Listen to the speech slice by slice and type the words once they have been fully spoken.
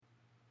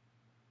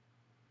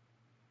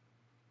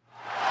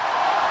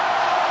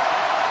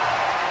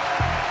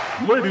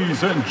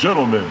Ladies and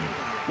gentlemen,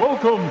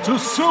 welcome to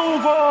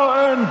Silver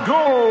and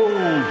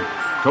Gold!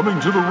 Coming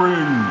to the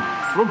ring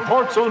from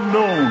parts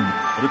unknown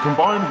at a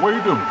combined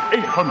weight of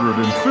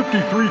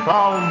 853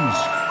 pounds,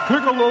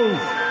 Piccolo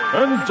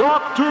and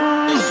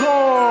Dr.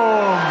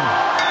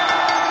 Zom!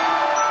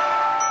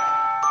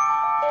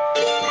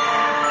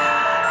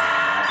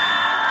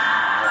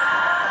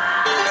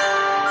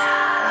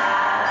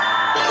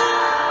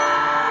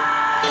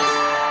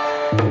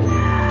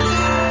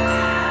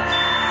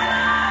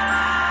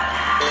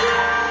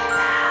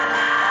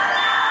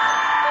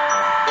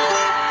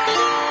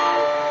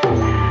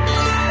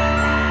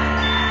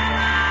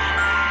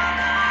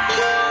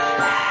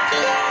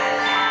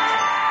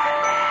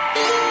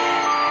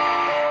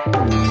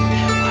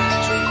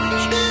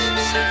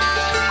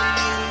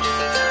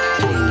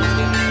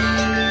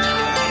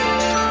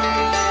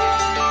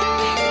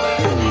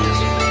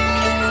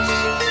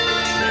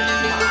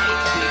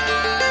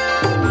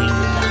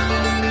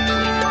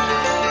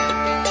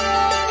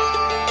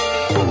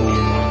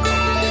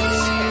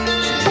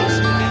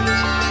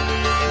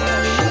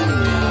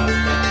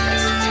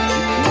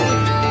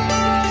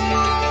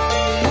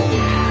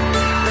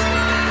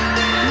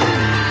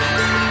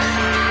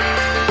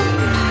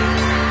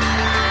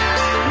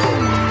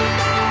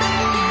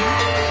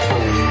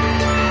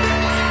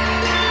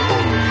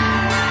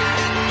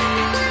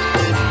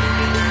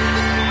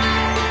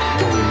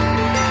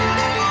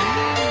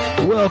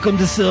 Welcome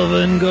to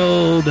Silver and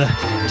Gold,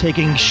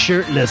 taking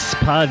shirtless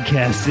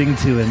podcasting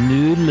to a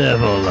new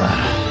level.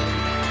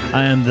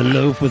 I am the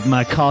loaf with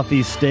my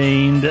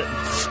coffee-stained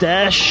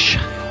stash.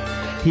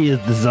 He is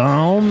the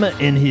Zom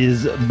in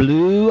his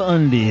blue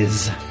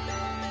undies.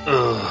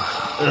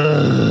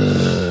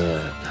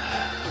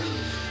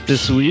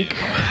 This week,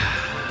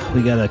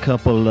 we got a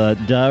couple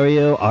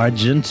Dario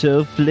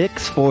Argento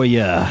flicks for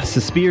ya.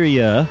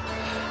 Suspiria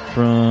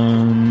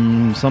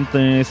from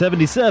something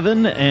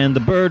 77, and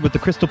The Bird with the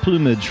Crystal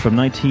Plumage from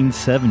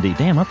 1970.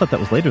 Damn, I thought that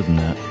was later than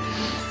that.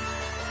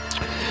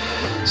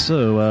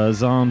 So,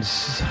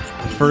 Zom's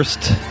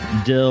first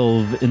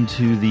delve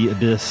into the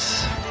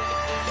abyss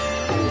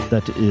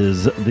that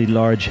is the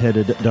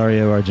large-headed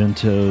Dario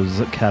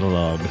Argento's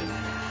catalog.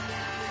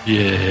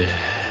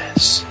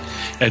 Yes.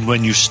 And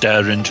when you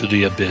stare into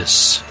the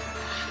abyss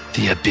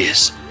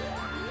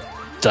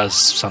does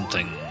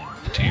something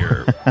to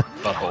your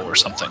butthole or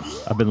something.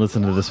 I've been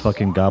listening to this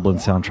fucking Goblin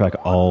soundtrack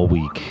all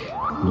week.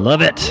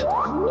 Love it.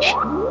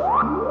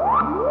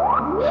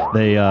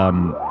 They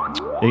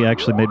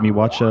actually made me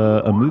watch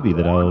a movie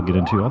that I'll get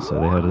into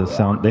also.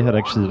 They had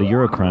actually the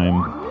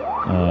Eurocrime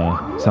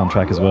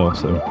soundtrack as well,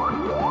 so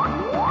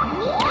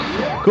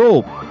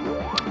cool.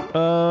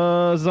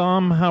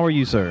 Zom, how are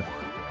you, sir?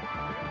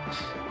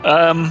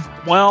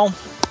 Well,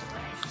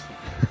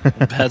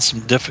 I've had some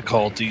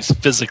difficulties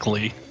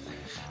physically.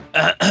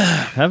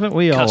 Haven't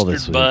we all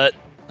this week? But,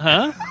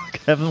 huh?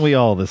 Haven't we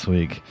all this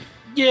week?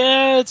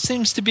 Yeah, it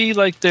seems to be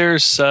like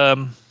there's, I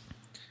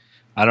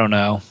don't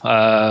know.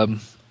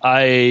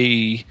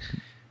 I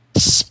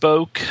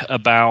spoke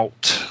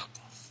about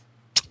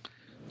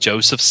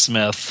Joseph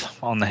Smith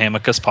on the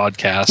Hamicus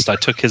podcast. I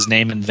took his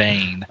name in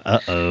vain.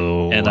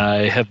 Uh-oh. And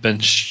I have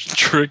been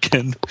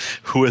stricken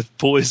with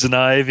poison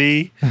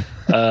ivy,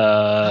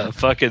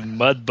 fucking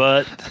mud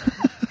butt,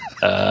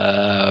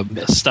 a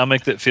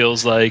stomach that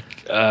feels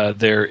like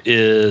there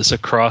is a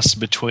cross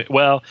between...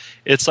 Well,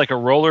 it's like a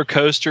roller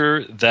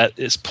coaster that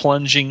is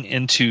plunging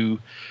into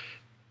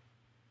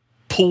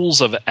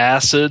pools of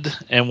acid,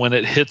 and when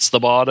it hits the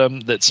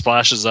bottom, that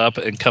splashes up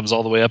and comes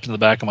all the way up in the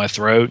back of my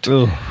throat.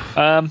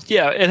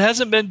 Yeah, it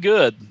hasn't been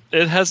good.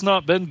 It has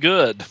not been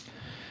good.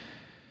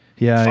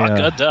 Yeah, Fuck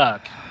a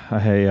duck.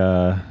 Hey,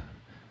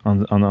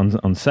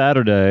 on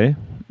Saturday,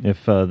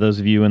 if those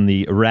of you in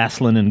the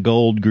Wrasslin' and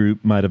Gold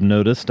group might have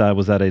noticed, I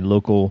was at a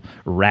local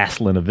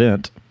wrestling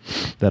event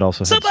that also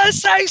had Somebody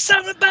say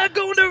something about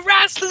going to a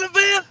wrestling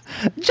event.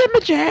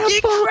 Jimmy Jam.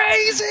 You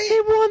crazy? He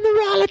won the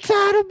Raleigh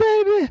title,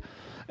 baby.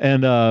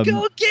 And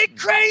go get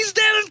crazy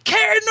down in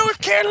Cary,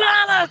 North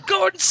Carolina,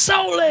 Gordon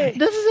Soley.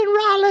 This is in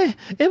Raleigh.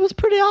 It was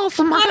pretty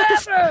awesome.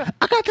 Whatever.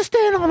 I got to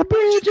stand on a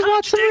bridge and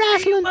watch some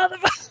wrestling.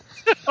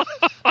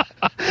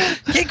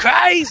 Get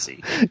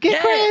crazy.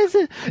 Get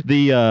crazy.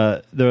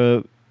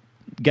 The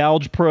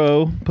Gouge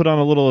Pro put on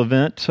a little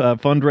event,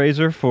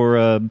 fundraiser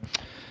for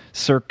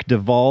Cirque du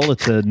Val.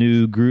 It's a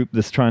new group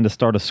that's trying to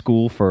start a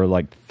school for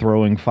like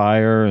throwing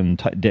fire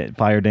and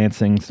fire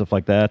dancing, stuff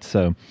like that.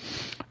 So,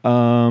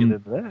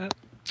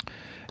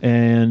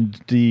 and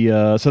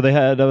so they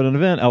had an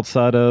event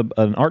outside of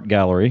an art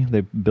gallery.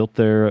 They built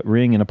their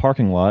ring in a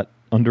parking lot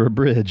under a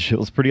bridge. It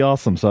was pretty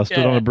awesome. So I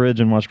stood on a bridge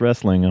and watched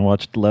wrestling, and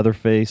watched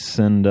Leatherface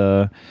and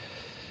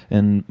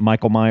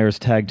Michael Myers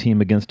tag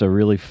team against a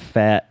really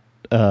fat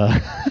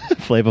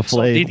Flava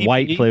Flav,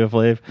 white Flava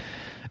Flav.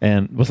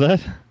 And what's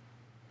that? You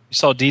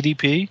saw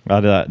DDP?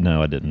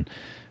 No, I didn't.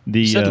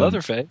 You said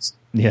Leatherface.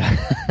 Yeah.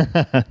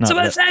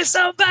 Somebody say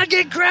something about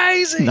get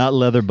crazy. Not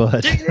leather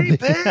butt.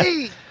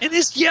 DDP and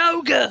this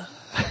yoga.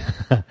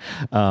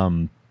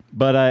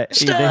 But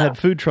they had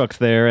food trucks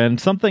there, and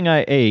something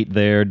I ate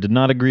there did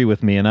not agree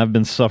with me, and I've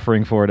been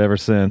suffering for it ever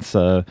since.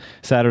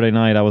 Saturday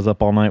night, I was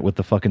up all night with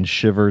the fucking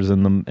shivers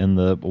and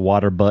the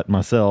water butt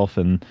myself,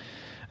 and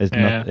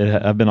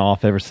I've been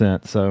off ever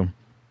since. So,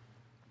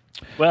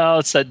 well,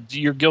 it's that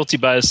you're guilty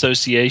by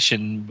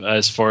association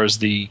as far as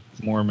the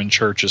Mormon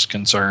Church is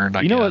concerned.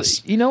 I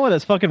guess. You know what?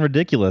 It's fucking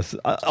ridiculous.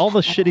 All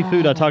the shitty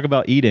food I talk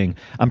about eating,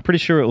 I'm pretty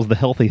sure it was the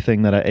healthy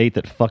thing that I ate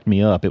that fucked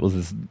me up. It was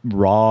this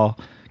raw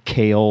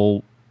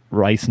kale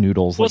rice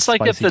noodles. Well, it's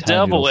like if the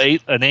devil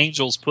ate an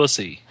angel's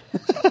pussy.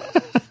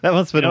 That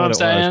must have been what it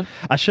saying? was.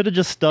 I should have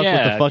just stuck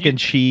with the fucking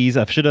cheese.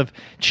 I should have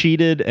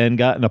cheated and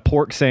gotten a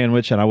pork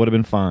sandwich, and I would have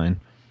been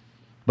fine.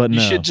 But you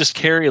should just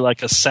carry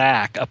like a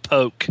sack, a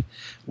poke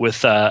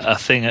with a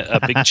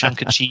big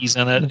chunk of cheese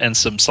in it, and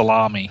some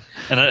salami,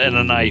 and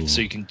a knife,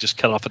 so you can just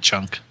cut off a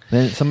chunk.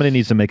 Then somebody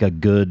needs to make a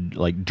good,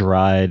 like,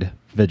 dried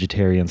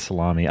vegetarian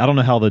salami. I don't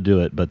know how they'll do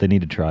it, but they need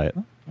to try it.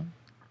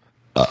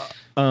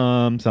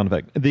 Sound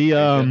effect.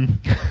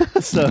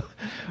 So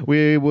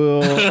we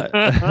will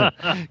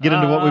get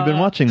into what we've been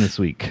watching this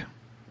week.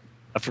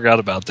 I forgot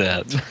about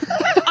that.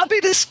 I'll be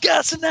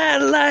discussing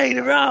that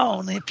later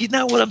on, if you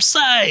know what I'm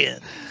saying.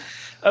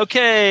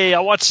 Okay, I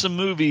watched some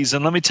movies,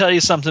 and let me tell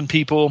you something,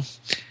 people.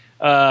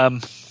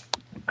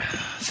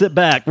 Sit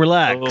back,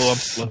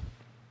 relax.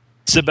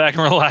 Sit back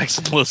and relax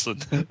and listen.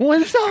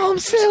 When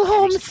someone's so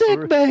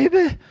homesick,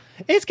 baby,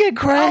 it's getting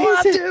crazy. All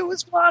I do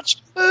is watch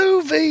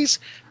movies.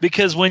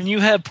 Because when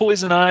you have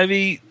poison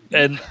ivy,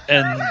 and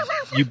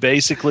you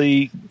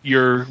basically,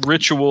 your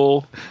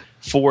ritual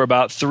for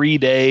about 3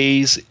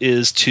 days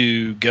is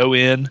to go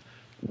in,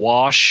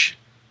 wash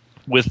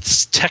with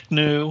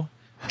Technu,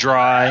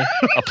 dry,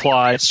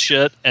 apply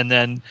shit, and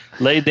then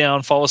lay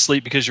down, fall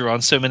asleep because you're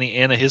on so many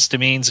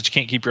antihistamines that you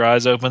can't keep your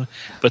eyes open.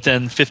 But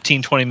then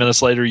 15, 20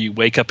 minutes later, you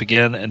wake up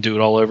again and do it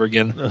all over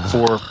again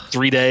for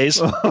 3 days.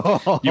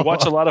 You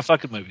watch a lot of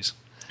fucking movies.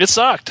 It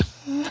sucked.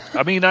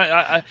 I mean,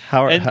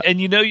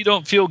 and you know you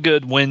don't feel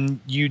good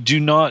when you do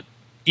not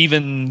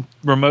even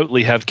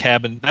remotely have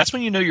cabin. That's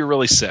when you know you're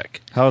really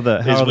sick. How are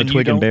the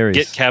twig and berries?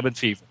 Get cabin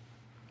fever.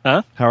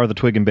 Huh? How are the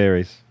twig and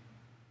berries?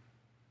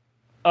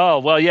 Oh,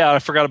 well, yeah, I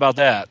forgot about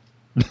that.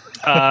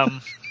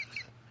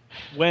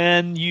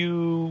 When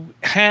you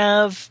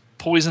have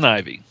poison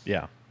ivy.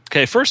 Yeah.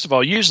 Okay, first of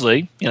all,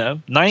 usually,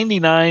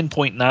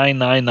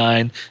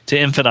 99.999 to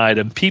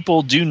infinitum,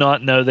 people do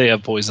not know they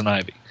have poison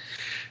ivy.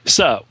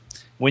 So,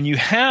 when you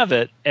have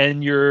it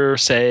and you're,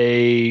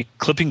 say,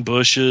 clipping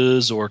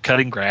bushes or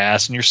cutting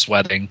grass and you're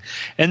sweating,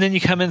 and then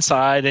you come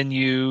inside and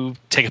you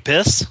take a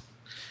piss,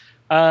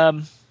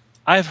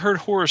 I've heard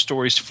horror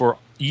stories for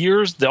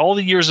years, all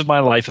the years of my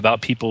life,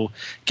 about people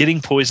getting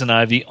poison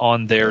ivy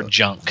on their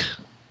junk.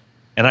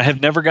 And I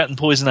have never gotten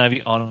poison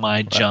ivy on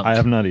my junk. I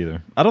have not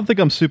either. I don't think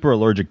I'm super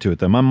allergic to it,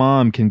 though. My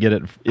mom can get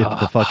it if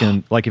the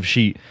fucking, like, if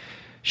she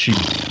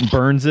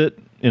burns it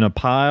in a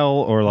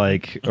pile or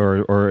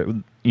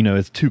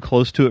it's too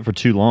close to it for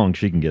too long,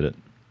 she can get it.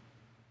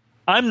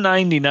 I'm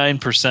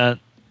 99%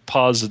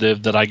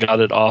 positive that I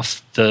got it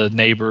off the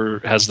neighbor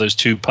has those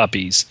 2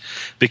 puppies,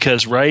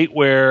 because right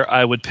where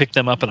I would pick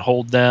them up and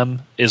hold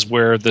them is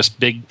where this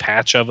big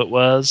patch of it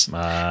was.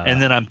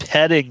 And then I'm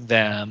petting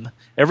them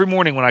every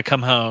morning when I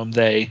come home.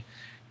 They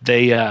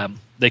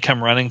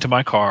come running to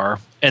my car,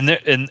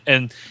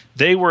 and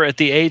they were at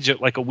the age of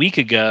like a week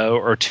ago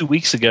or 2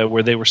 weeks ago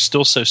where they were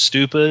still so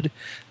stupid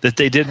that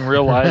they didn't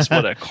realize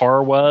what a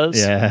car was.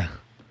 Yeah.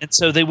 And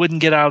so they wouldn't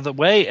get out of the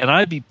way, and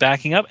I'd be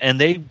backing up, and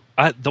the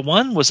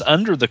one was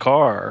under the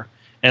car,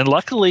 and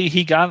luckily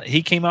he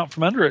came out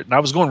from under it, and I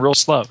was going real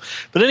slow.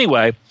 But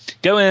anyway,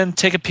 go in,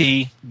 take a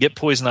pee, get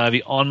poison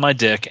ivy on my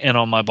dick and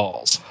on my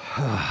balls.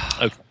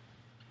 Okay.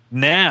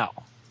 Now,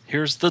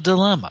 here's the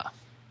dilemma.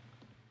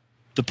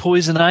 The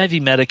poison ivy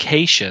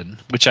medication,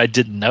 which I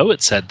didn't know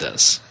it said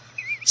this,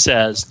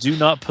 says do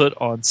not put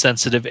on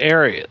sensitive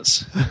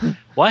areas.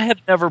 Well, I have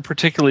never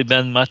particularly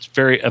been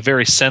a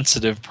very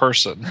sensitive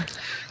person.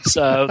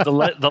 So the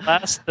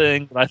last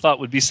thing that I thought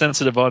would be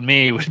sensitive on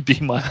me would be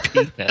my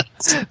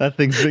penis. That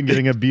thing's been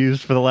getting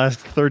abused for the last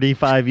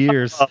 35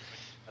 years.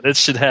 It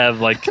should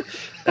have,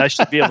 I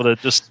should be able to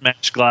just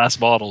smash glass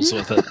bottles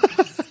with it.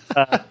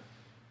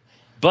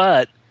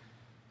 But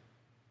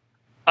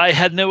I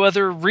had no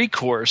other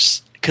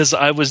recourse because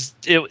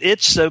it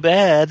itched so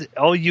bad.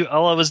 All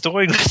I was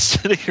doing was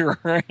sitting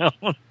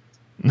around.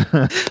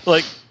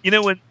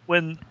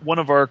 When one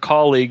of our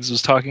colleagues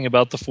was talking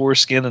about the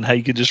foreskin and how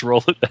you could just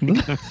roll it back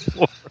and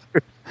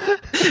forward.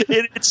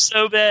 It's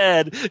so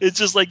bad. It's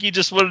just like you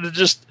just wanted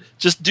to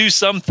just do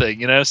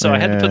something, So I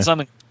had to put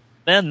something.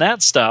 Then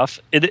that stuff,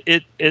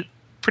 it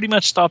pretty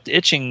much stopped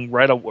itching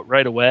right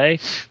away.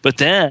 But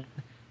then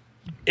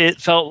it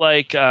felt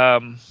like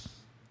I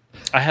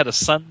had a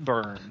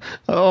sunburn.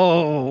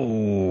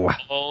 Oh,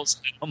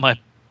 on my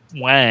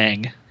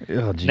wang.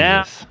 Oh, Jesus.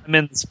 Now I'm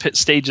in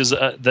stages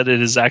that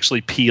it is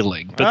actually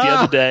peeling. But the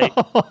other day,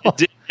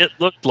 it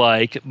looked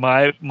like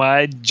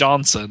my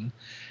Johnson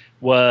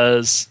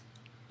was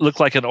looked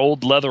like an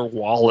old leather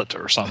wallet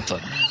or something.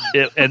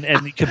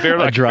 And you could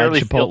barely, A dried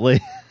Chipotle.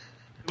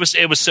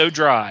 It was so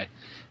dry.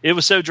 It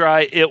was so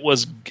dry. It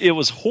was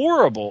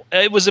horrible.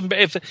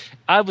 If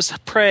I was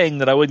praying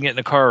that I wouldn't get in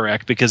a car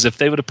wreck, because if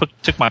they would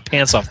have took my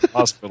pants off at the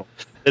hospital,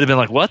 it'd have been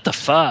like, what the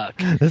fuck?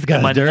 This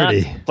guy's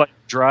dirty. Nuts, like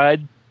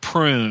dried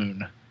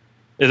prune.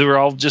 They were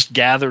all just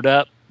gathered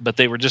up, but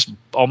they were just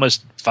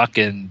almost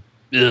fucking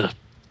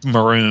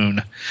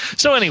maroon.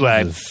 So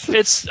anyway,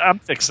 I'm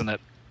fixing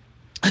it.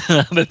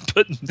 I've been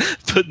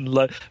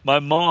putting my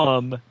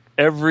mom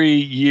every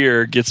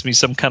year gets me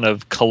some kind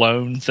of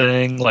cologne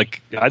thing.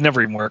 Like, I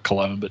never even wear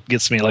cologne, but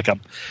gets me like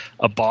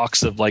a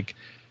box of, like,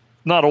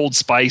 not Old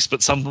Spice,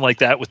 but something like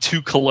that with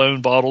 2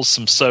 cologne bottles,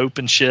 some soap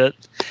and shit.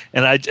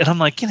 And I'm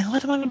like,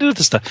 what am I going to do with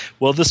this stuff?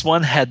 Well, this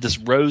one had this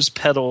rose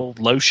petal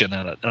lotion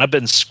in it, and I've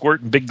been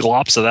squirting big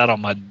glops of that on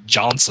my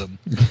Johnson.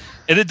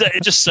 And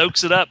it just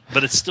soaks it up,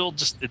 but it's still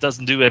it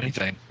doesn't do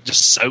anything. It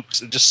just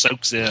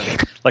soaks in.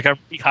 Like I'm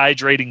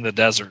rehydrating the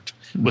desert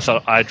with a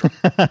hydrant.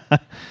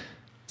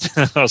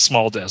 A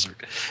small desert.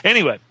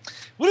 Anyway,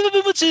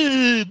 what's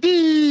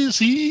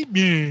this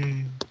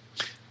evening?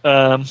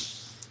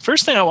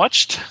 First thing I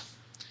watched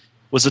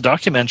was a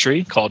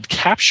documentary called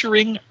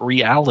Capturing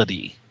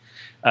Reality.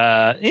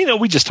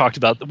 We just talked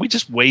about, we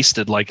just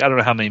wasted like, I don't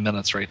know how many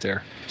minutes right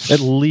there.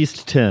 At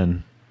least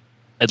 10.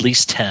 At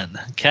least 10.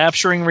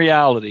 Capturing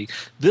Reality.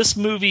 This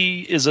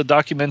movie is a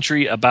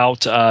documentary about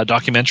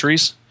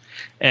documentaries,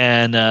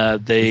 and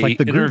they it's like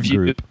the interview.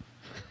 Group.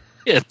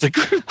 Yeah, the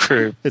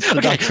group. It's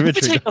the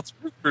documentary.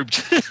 Group.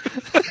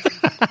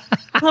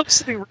 I'm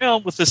sitting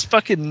around with this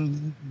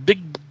fucking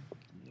big,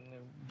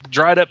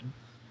 dried up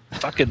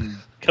fucking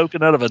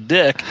coconut of a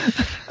dick.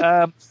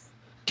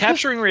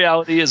 Capturing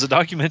Reality is a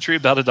documentary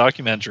about a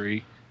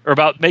documentary, or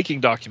about making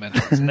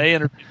documentaries. And they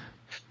interviewed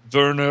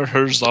Werner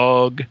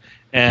Herzog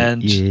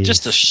and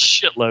just a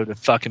shitload of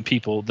fucking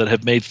people that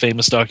have made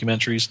famous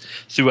documentaries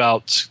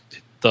throughout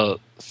the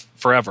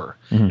forever.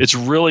 Mm-hmm. It's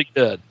really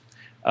good.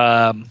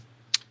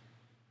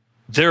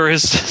 There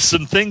is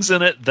some things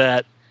in it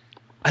that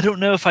I don't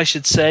know if I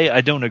should say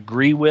I don't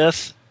agree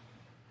with.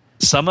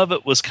 Some of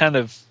it was kind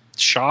of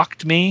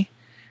shocked me,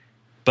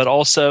 but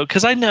also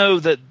because I know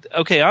that,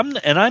 okay,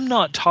 I'm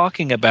not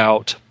talking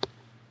about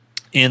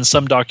in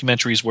some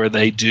documentaries where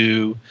they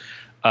do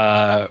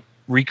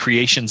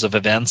recreations of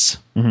events.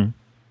 Mm-hmm.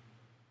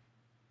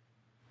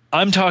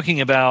 I'm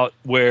talking about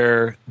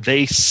where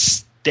they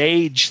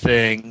stage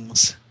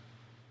things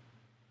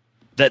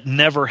that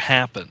never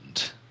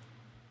happened.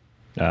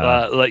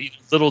 Like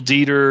Little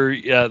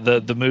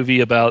Dieter, the movie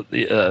about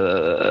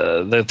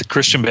the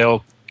Christian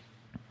Bale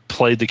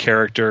played the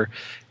character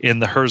in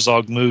the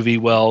Herzog movie.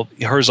 Well,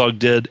 Herzog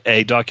did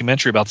a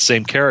documentary about the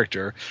same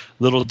character.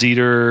 Little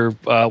Dieter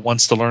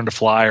wants to learn to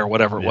fly, or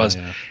whatever it was.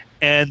 Yeah.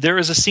 And there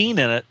is a scene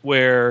in it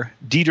where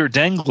Dieter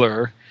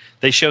Dengler,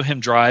 they show him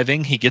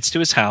driving. He gets to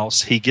his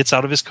house. He gets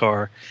out of his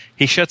car.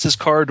 He shuts his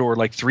car door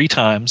like 3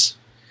 times.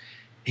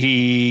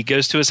 He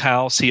goes to his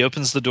house. He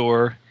opens the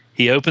door.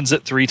 He opens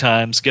it 3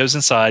 times, goes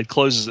inside,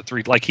 closes it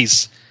 3, like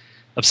he's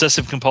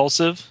obsessive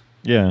compulsive.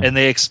 Yeah. And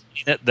they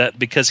explain it that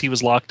because he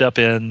was locked up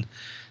in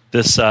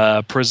this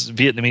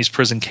Vietnamese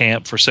prison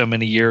camp for so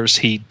many years,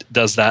 he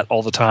does that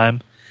all the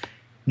time.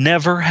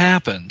 Never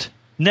happened.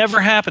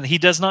 Never happened. He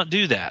does not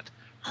do that.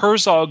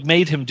 Herzog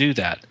made him do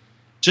that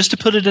just to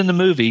put it in the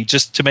movie,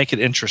 just to make it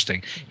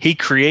interesting. He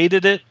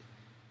created it.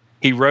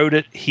 He wrote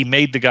it. He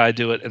made the guy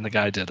do it, and the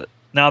guy did it.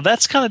 Now,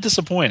 that's kind of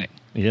disappointing.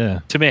 Yeah.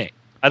 To me.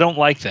 I don't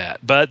like that,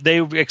 but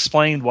they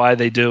explained why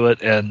they do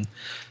it, and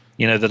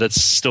that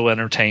it's still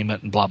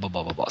entertainment and blah blah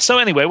blah blah blah. So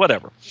anyway,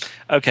 whatever.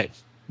 Okay,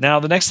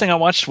 now the next thing I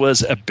watched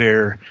was a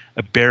bear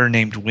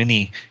named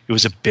Winnie. It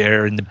was a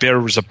bear, and the bear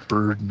was a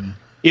burden.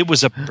 It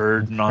was a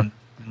burden on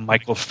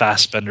Michael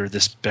Fassbender.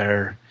 This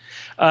bear.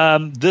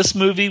 This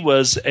movie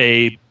was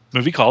a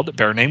movie called A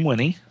Bear Named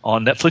Winnie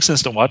on Netflix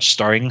Instant Watch,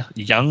 starring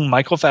young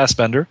Michael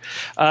Fassbender,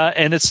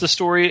 and it's the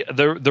story,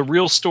 the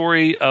real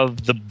story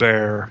of the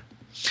bear.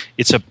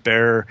 It's a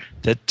bear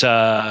that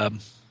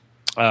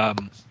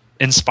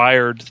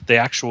inspired the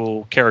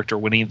actual character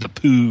Winnie the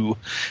Pooh.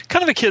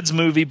 Kind of a kid's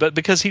movie, but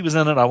because he was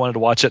in it, I wanted to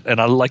watch it, and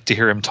I like to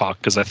hear him talk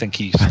because I think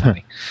he's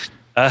funny.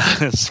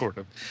 Sort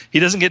of. He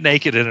doesn't get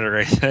naked in it or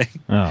anything.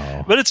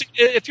 Oh. But it's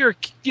it's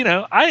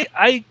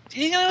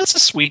a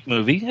sweet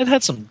movie. It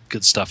had some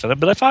good stuff in it.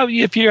 But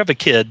if you have a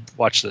kid,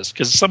 watch this,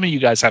 because some of you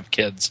guys have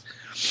kids.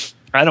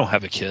 I don't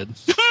have a kid.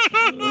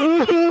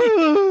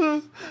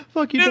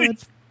 Fuck you, Dad.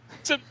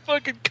 Some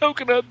fucking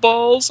coconut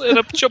balls and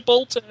a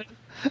Chipotle.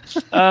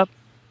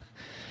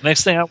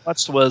 Next thing I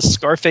watched was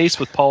Scarface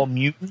with Paul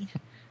Newton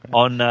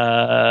on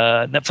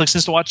Netflix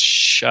Instant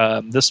Watch.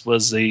 This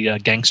was a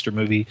gangster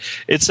movie.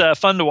 It's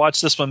fun to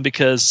watch this one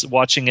because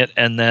watching it,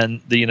 and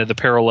then the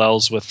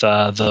parallels with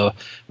the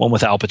one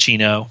with Al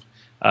Pacino.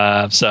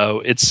 So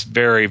it's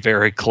very,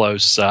 very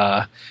close.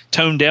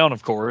 Toned down,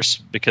 of course,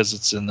 because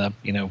it's in the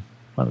 40s,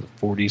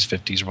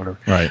 50s, or whatever.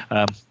 Right.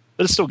 But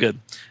it's still good.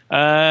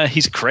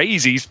 He's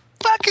crazy. He's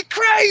fucking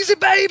crazy,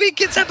 baby.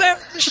 Gets up there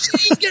with a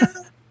machine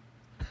gun.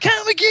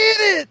 Come and get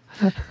it.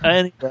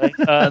 Anyway,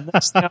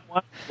 next thing I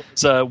watched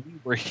was We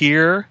Were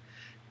Here,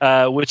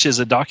 which is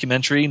a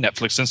documentary.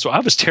 Netflix Instant.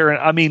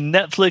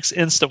 Netflix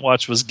Instant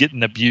Watch was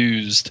getting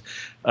abused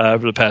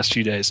over the past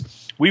few days.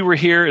 We Were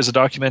Here is a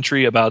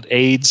documentary about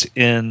AIDS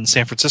in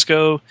San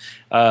Francisco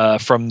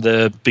from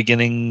the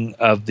beginning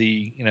of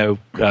the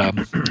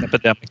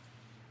epidemic.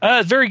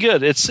 Very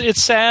good.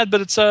 It's sad,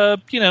 but it's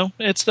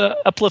it's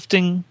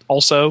uplifting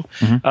also.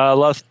 Mm-hmm. A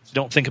lot of things you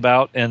don't think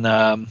about, and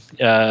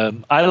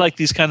I like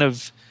these kind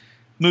of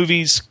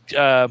movies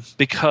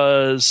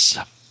because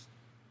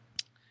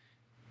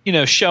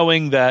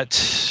showing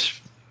that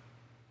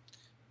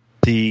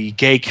the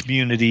gay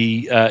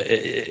community,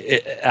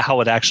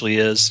 how it actually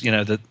is,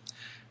 that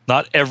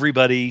not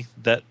everybody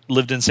that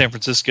lived in San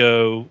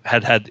Francisco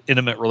had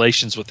intimate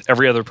relations with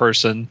every other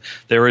person.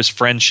 There is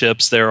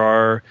friendships. There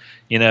are,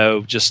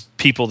 just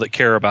people that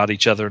care about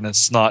each other. And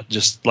it's not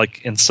just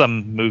like in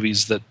some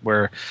movies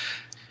where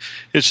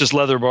it's just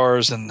leather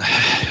bars and,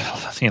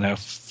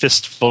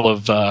 fistful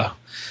of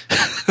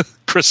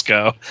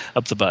Crisco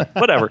up the butt,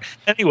 whatever.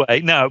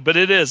 Anyway, no, but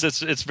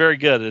it's very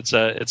good. It's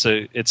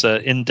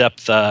a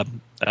in-depth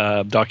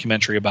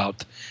documentary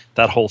about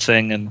that whole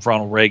thing and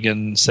Ronald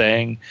Reagan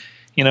saying,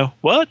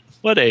 what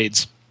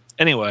AIDS?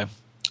 Anyway,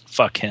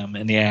 fuck him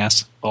in the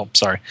ass. Oh,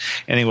 sorry.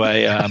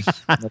 Anyway, I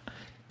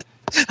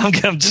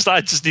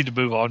just need to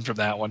move on from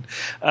that one.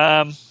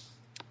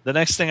 The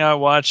next thing I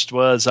watched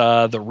was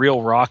The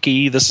Real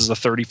Rocky. This is a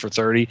 30 for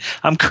 30.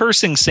 I'm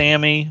cursing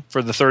Sammy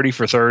for the 30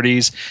 for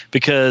 30s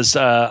because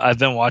I've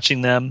been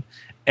watching them,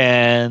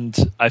 and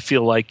I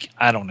feel like,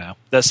 I don't know,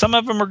 that some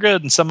of them are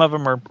good and some of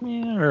them are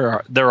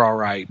they're all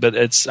right, but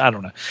I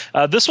don't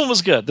know. This one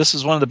was good. This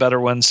is one of the better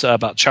ones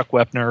about Chuck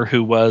Wepner,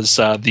 who was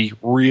the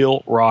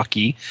Real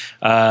Rocky.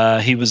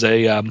 He was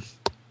a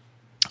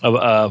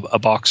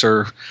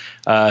boxer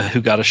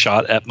who got a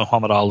shot at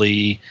Muhammad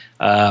Ali,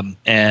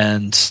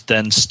 and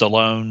then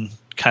Stallone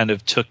kind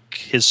of took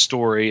his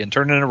story and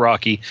turned it into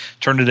Rocky,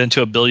 turned it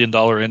into $1 billion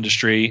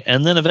industry,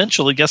 and then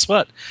eventually, guess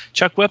what?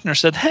 Chuck Wepner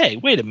said, "Hey,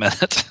 wait a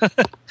minute,"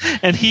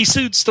 and he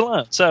sued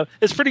Stallone. So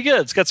it's pretty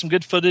good. It's got some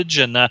good footage,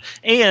 and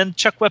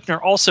Chuck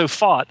Wepner also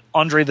fought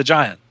Andre the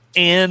Giant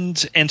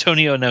and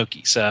Antonio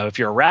Inoki. So if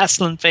you're a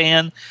wrestling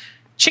fan,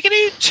 check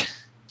it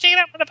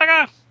out,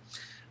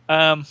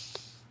 motherfucker.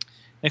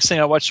 Next thing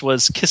I watched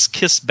was Kiss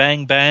Kiss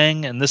Bang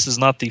Bang, and this is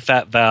not the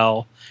Fat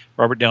Val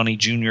Robert Downey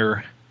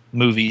Jr.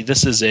 movie.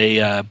 This is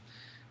an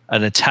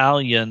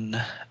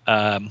Italian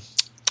kind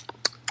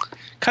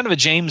of a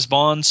James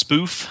Bond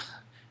spoof.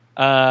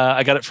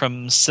 I got it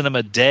from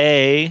Cinema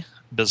Day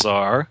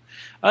Bazaar.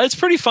 It's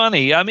pretty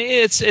funny. I mean,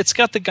 it's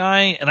got the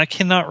guy, and I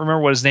cannot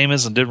remember what his name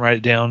is, and didn't write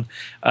it down,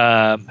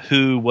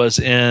 who was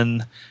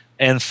in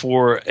And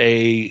for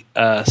a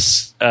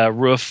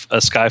Roof,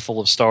 A Sky Full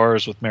of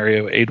Stars with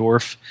Mario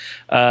Adorf.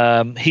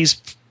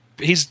 He's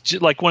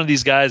like one of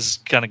these guys,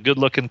 kind of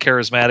good-looking,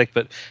 charismatic,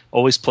 but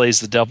always plays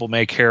the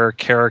devil-may-care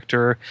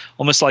character,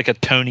 almost like a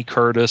Tony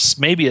Curtis,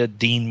 maybe a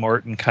Dean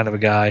Martin kind of a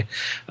guy.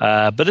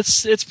 But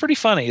it's pretty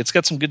funny. It's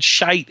got some good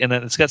shite in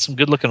it. It's got some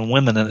good-looking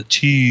women in it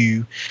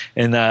too.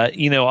 And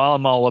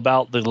I'm all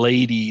about the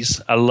ladies.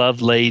 I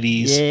love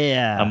ladies.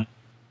 Yeah.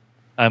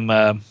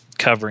 I'm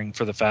covering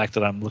for the fact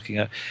that I'm looking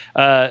at.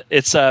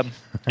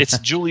 It's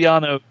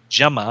Giuliano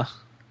Gemma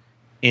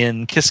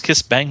in Kiss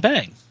Kiss Bang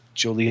Bang.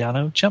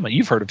 Giuliano Gemma.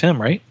 You've heard of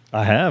him, right?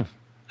 I have.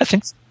 I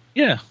think so.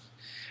 Yeah.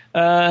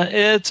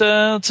 It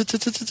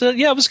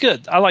was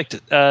good. I liked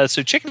it.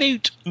 So check it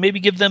out. Maybe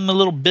give them a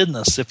little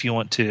business if you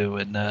want to,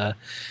 and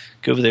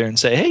go over there and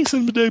say, "Hey,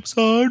 Cinema Day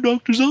Bazaar,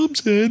 Dr. Zom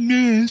said,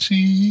 yeah,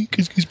 see,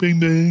 Kiss Kiss Bang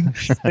Bang."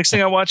 Next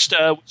thing I watched,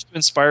 which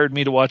inspired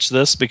me to watch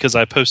this, because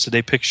I posted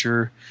a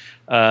picture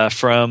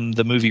from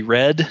the movie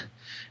Red,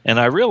 and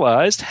I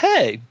realized,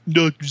 hey,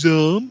 Dr.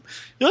 Zom,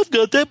 I've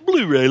got that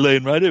Blu-ray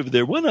laying right over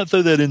there. Why not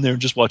throw that in there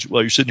and just watch it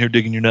while you're sitting here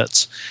digging your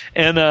nuts?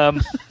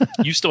 And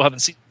you still haven't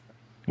seen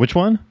Which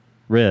one?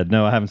 Red.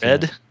 No, I haven't seen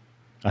Red. It.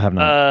 I have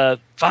not.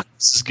 Fuck,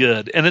 this is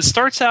good. And it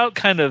starts out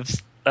kind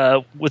of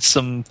with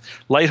some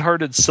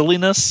lighthearted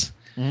silliness,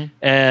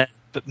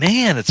 but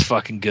man, it's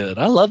fucking good.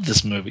 I love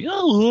this movie. I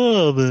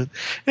love it.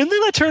 And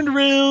then I turned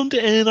around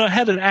and I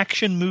had an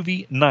action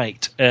movie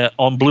night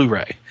on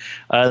Blu-ray.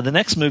 The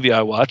next movie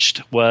I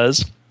watched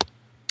was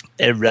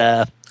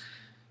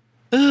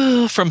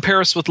From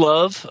Paris with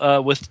Love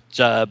with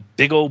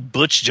big old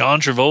Butch John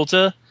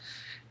Travolta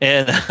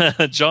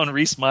and John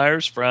Rhys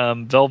Meyers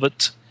from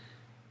Velvet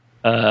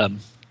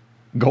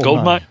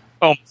Goldmine.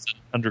 Oh,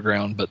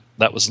 Underground, but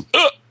that was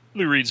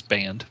Lou Reed's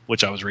band,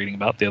 which I was reading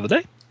about the other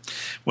day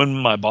when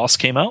my boss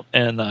came out,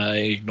 and I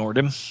ignored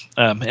him.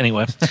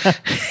 Anyway.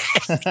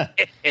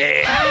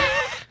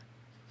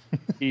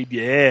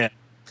 Yeah.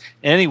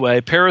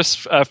 Anyway,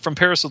 From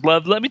Paris with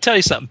Love. Let me tell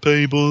you something,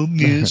 people.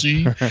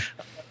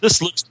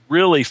 This looks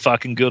really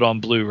fucking good on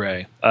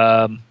Blu-ray.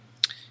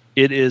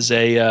 It is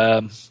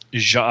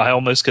I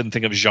almost couldn't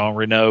think of Jean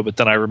Reno, but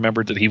then I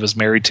remembered that he was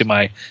married to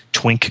my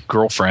twink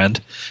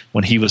girlfriend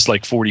when he was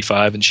like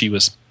 45 and she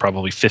was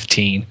probably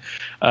 15.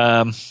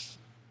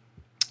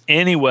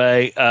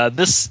 Anyway,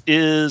 this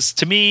is,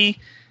 to me,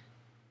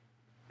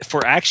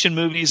 for action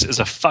movies, is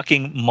a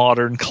fucking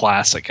modern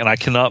classic, and I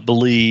cannot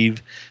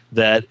believe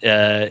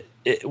that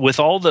with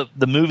all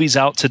the movies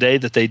out today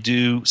that they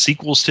do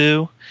sequels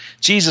to,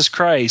 Jesus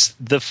Christ,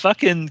 the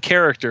fucking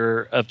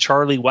character of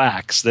Charlie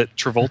Wax that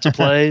Travolta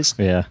plays,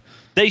 Yeah.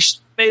 they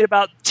made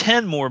about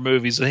 10 more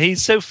movies, and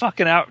he's so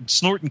fucking out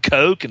snorting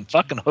coke and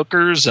fucking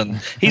hookers,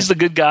 and he's the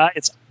good guy.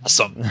 It's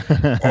awesome.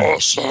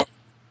 Awesome,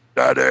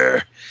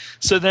 daddy.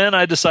 So then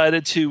I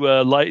decided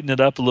to lighten it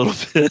up a little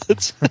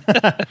bit.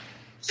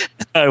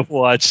 I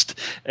watched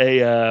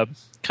a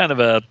kind of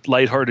a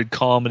lighthearted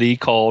comedy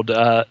called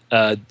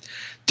Darren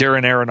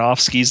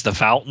Aronofsky's The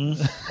Fountain.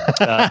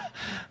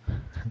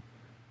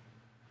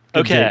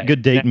 Okay,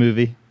 Good date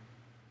movie.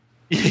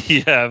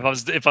 Yeah,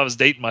 if I was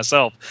dating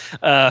myself,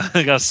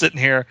 I was sitting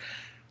here.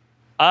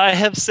 I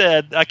have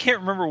said, I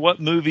can't remember what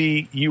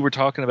movie you were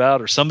talking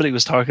about, or somebody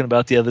was talking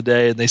about the other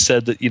day, and they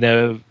said that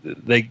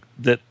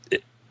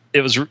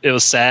it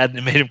was sad and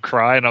it made him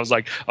cry, and I was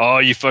like, "Oh,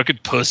 you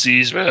fucking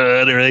pussies!" and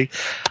everything.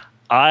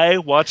 I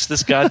watched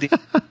this goddamn.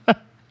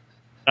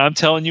 I'm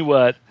telling you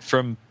what,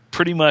 from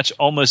pretty much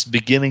almost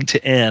beginning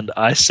to end,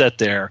 I sat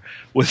there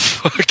with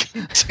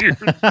fucking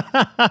tears.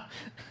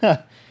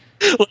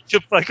 Like a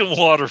fucking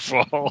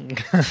waterfall.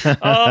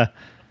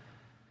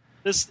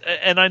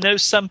 And I know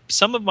some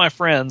of my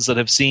friends that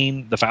have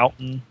seen The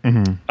Fountain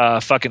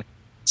fucking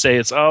say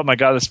it's, oh my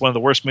god, that's one of the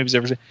worst movies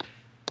I've ever seen.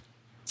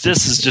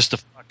 This is just a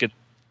fucking.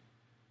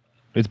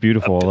 It's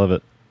beautiful. I love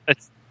it.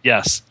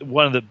 Yes,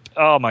 one of the.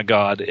 Oh my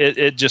god,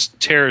 it just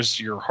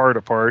tears your heart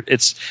apart.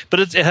 But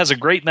it has a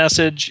great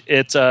message.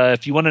 It's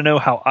if you want to know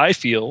how I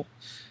feel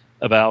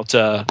about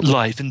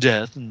life and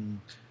death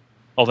and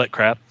all that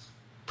crap.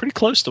 Pretty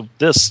close to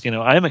this,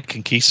 I am a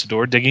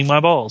conquistador digging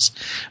my balls.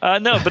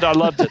 No, but I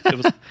loved it. It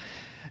was.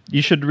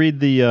 You should read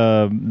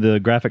the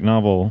graphic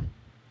novel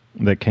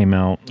that came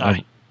out.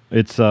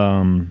 It's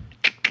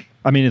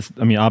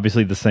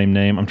obviously the same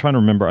name. I'm trying to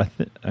remember.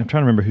 I'm trying to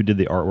remember who did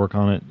the artwork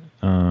on it.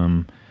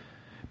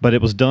 But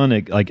it was done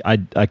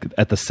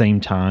at the same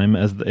time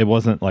as it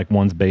wasn't like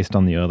one's based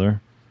on the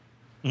other.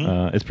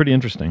 It's pretty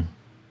interesting.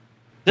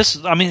 It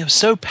was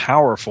so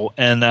powerful,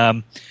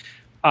 and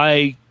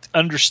I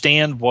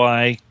understand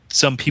why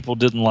some people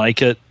didn't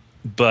like it,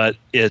 but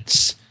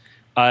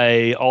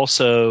I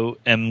also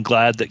am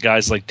glad that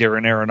guys like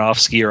Darren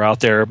Aronofsky are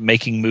out there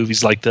making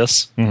movies like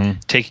this,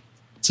 taking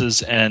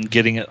chances and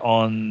getting it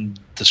on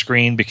the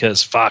screen,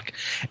 because fuck.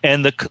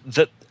 And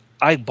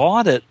I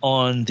bought it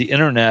on the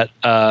internet.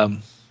 I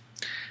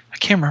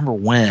can't remember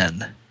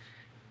when,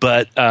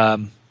 but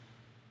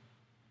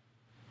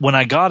when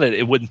I got it,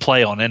 it wouldn't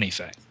play on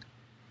anything,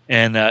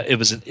 and it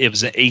was an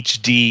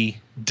HD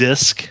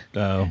disc.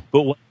 Oh.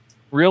 But what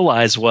I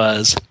realized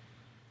was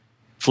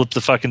flip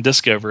the fucking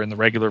disc over and the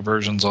regular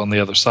version's on the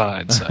other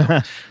side. So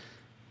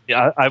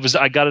yeah, I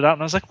got it out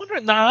and I was like,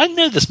 I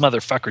know this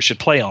motherfucker should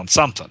play on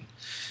something.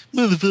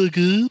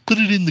 Motherfucker, put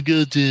it in the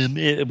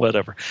goddamn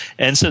whatever.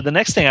 And so the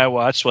next thing I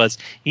watched was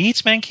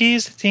Each Man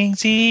Keeps the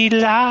Things He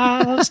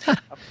Loves.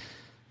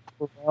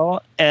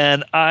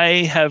 And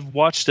I have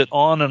watched it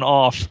on and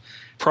off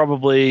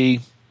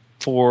probably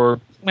for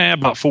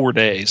about 4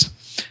 days.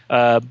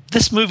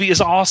 This movie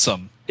is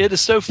awesome. It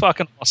is so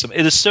fucking awesome.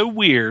 It is so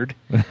weird.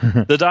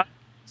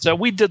 So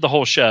we did the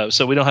whole show,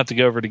 so we don't have to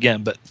go over it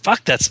again. But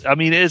fuck,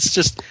 it's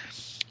just,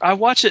 I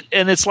watch it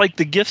and it's like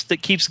the gift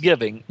that keeps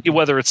giving.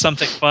 Whether it's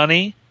something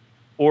funny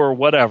or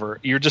whatever,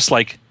 you're just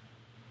like,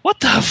 what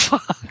the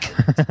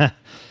fuck?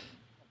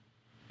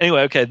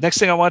 Anyway, okay. Next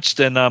thing I watched,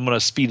 and I'm going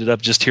to speed it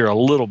up just here a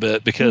little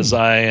bit because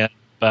I am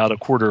about a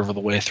quarter of the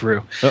way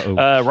through.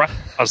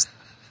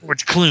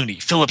 George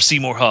Clooney, Philip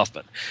Seymour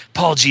Hoffman,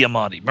 Paul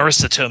Giamatti,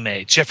 Marissa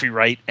Tomei, Jeffrey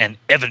Wright, and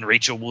Evan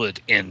Rachel Wood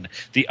in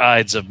The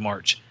Ides of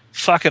March.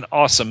 Fucking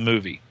awesome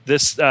movie.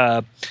 This,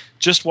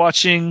 just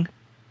watching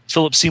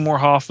Philip Seymour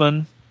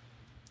Hoffman.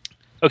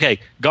 Okay,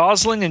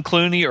 Gosling and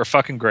Clooney are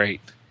fucking great.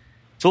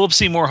 Philip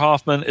Seymour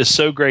Hoffman is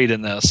so great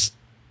in this,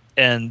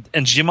 and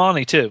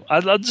Giamatti too. I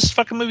love this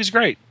fucking movie's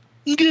great.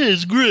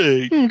 It's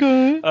great.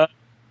 Okay.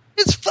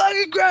 It's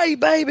fucking great,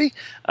 baby.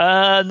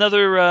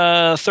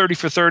 Another 30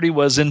 for 30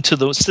 was into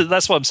the.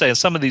 That's what I'm saying.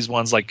 Some of these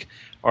ones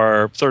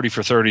are 30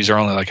 for 30s are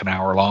only like an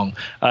hour long.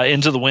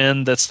 Into the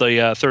Wind. That's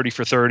the 30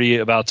 for 30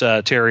 about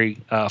Terry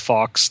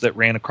Fox that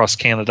ran across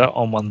Canada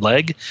on one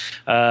leg.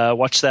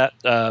 Watch that.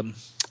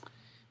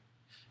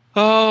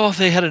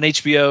 They had an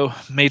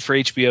made for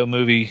HBO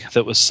movie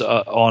that was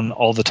on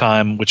all the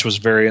time, which was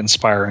very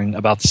inspiring,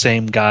 about the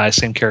same guy,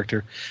 same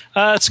character.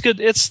 It's good.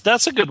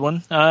 That's a good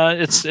one.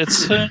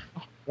 It's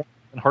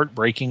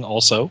heartbreaking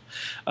also.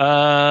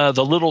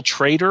 The Little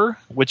Traitor,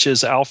 which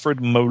is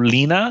Alfred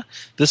Molina.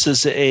 This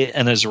is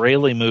an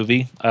Israeli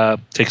movie.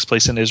 Takes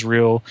place in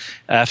Israel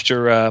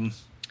after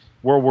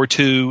World War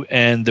II,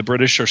 and the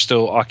British are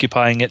still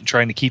occupying it and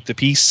trying to keep the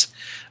peace.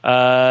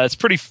 It's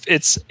pretty.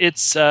 It's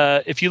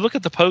if you look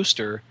at the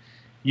poster,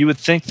 you would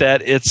think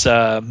that it's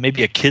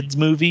maybe a kids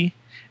movie,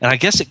 and I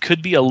guess it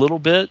could be a little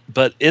bit,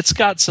 but it's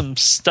got some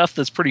stuff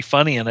that's pretty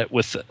funny in it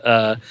with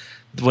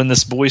when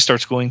this boy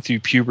starts going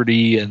through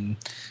puberty and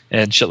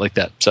shit like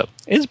that. So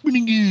it's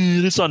pretty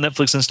good. It's on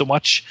Netflix Instant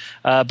Watch.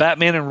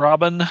 Batman and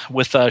Robin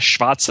with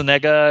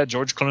Schwarzenegger,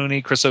 George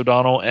Clooney, Chris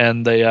O'Donnell,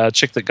 and the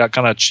chick that got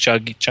kind of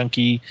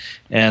chunky,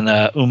 and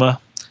Uma.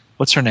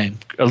 What's her name?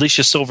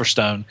 Alicia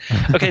Silverstone.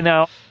 Okay,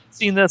 now I've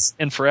seen this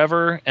in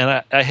forever,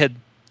 and I had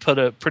put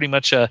it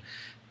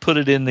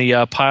in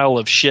the pile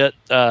of shit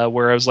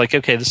where I was like,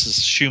 okay, this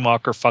is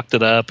Schumacher fucked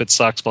it up. It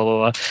sucks, blah, blah,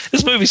 blah.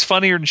 This movie's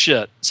funnier than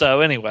shit.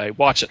 So anyway,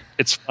 watch it.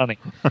 It's funny.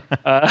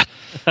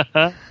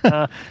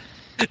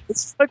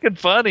 It's fucking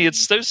funny. It's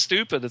so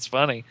stupid. It's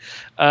funny.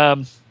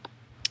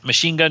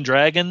 Machine Gun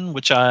Dragon,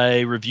 which I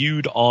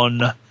reviewed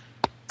on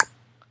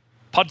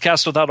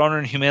Podcast Without Honor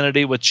and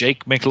Humanity with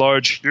Jake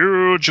McLarge,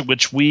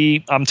 which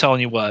I'm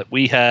telling you what,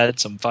 we had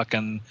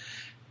to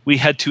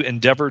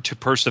endeavor to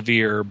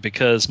persevere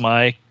because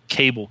my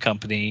cable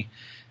company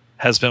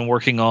has been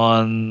working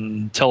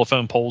on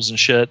telephone poles and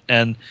shit,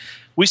 and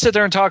we sit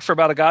there and talk for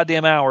about a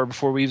goddamn hour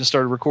before we even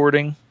started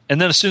recording,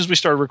 and then as soon as we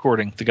started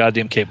recording, the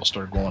goddamn cable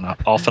started going off.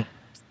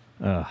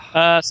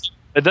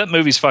 That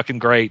movie's fucking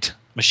great.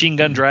 Machine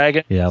Gun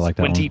Dragon. Yeah, I like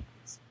that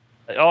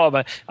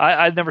one.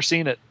 I'd never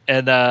seen it,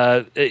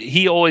 and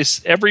he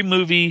always every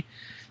movie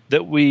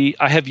that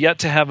I have yet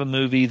to have a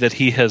movie that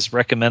he has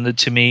recommended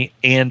to me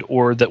and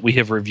or that we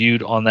have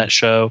reviewed on that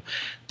show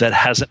that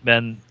hasn't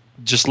been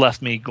just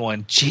left me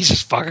going,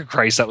 Jesus fucking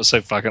Christ, that was so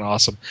fucking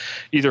awesome.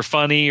 Either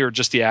funny or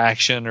just the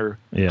action or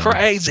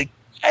crazy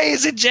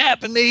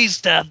Japanese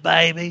stuff,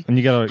 baby. And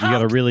you got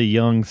a really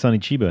young Sonny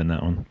Chiba in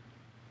that one.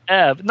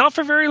 Yeah, but not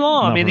for very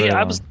long.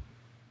 I was.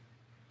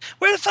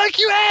 Where the fuck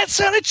you at,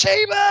 Sonny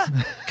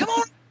Chiba? Come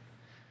on.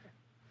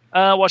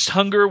 Watched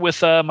Hunger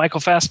with Michael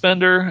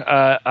Fassbender.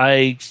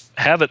 I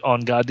have it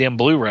on goddamn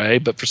Blu-ray,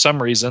 but for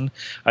some reason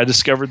I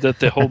discovered that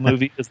the whole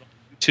movie is on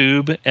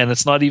YouTube, and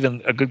it's not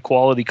even a good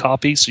quality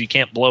copy, so you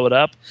can't blow it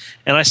up.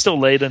 And I still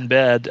laid in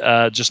bed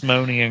just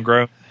moaning and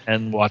groaning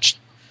and watched.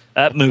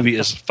 That movie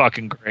is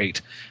fucking great.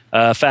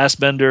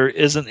 Fassbender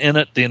isn't in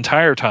it the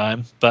entire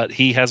time, but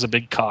he has a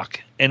big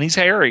cock, and he's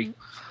hairy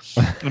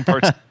in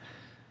parts.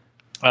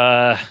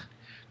 Go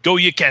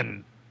You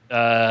Can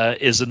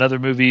is another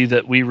movie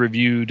that we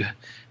reviewed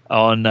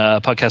on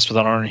Podcast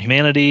Without Honor and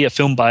Humanity, a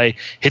film by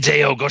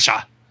Hideo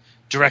Gosha,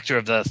 director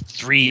of the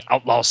Three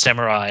Outlaw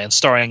Samurai, and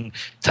starring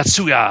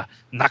Tatsuya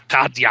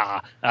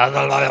Nakadya.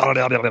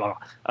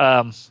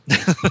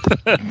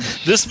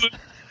 This movie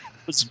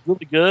was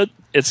really good.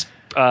 It's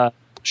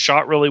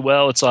shot really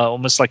well. It's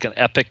almost like an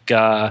epic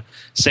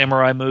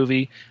samurai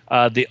movie.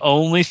 The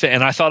only thing,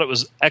 and I thought it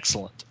was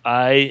excellent.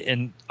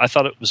 I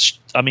thought it was,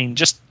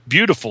 just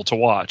beautiful to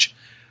watch.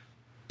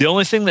 The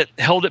only thing that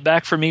held it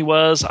back for me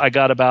was I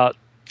got about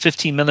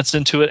 15 minutes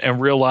into it and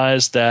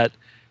realized that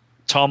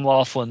Tom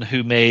Laughlin,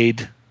 who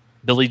made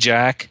Billy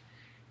Jack,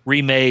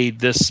 remade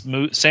this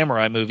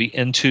samurai movie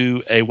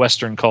into a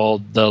Western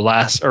called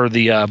Last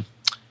Gunfighter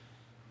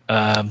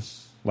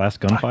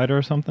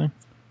or something.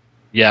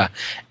 Yeah,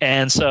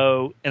 and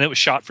it was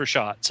shot for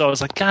shot. So I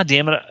was like, God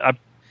damn it!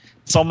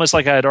 It's almost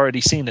like I had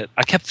already seen it.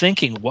 I kept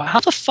thinking, well,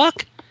 how the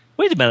fuck?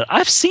 Wait a minute,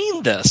 I've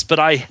seen this, but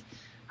I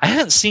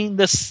haven't seen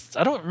this.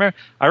 I don't remember.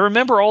 I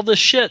remember all this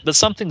shit, but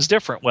something's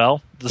different.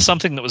 Well, the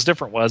something that was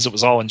different was it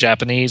was all in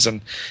Japanese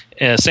and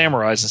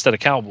samurais instead of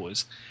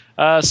cowboys.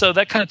 So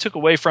that kind of took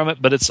away from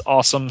it, but it's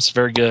awesome. It's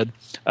very good.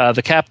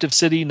 The Captive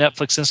City,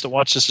 Netflix Instant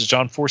Watch. This is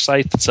John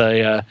Forsythe. It's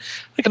like a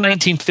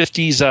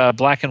 1950s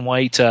black and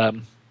white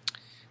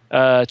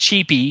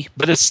cheapie,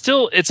 but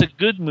it's a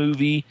good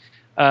movie.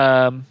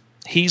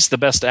 He's the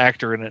best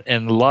actor in it,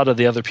 and a lot of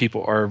the other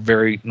people are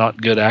very not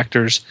good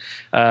actors.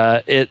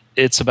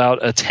 It's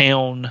about a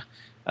town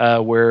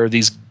where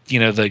these,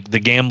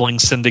 the gambling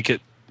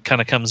syndicate kind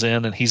of comes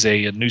in, and he's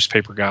a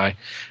newspaper guy.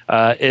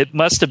 It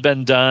must have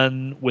been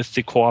done with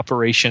the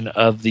cooperation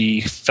of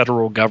the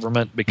federal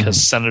government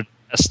because Senator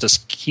Estes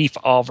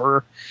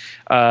Kefauver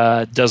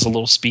does a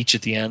little speech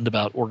at the end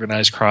about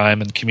organized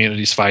crime and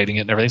communities fighting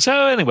it and everything.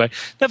 So anyway,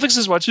 Netflix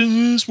is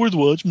watching. It's worth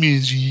watching.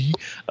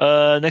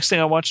 Next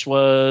thing I watched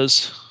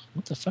was,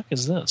 what the fuck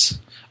is this?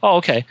 Oh,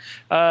 okay.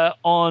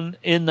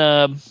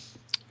 In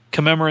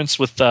commemorance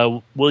with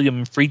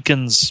William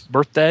Friedkin's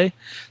birthday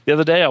the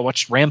other day, I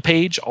watched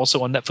Rampage,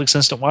 also on Netflix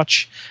Instant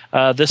Watch.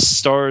 This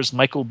stars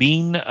Michael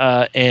Biehn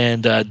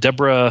and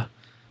Deborah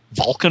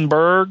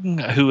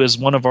Valkenburg, who is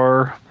one of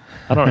our,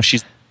 I don't know if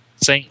she's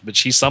saint, but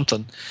she's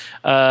something.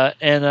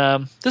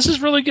 And this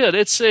is really good.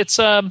 It's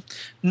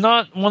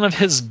not one of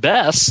his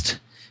best,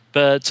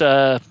 but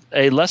a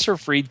lesser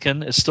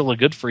Friedkin is still a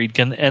good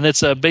Friedkin, and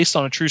it's based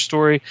on a true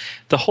story.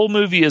 The whole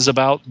movie is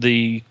about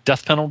the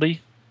death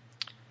penalty,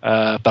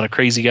 about a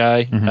crazy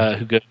guy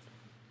who got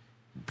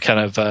kind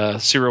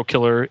of serial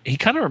killer. He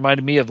kind of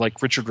reminded me of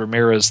like Richard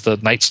Ramirez, the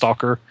Night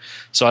Stalker.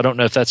 So I don't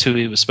know if that's who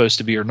he was supposed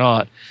to be or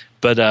not.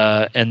 But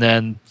and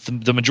then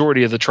the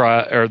majority of the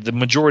trial, or the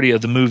majority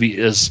of the movie,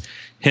 is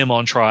him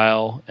on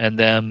trial, and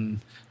then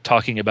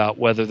talking about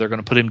whether they're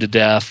going to put him to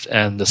death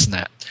and this and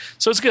that.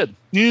 So it's good.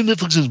 Yeah,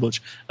 Netflix is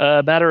much.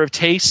 Matter of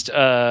Taste,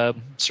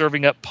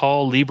 Serving Up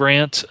Paul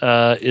Liebrandt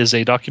is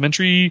a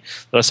documentary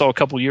that I saw a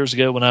couple years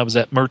ago when I was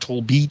at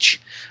Myrtle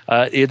Beach.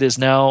 It is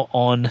now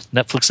on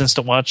Netflix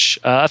Instant Watch.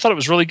 I thought it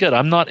was really good.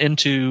 I'm not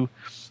into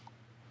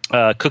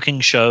cooking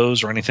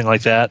shows or anything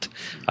like that.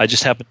 I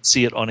just happened to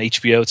see it on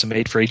HBO. It's a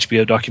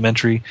made-for-HBO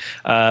documentary.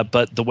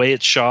 But the way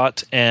it's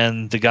shot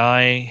and the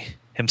guy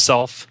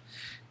himself,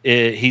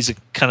 he's a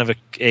kind of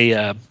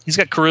he's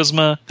got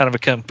charisma, kind of a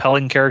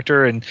compelling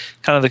character, and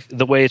kind of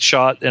the way it's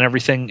shot and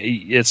everything.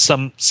 It's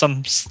some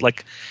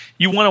like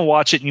you want to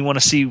watch it and you want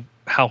to see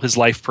how his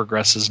life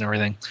progresses and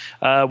everything.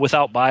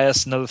 Without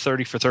Bias, another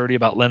 30 for 30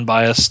 about Len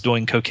Bias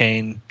doing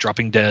cocaine,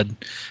 dropping dead.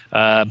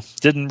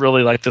 Didn't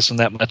really like this one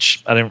that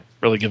much. I didn't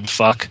really give a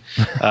fuck.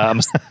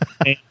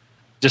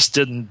 Just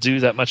didn't do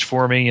that much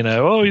for me.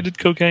 Oh, he did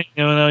cocaine.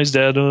 Now he's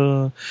dead.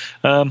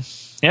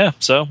 Yeah.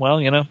 So, well,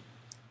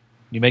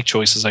 you make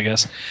choices, I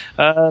guess.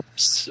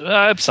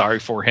 I'm sorry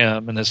for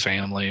him and his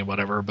family and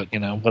whatever, but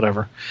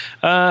whatever.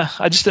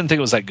 I just didn't think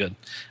it was that good.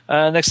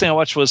 Next thing I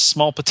watched was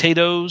Small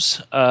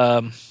Potatoes.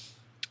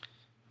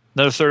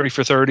 Another 30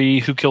 for 30.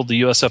 Who Killed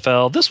the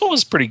USFL? This one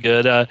was pretty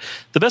good.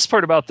 The best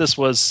part about this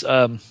was,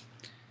 the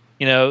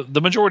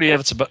majority of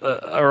it's about,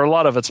 or a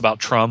lot of it's about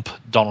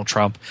Donald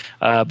Trump.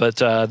 But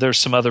there's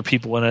some other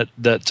people in it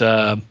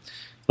that.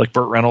 Like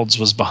Burt Reynolds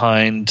was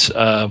behind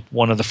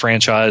one of the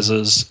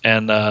franchises,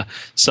 and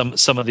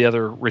some of the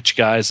other rich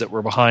guys that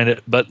were behind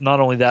it. But not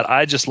only that,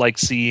 I just like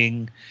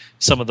seeing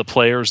some of the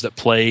players that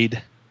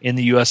played in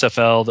the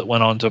USFL that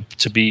went on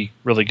to be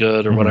really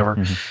good or whatever.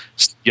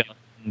 Mm-hmm.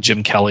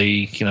 Jim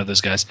Kelly, those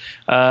guys.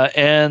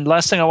 And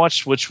last thing I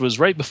watched, which was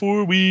right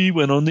before we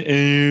went on the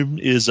air,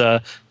 is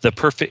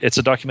it's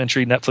a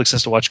documentary Netflix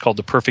has to watch called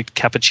The Perfect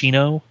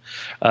Cappuccino.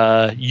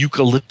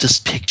 Eucalyptus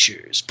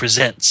Pictures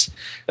presents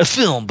a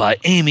film by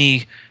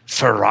Amy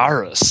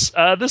Ferraris.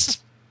 This is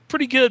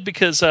pretty good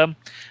because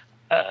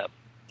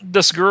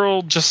this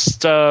girl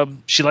just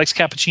she likes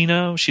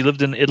cappuccino. She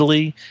lived in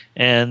Italy,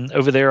 and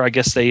over there, I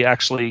guess they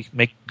actually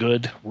make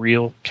good,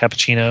 real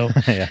cappuccino.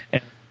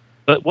 Yeah.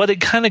 But what it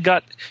kind of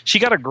got, she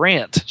got a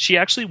grant. She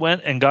actually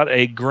went and got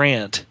a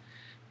grant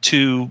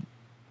to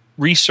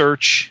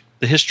research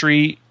the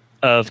history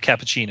of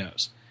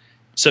cappuccinos.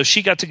 So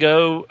she got to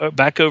go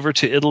back over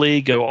to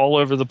Italy, go all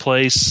over the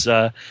place,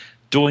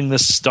 doing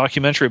this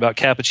documentary about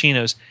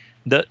cappuccinos.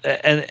 But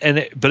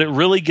it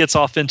really gets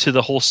off into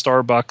the whole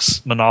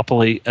Starbucks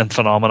monopoly and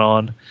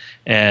phenomenon,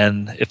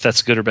 and if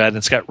that's good or bad. And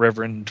it's got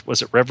Reverend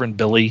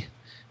Billy,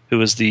 who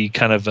was the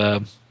kind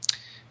of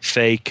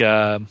fake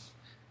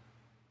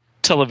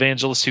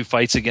televangelist who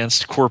fights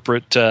against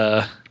corporate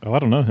I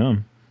don't know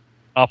him.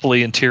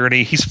 monopoly and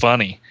tyranny. He's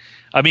funny.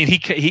 I mean,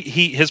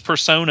 his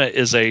persona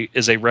is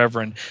a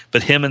reverend,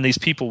 but him and these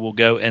people will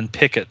go and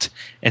picket,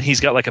 and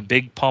he's got like a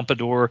big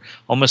pompadour,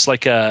 almost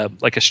like a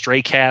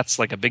Stray Cats,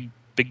 like a big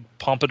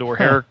pompadour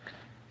haircut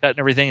and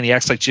everything, and he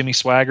acts like Jimmy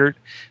Swaggart.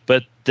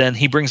 But then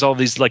he brings all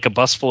these, like a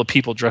bus full of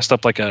people dressed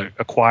up like a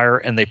choir,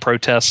 and they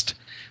protest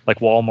like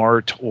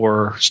Walmart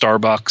or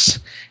Starbucks,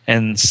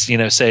 and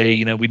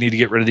say we need to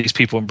get rid of these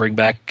people and bring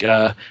back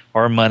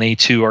our money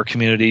to our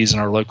communities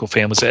and our local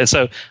families. And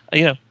so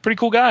pretty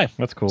cool guy.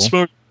 That's cool.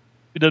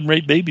 He doesn't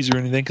rape babies or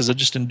anything because I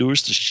just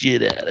endorsed the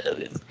shit out of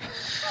him.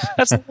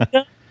 That's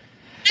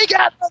he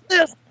got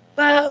this.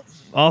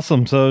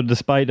 Awesome. So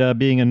despite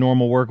being a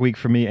normal work week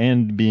for me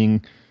and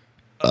being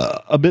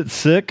a bit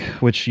sick,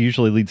 which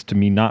usually leads to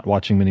me not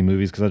watching many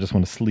movies because I just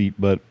want to sleep,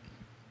 but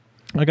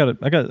I got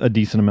a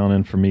decent amount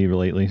in for me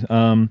lately.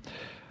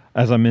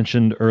 As I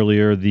mentioned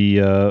earlier,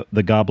 the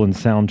Goblin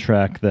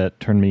soundtrack that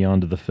turned me on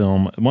to the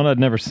film, one I'd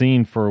never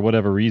seen for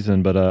whatever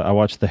reason, but I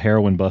watched The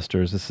Heroin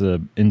Busters. This is a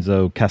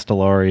Enzo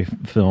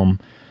Castellari film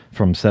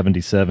from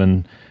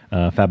 '77,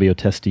 Fabio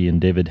Testi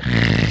and David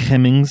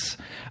Hemmings.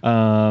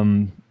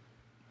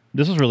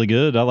 This was really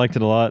good. I liked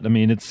it a lot. I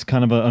mean, it's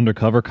kind of an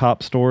undercover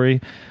cop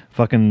story.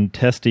 Fucking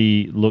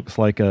Testi looks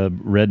like a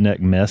redneck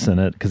mess in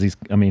it because he's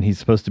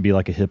supposed to be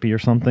like a hippie or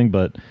something,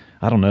 but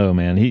I don't know,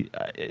 man.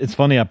 It's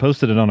funny. I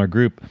posted it on our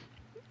group.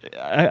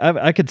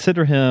 I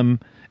consider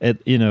him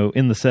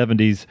in the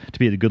 '70s to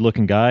be a good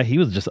looking guy. He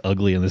was just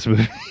ugly in this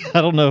movie.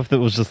 I don't know if it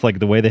was just like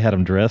the way they had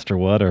him dressed or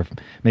what, or if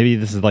maybe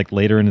this is like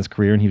later in his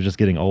career and he was just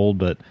getting old,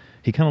 but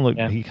he kind of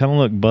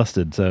looked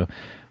busted. So,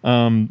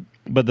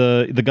 but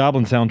the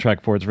Goblin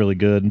soundtrack for it's really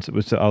good. And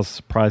I was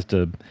surprised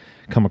to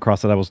come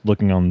across it. I was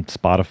looking on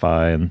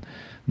Spotify and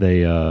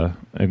they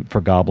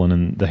for Goblin,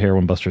 and the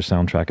Heroin Busters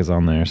soundtrack is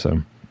on there.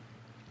 So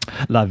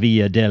La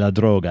Via della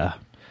Droga,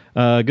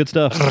 good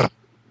stuff.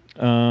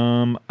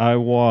 I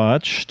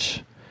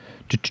watched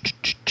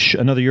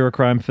another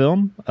Eurocrime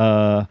film,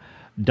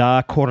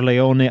 Da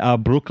Corleone a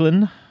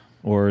Brooklyn,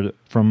 or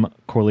From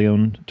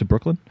Corleone to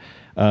Brooklyn,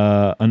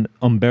 an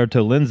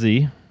Umberto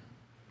Lenzi,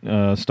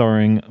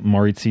 starring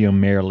Maurizio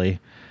Merli.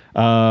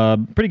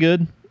 Pretty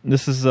good.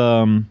 This is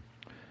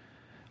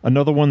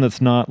another one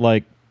that's not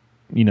like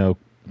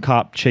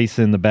cop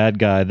chasing the bad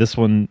guy. This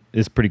one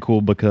is pretty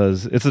cool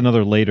because it's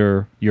another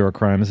later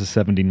Eurocrime. This is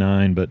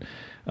 79, but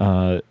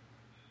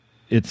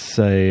it's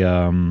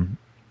a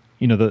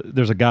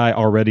there's a guy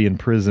already in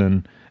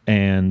prison,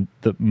 and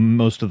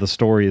most of the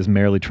story is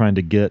merely trying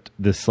to get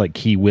this like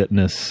key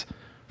witness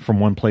from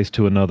one place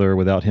to another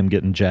without him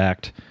getting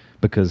jacked,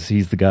 because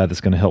he's the guy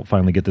that's going to help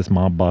finally get this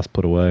mob boss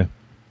put away.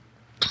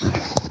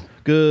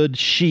 Good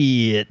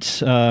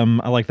shit.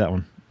 I like that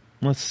one.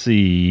 Let's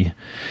see.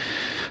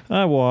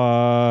 I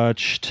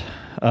watched,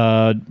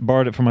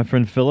 borrowed it from my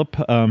friend Philip.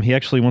 He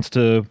actually wants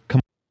to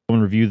come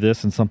and review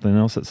this and something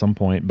else at some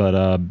point,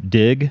 but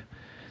Dig.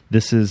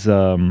 This is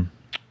a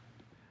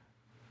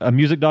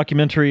music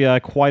documentary I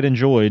quite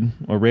enjoyed,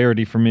 a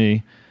rarity for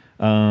me.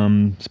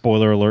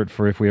 Spoiler alert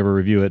for if we ever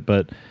review it,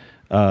 but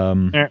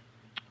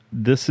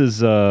this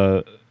is,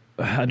 I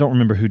don't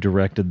remember who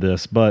directed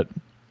this, but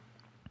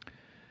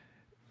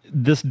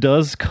this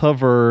does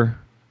cover,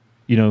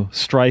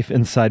 strife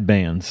inside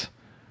bands.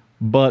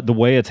 But the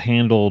way it's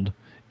handled,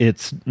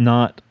 it's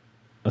not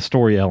a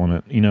story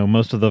element.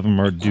 Most of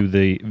them do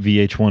the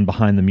VH1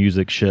 behind the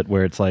music shit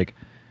where it's like,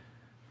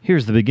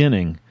 here's the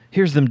beginning.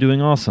 Here's them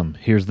doing awesome.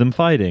 Here's them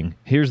fighting.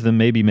 Here's them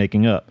maybe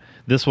making up.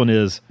 This one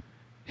is,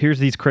 here's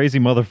these crazy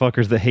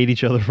motherfuckers that hate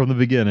each other from the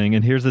beginning,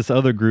 and here's this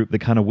other group that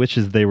kind of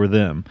wishes they were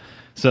them.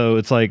 So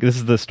it's like, this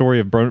is the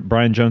story of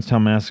Brian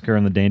Jonestown Massacre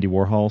and the Dandy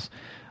Warhols.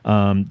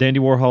 Dandy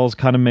Warhols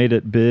kind of made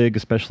it big,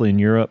 especially in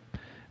Europe.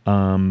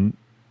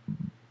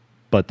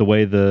 But the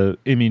way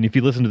if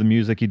you listen to the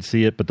music, you'd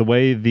see it. But the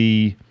way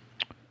the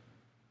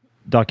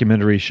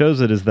documentary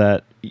shows it is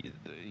that,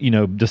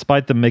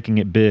 despite them making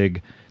it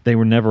big, they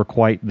were never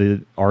quite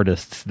the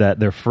artists that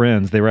they're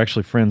friends. They were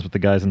actually friends with the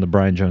guys in the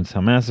Brian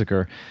Jonestown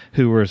Massacre,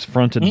 who were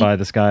fronted by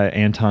this guy,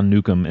 Anton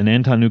Newcomb. And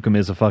Anton Newcomb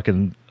is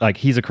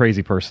he's a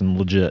crazy person,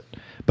 legit.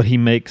 But he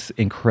makes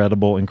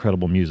incredible,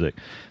 incredible music.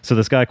 So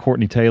this guy,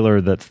 Courtney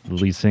Taylor, that's the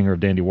lead singer of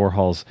Dandy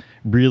Warhols,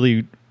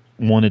 really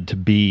wanted to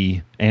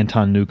be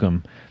Anton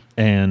Newcomb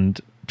and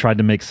tried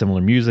to make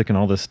similar music and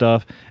all this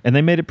stuff. And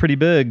they made it pretty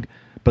big,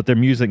 but their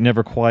music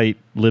never quite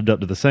lived up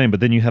to the same. But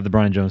then you have the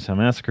Brian Jonestown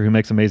Massacre, who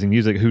makes amazing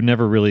music, who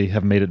never really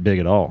have made it big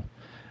at all.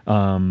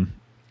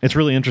 It's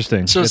really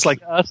interesting. So it's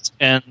like us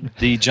and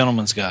the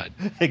Gentleman's Guide.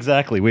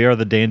 Exactly. We are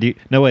the Dandy...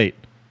 No, wait.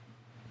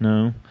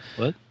 No.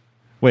 What?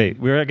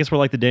 Wait, I guess we're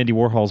like the Dandy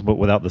Warhols, but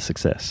without the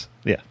success.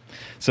 Yeah.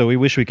 So we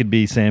wish we could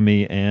be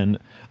Sammy and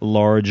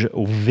Large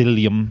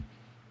William.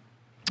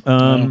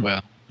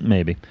 Well.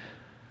 Maybe.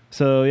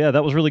 So, yeah,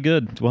 that was really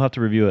good. We'll have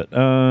to review it.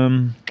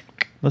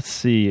 Let's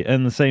see.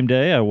 And the same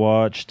day, I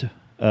watched...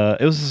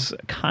 it was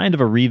kind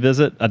of a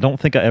revisit. I don't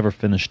think I ever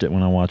finished it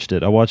when I watched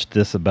it. I watched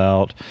this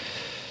about...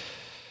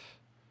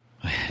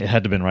 It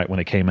had to have been right when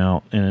it came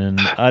out, and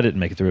I didn't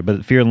make it through it.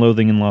 But Fear and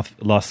Loathing in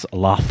Las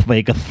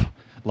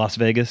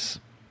Vegas.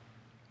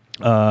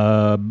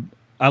 I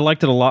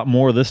liked it a lot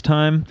more this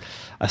time.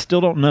 I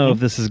still don't know if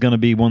this is going to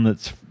be one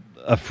that's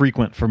a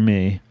frequent for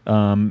me.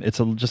 It's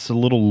just a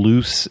little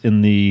loose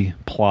in the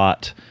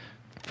plot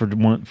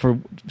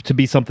to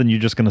be something you're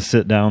just going to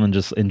sit down and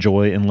just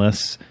enjoy,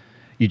 unless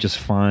you just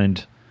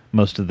find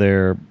most of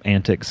their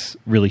antics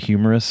really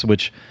humorous,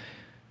 which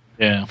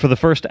for the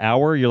first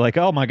hour you're like,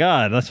 oh my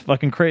god, that's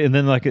fucking crazy, and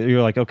then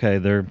you're like, okay,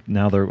 they're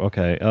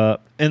okay.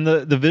 And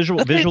the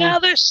visually now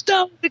they're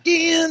stoned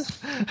again.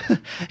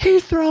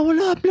 He's throwing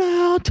up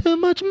now, too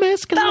much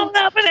mescaline. Thrown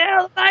up an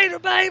elevator,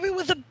 baby,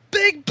 with a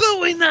big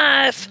Bowie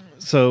knife.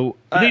 So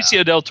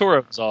Benicio del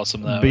Toro was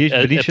awesome though.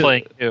 At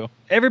playing you.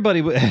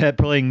 Everybody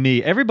playing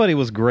me. Everybody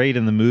was great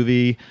in the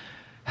movie.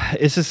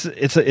 It's just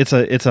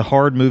it's a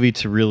hard movie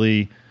to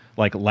really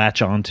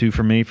latch onto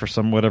for me for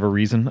whatever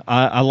reason.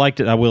 I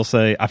liked it. I will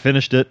say I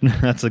finished it.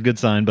 That's a good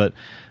sign. But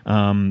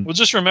well,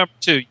 just remember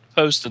too, you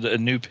posted a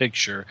new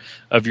picture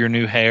of your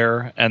new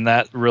hair, and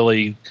that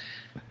really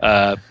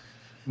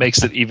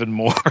makes it even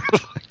more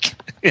like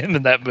him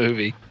in that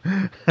movie.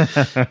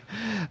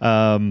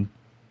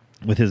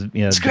 With his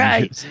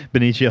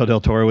Benicio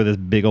del Toro with his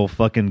big old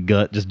fucking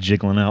gut just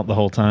jiggling out the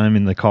whole time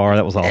in the car.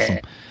 That was awesome.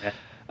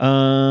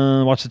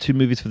 Watched the 2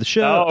 movies for the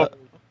show.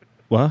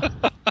 What?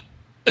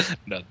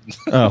 No.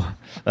 Oh.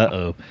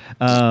 Uh-oh.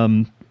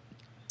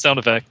 Sound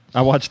effect.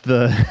 I watched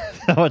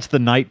the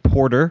Night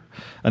Porter.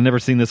 I've never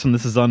seen this one.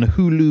 This is on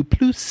Hulu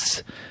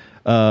Plus.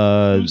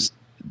 It's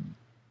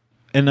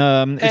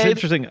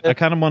interesting. I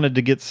kind of wanted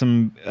to get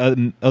some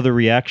other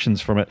reactions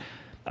from it.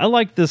 I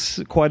like this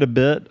quite a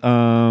bit.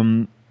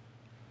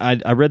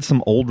 I read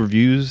some old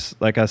reviews,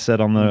 like I said,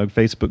 on the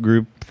Facebook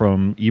group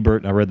from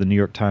Ebert. I read the New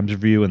York Times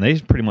review, and they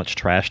pretty much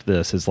trashed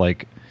this as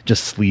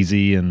just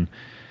sleazy and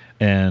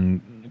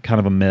kind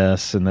of a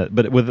mess,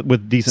 but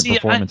with decent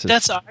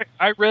performances.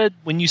 I read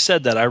when you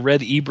said that. I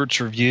read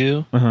Ebert's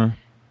review,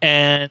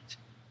 and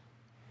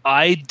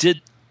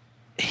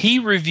he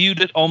reviewed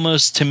it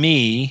almost to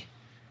me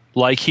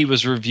like he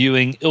was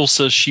reviewing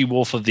Ilsa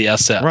She-Wolf of the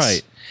SS,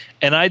 right?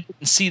 And I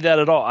didn't see that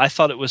at all. I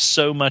thought it was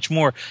so much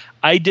more.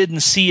 I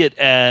didn't see it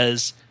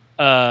as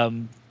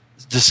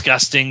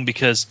disgusting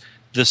because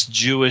this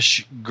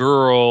Jewish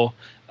girl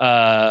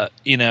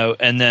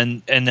and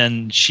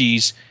then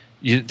she's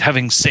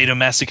having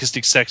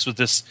sadomasochistic sex with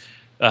this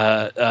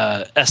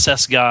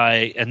SS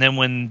guy, and then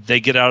when they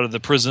get out of the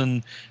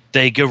prison,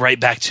 they go right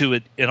back to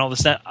it and all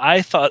this. That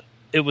I thought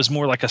it was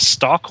more like a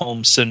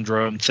Stockholm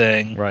syndrome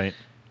thing, right?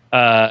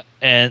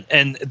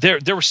 And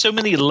there were so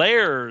many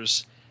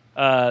layers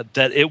that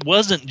it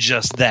wasn't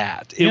just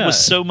that; it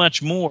was so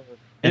much more.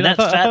 And that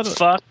fat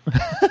fuck.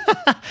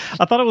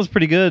 I thought it was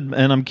pretty good,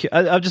 and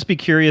I'll just be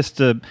curious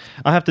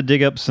I have to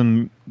dig up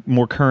some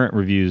more current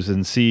reviews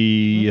and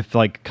see if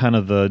like kind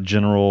of the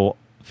general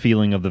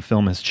feeling of the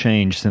film has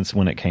changed since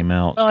when it came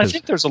out. Well, I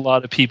think there's a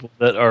lot of people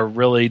that are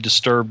really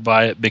disturbed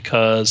by it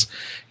because,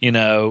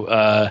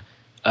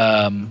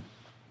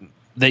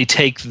 they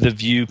take the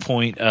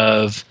viewpoint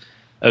of,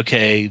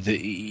 okay,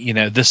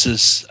 this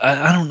is,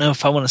 I don't know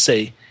if I want to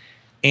say,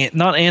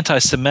 not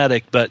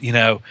anti-Semitic, but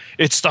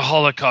it's the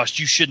Holocaust.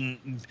 You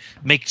shouldn't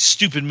make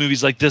stupid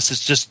movies like this.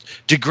 It's just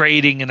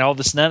degrading and all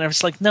this and that. And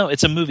it's like, no,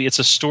 it's a movie. It's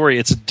a story.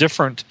 It's a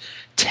different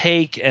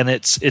take, and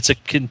it's a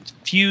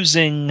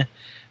confusing.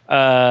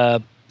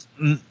 The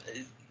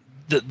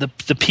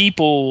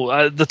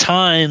people, the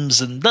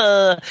times, and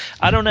I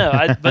don't know.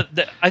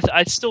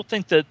 I still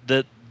think that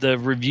the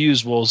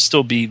reviews will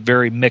still be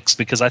very mixed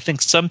because I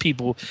think some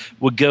people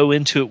would go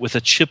into it with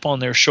a chip on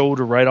their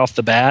shoulder right off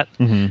the bat,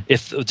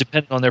 if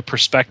depending on their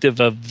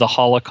perspective of the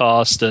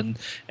Holocaust and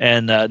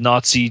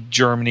Nazi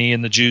Germany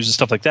and the Jews and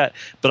stuff like that.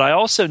 But I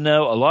also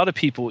know a lot of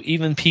people,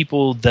 even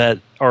people that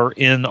are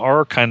in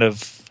our kind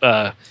of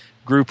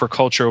group or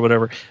culture or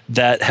whatever,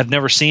 that have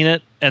never seen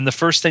it, and the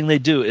first thing they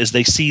do is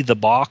they see the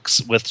box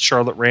with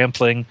Charlotte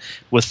Rampling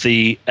with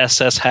the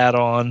SS hat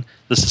on,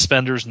 the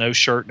suspenders, no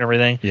shirt and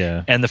everything,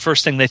 and the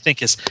first thing they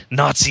think is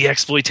Nazi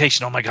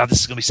exploitation. Oh my god,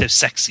 this is going to be so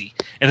sexy.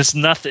 And it's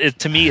not,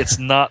 to me it's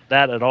not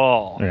that at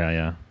all.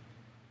 Yeah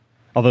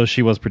Although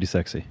she was pretty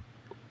sexy.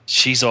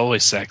 She's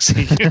always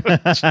sexy.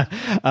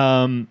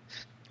 Oh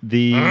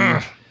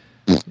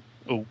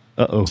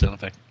sound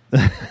effect.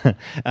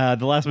 The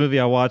last movie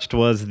I watched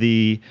was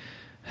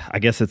I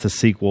guess it's a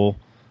sequel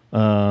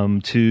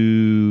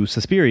to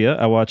Suspiria.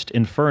 I watched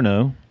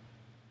Inferno,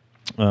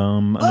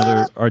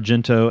 another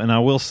Argento, and I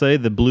will say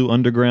the Blue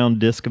Underground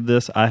disc of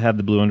this, I have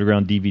the Blue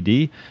Underground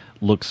DVD,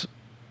 looks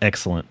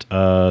excellent.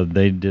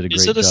 They did a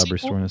great job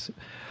restoring this.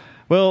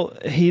 Well,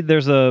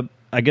 Argento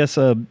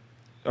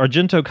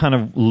kind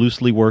of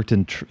loosely worked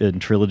in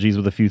trilogies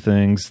with a few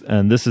things,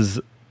 and this is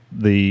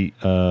the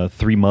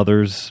Three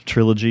Mothers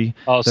trilogy.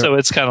 Oh, so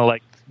it's kind of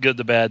like Good,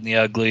 the Bad, and the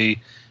Ugly,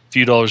 a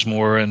few dollars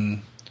more,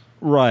 and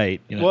right.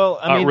 Well,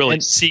 I mean, not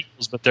really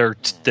sequels, but they're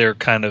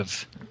kind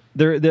of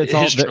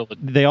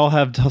they all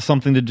have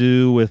something to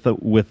do with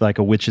like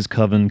a witch's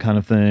coven kind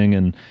of thing,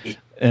 and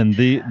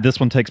this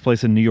one takes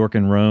place in New York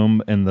and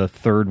Rome, and the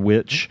third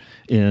witch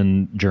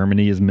in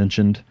Germany is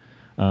mentioned,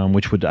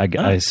 which would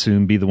I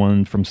assume be the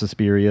one from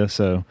Suspiria.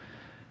 So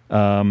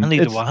I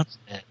need to watch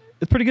it.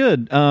 It's pretty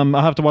good.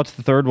 I'll have to watch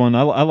the third one.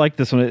 I like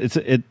this one.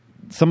 It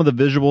some of the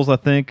visuals, I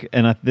think,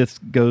 and this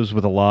goes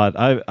with a lot.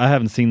 I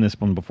haven't seen this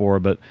one before,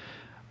 but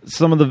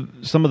some of the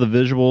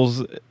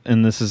visuals,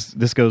 and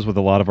this goes with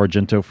a lot of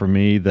Argento for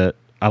me, that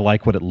I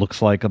like what it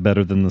looks like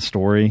better than the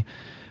story.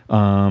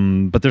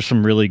 But there's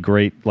some really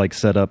great like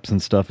setups and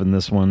stuff in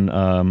this one.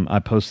 I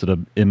posted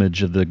an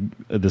image of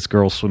this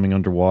girl swimming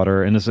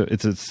underwater, and it's a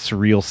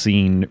surreal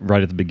scene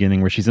right at the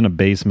beginning where she's in a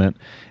basement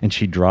and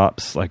she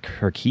drops like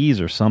her keys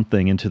or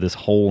something into this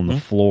hole in the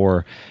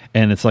floor,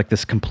 and it's like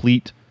this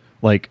complete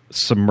like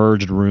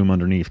submerged room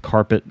underneath,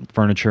 carpet,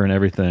 furniture, and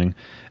everything,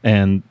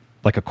 and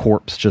like a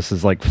corpse just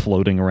is like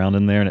floating around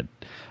in there, and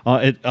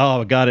it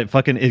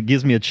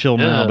gives me a chill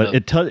now, but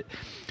it touches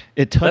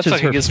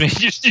her.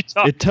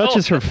 It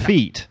touches her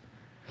feet,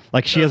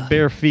 like she has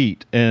bare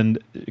feet, and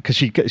because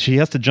she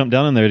has to jump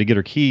down in there to get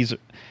her keys,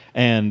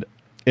 and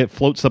it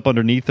floats up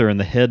underneath her, and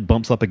the head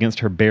bumps up against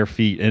her bare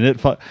feet, and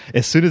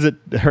as soon as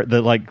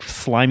the like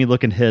slimy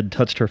looking head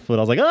touched her foot, I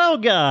was like, oh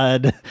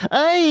god,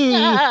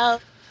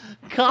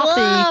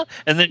 coffee,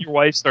 and then your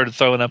wife started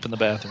throwing up in the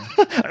bathroom.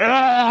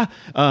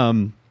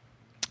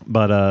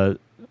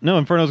 No,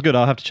 Inferno's good.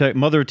 I'll have to check.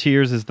 Mother of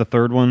Tears is the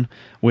third one,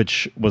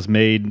 which was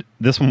made.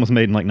 This one was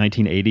made in like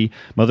 1980.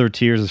 Mother of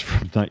Tears is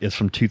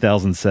from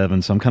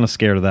 2007, so I'm kind of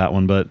scared of that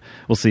one, but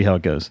we'll see how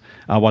it goes.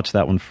 I'll watch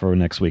that one for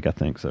next week, I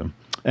think. So,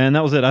 and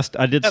that was it.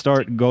 I did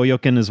start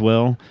Goyokin as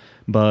well,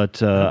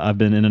 but I've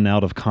been in and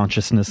out of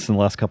consciousness in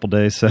the last couple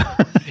days. So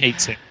I hate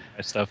seeing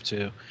my stuff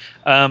too.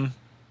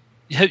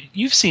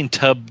 You've seen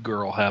Tub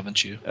Girl,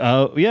 haven't you?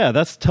 Yeah,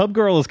 Tub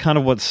Girl is kind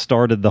of what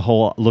started the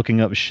whole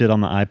looking up shit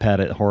on the iPad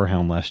at Horror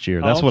Hound last year.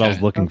 That's what I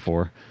was looking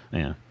for.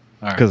 Yeah,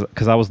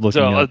 because I was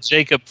looking up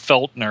Jacob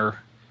Feltner,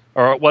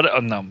 or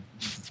what? No,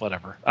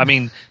 whatever. I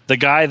mean, the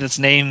guy that's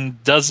name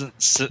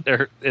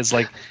is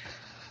like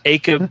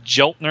Jacob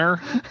Jeltner.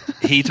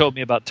 He told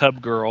me about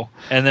Tub Girl,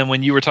 and then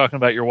when you were talking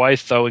about your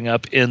wife throwing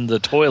up in the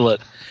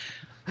toilet,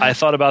 I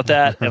thought about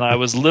that, and I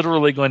was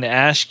literally going to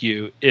ask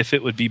you if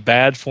it would be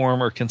bad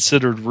form or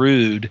considered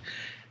rude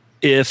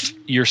if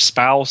your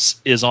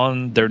spouse is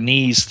on their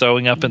knees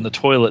throwing up in the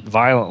toilet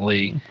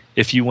violently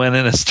if you went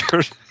in and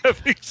started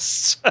having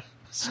sex.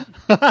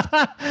 But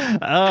then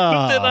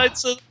I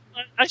said,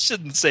 I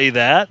shouldn't say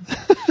that.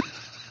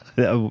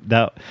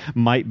 That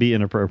might be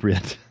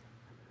inappropriate.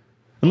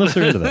 Unless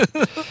you're into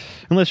that.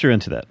 Unless you're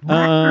into that.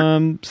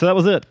 So that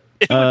was it.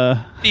 It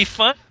would be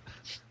fun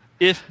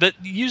but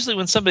usually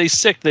when somebody's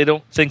sick, they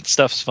don't think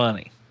stuff's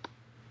funny.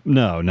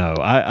 No.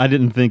 I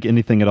didn't think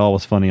anything at all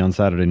was funny on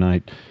Saturday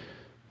night.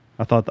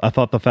 I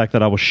thought the fact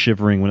that I was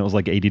shivering when it was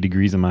like 80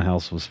 degrees in my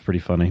house was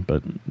pretty funny,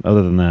 but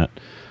other than that.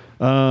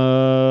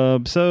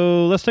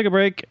 So let's take a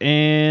break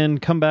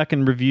and come back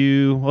and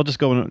review. I'll just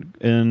go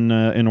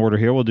in order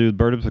here. We'll do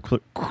Bird with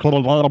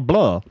the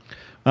blah.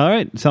 All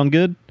right, sound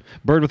good?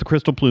 Bird with the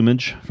Crystal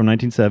Plumage from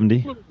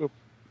 1970.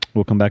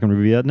 We'll come back and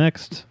review that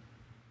next.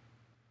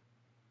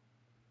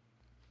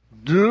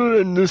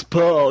 During this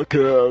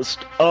podcast,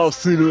 I've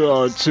seen a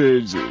lot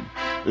changing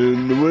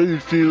in the way you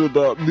feel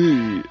about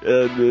me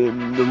and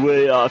in the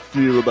way I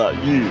feel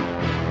about you.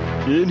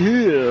 In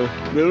here,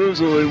 there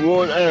is only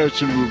one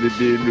action movie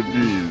being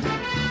reviewed,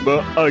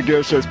 but I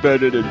guess that's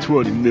better than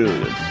 20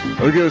 million.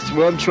 I guess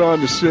what I'm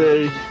trying to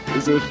say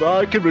is if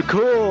I can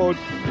record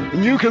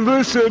and you can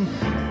listen,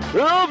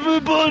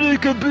 everybody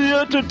can be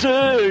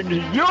entertained.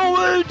 Yo,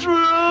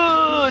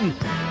 Adrian!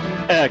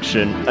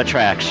 Action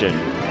Attraction,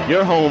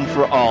 your home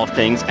for all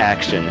things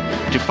action.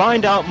 To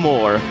find out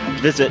more,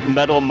 visit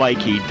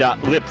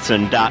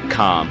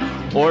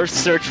metalmikey.libsyn.com or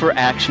search for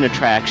Action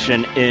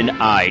Attraction in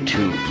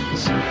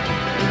iTunes.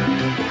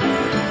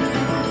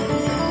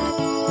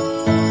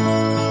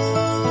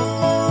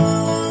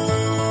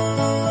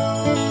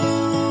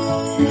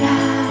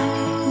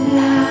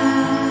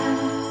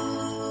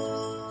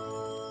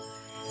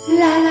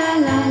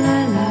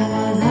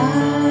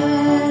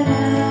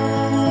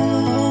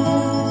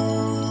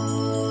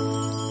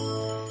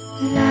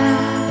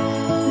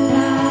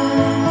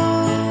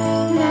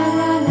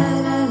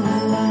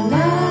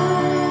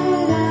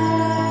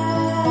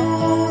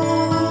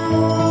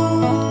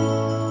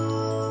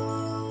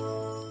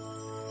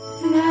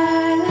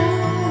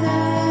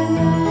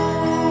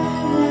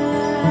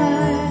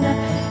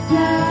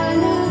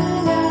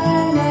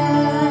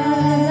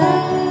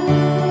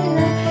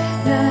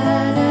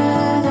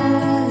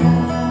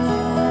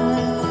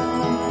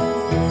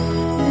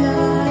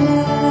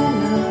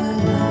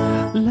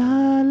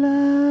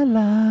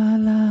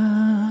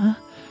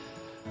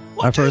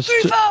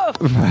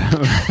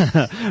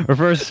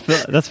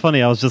 That's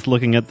funny. I was just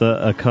looking at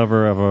the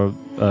cover of a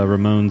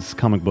Ramones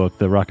comic book,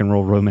 the Rock and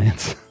Roll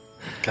Romance.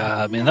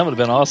 God, man, that would have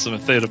been awesome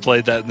if they would have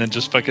played that and then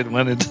just fucking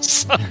went into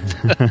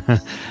something.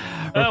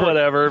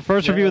 Whatever.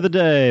 First review of the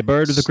day,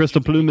 Bird with the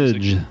Crystal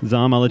Plumage.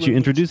 Zom, I'll let you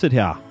introduce it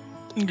here.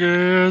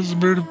 Yes,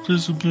 Bird with the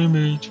Crystal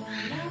Plumage.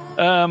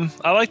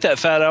 I like that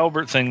Fat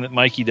Albert thing that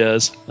Mikey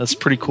does. That's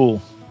pretty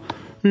cool.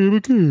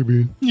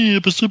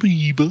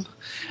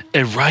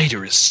 A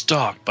writer is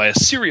stalked by a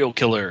serial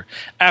killer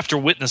after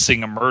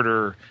witnessing a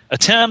murder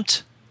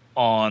attempt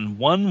on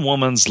one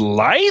woman's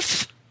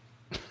life.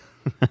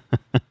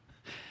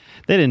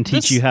 They didn't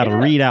teach you how to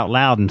read out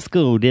loud in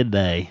school, did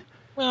they?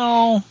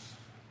 Well,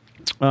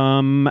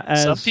 some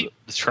people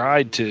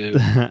tried to.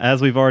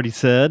 As we've already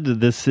said,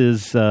 this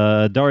is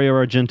Dario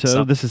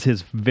Argento. This is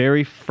his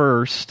very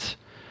first.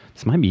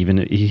 This might be even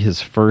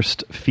his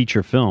first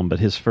feature film, but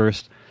his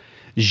first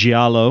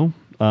giallo.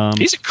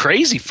 He's a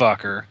crazy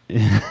fucker.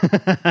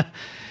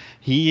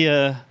 He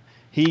a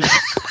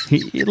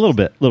little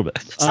bit.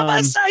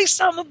 Somebody say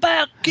something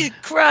about get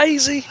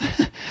crazy.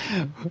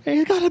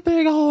 He's got a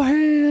big old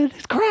head.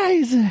 It's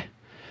crazy.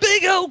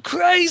 Big old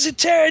crazy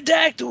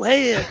pterodactyl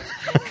head.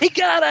 He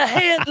got a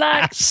head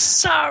like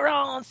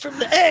Sauron from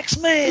the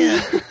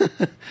X-Men.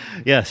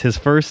 Yes, his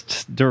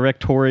first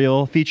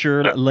directorial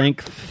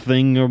feature-length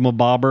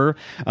thingamabobber.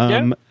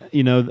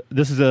 You know,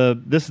 this is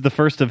the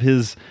first of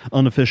his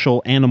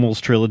unofficial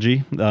Animals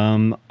trilogy.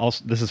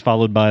 Also, this is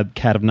followed by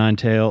Cat of Nine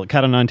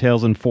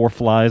Tails, and Four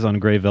Flies on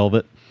Grey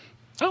Velvet.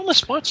 I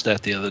almost watched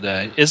that the other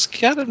day. Is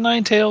Cat of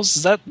Nine Tails?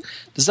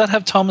 Does that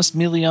have Thomas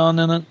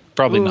Milian in it?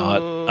 Probably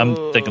not. I'm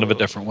thinking of a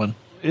different one.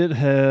 It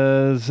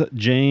has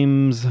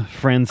James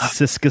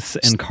Franciscus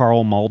and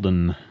Carl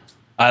Malden.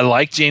 I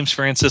like James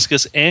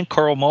Franciscus, and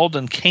Carl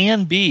Malden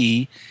can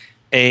be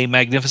a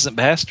magnificent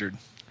bastard.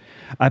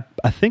 I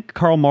think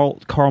Carl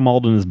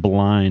Malden is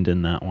blind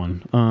in that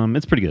one.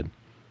 It's pretty good.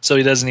 So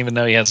he doesn't even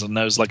know he has a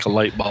nose like a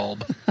light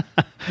bulb.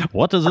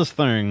 What is this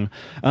thing?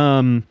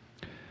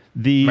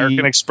 The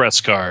American Express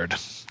card.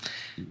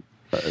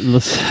 Bird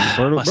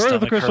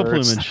of the Crystal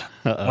Plumage.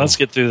 Let's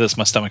get through this.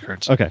 My stomach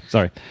hurts. Okay,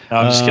 sorry. No,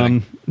 I'm just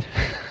kidding.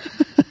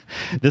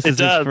 This is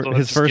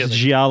his first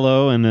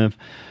giallo, and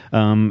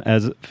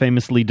as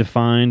famously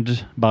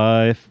defined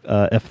by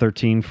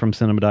F-13 from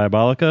Cinema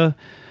Diabolica.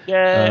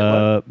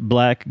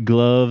 Black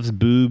gloves,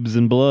 boobs,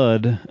 and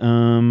blood.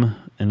 And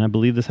I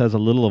believe this has a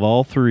little of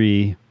all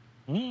three.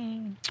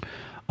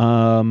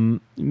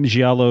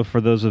 Giallo, for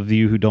those of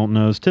you who don't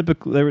know, is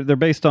typically they're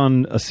based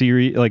on a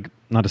series, like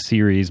not a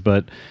series,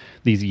 but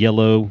these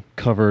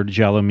yellow-covered,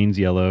 Giallo means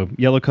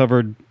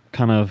yellow-covered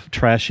kind of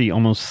trashy,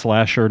 almost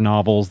slasher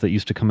novels that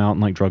used to come out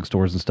in like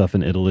drugstores and stuff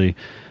in Italy.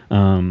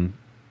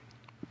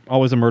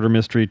 Always a murder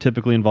mystery,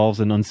 typically involves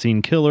an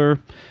unseen killer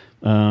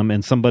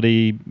and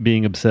somebody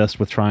being obsessed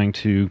with trying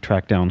to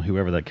track down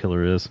whoever that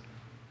killer is.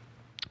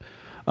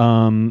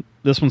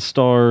 This one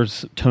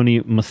stars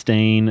Tony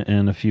Mustaine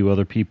and a few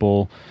other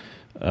people.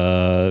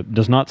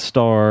 Does not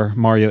star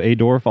Mario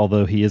Adorf,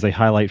 although he is a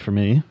highlight for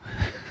me.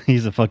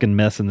 He's a fucking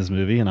mess in this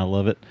movie, and I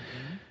love it.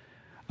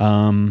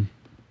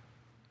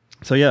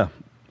 So yeah,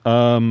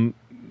 the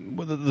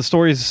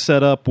story is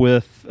set up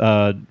with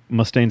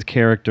Mustaine's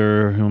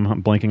character, whom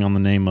I'm blanking on the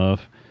name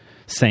of,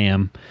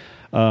 Sam.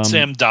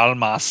 Sam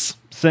Dalmas.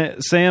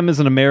 Sam is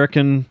an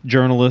American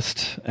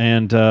journalist,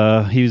 and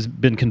he's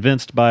been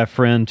convinced by a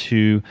friend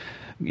to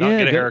not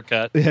get a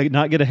haircut.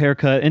 Not get a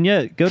haircut, and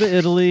yet go to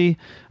Italy.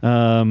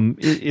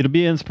 It'll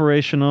be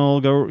inspirational.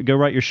 Go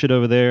write your shit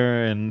over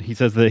there. And he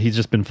says that he's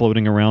just been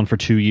floating around for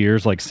 2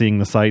 years, like seeing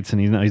the sights,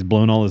 and he's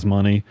blown all his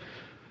money.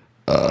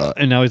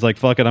 And now he's like,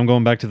 fuck it, I'm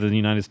going back to the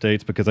United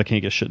States because I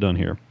can't get shit done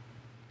here.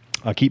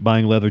 I keep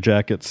buying leather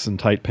jackets and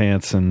tight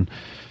pants, and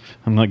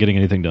I'm not getting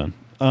anything done.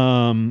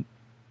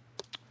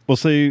 Well,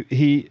 so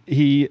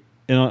he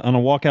on a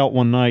walkout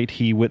one night,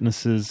 he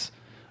witnesses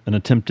an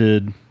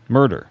attempted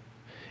murder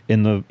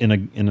in a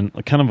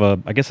kind of a,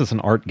 I guess it's an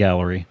art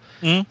gallery.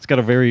 Mm-hmm. It's got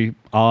a very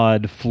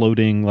odd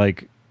floating,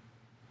 like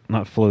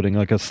not floating,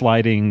 like a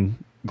sliding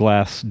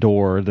glass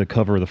door. The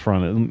cover of the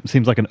front, it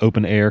seems like an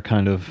open air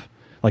kind of,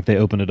 like they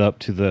open it up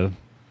to the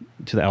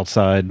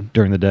outside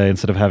during the day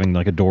instead of having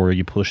like a door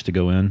you push to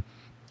go in.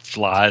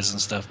 Flies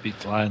and stuff be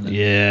flying there.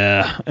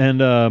 Yeah,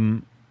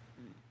 and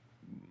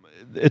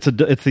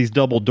it's these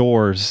double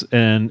doors,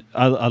 and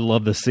I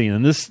love this scene.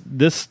 And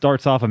this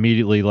starts off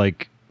immediately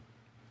like,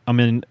 I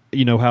mean,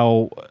 you know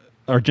how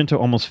Argento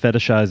almost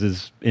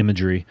fetishizes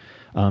imagery.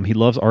 He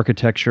loves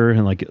architecture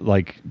and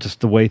like just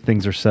the way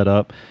things are set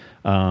up.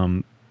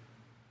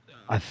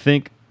 I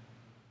think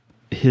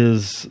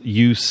his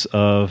use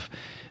of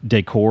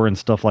decor and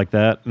stuff like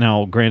that.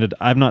 Now, granted,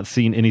 I've not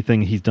seen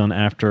anything he's done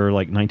after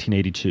like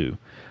 1982,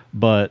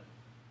 but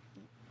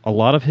a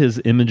lot of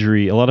his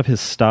imagery, a lot of his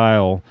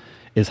style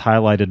is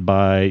highlighted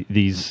by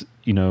these,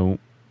 you know,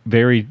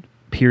 very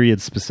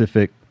period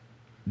specific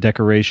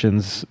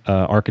decorations,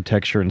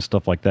 architecture and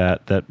stuff like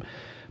that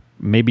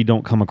maybe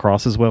don't come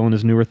across as well in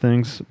his newer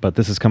things, but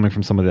this is coming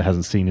from somebody that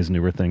hasn't seen his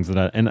newer things.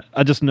 And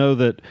I just know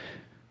that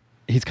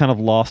he's kind of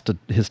lost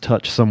his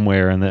touch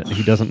somewhere, and that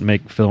he doesn't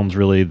make films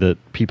really that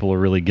people are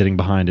really getting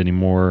behind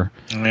anymore.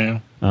 Yeah.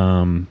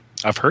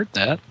 I've heard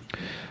that.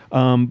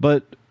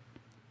 But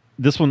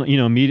this one, you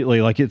know,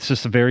 immediately, like, it's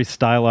just a very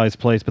stylized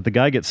place, but the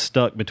guy gets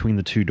stuck between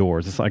the two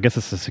doors. I guess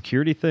it's a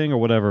security thing or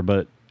whatever,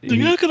 but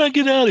how can I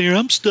get out of here?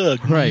 I'm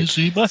stuck. Right. You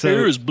see, my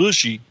hair is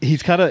bushy.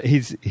 He's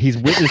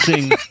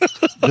witnessing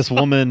this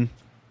woman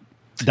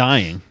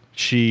dying.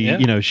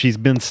 You know, she's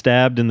been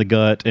stabbed in the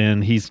gut,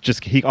 and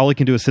all he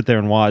can do is sit there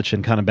and watch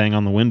and kind of bang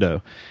on the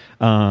window.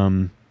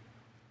 My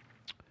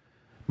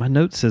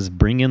note says,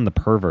 "Bring in the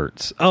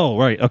perverts." Oh,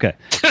 right, okay.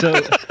 So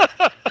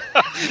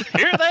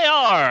here they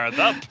are,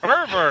 the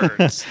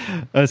perverts.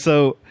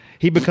 So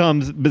he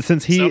becomes, but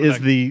since he is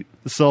the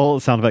sole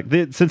sound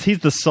effect, since he's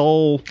the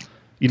sole,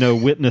 you know,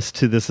 witness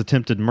to this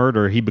attempted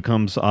murder, he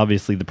becomes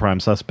obviously the prime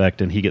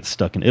suspect, and he gets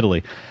stuck in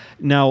Italy.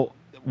 Now,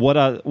 what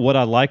I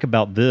like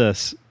about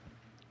this,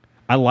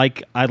 I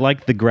like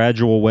the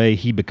gradual way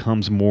he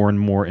becomes more and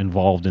more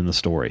involved in the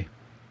story.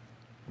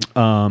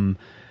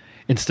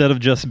 Instead of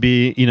just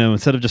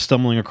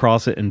stumbling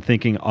across it and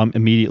thinking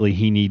immediately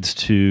he needs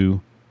to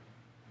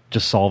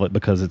just solve it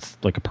because it's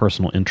like a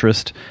personal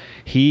interest,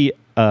 he's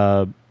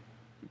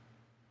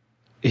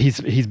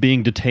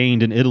being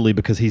detained in Italy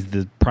because he's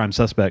the prime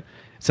suspect.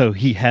 So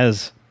he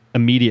has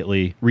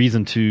immediately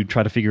reason to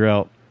try to figure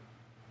out,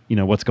 you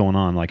know, what's going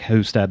on, like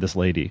who stabbed this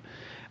lady.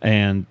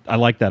 And I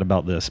like that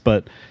about this.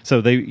 But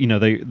so they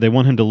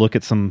want him to look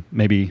at some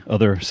maybe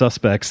other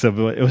suspects.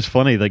 So it was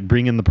funny, like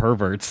bring in the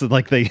perverts.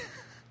 Like the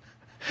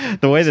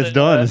way that's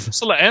done is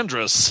Ursula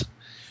Andress.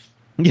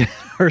 Yeah,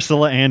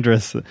 Ursula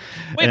Andress.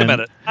 Wait a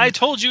minute. I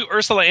told you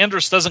Ursula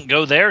Andress doesn't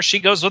go there. She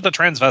goes with the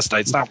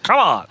transvestites. Now, come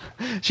on.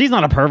 She's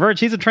not a pervert.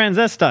 She's a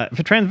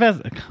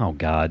transvestite. Oh,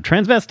 God.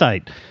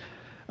 Transvestite.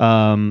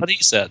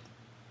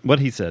 What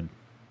he said.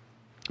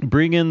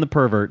 Bring in the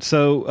pervert.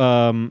 So,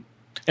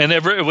 and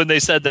when they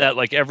said that,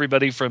 like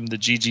everybody from the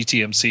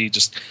GGTMC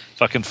just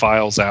fucking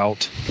files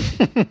out.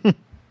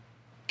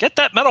 Get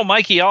that metal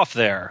Mikey off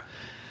there.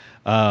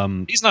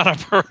 He's not a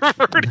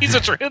pervert. He's a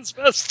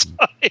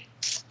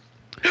transvestite.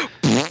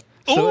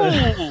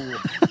 Ooh.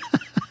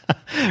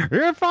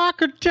 If I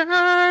could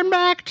turn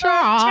back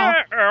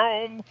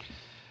time.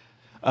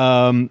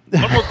 One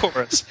more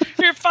chorus.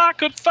 If I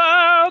could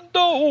find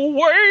a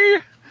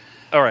way.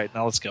 All right,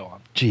 now let's go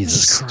on.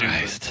 Jesus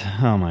Christ.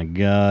 Oh, my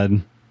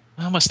God.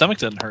 Oh, my stomach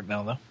doesn't hurt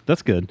now, though.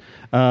 That's good.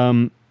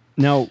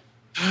 Now,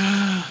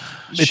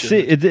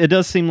 It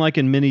does seem like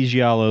in Mini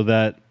Giallo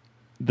that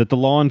the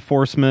law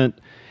enforcement,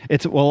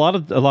 a lot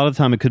of the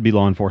time it could be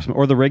law enforcement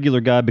or the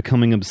regular guy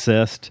becoming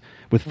obsessed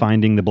with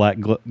finding the black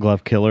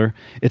glove killer.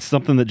 It's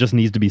something that just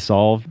needs to be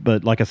solved.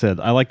 But like I said,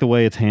 I like the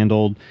way it's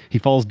handled. He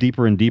falls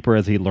deeper and deeper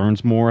as he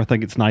learns more. I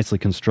think it's nicely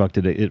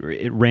constructed.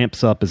 It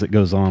ramps up as it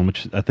goes on,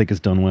 which I think is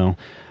done well.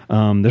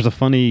 There's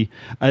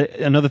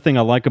another thing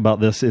I like about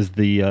this is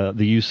the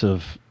use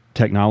of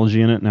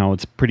technology in it. Now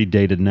it's pretty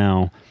dated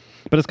now,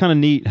 but it's kind of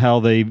neat how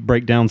they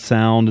break down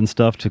sound and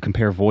stuff to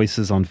compare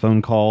voices on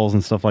phone calls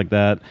and stuff like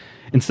that.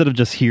 Instead of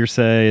just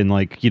hearsay and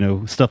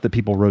stuff that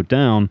people wrote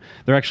down,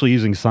 they're actually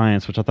using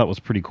science, which I thought was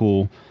pretty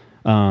cool.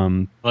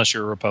 Unless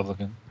you're a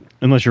Republican.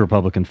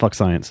 Fuck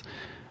science.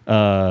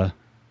 Threw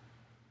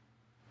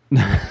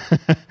you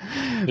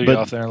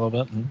off there a little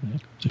bit. Mm-hmm.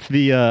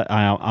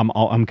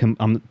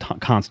 I'm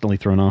constantly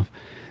thrown off.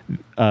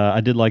 I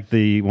did like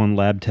the one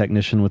lab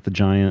technician with the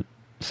giant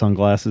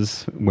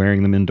sunglasses,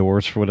 wearing them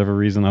indoors for whatever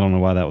reason. I don't know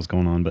why that was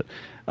going on, but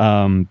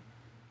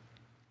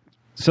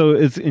so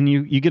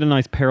you get a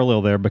nice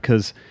parallel there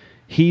because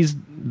he's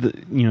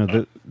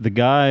the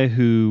guy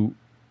who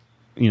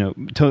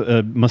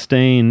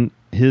Mustaine,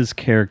 his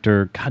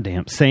character,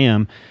 goddamn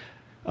Sam.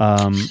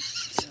 I'm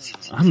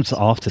just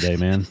off today,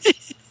 man.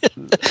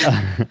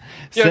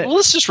 Well,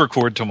 let's just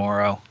record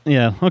tomorrow.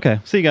 Yeah. Okay.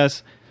 See you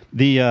guys.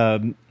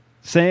 The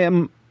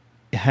Sam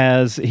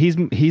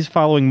he's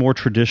following more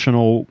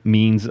traditional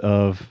means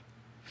of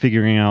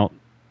figuring out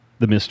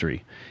the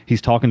mystery.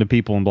 He's talking to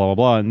people and blah blah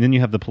blah, and then you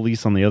have the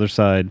police on the other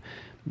side.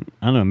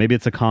 I don't know. Maybe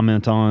it's a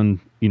comment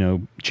on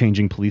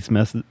changing police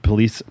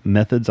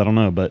methods. I don't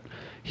know, but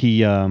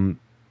he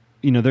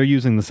they're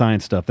using the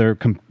science stuff.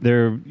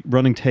 They're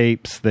running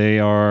tapes. They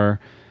are.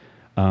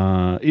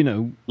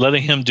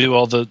 Letting him do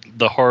all the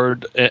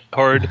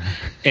hard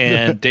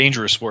and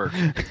dangerous work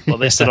while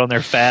they sit on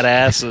their fat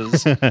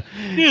asses.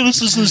 Yeah,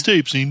 this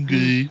tape seemed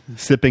good.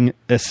 Sipping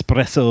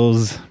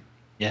espressos.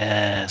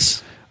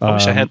 Yes. I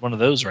wish I had one of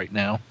those right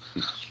now.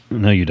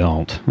 No, you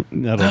don't.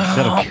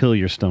 That'll kill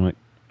your stomach.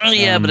 Oh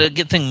yeah, but it'll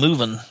get things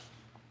moving.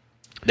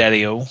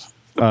 Daddy-o.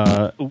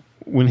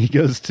 When he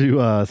goes to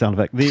sound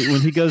effect,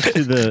 when he goes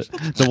to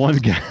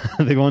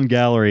the one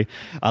gallery,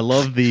 I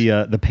love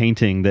the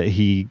painting that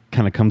he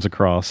kind of comes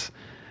across.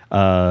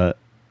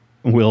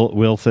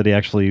 Will said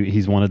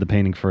he's wanted the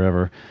painting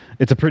forever.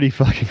 It's a pretty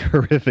fucking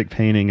horrific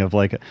painting of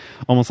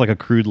almost like a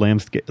crude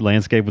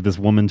landscape with this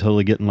woman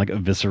totally getting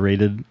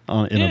eviscerated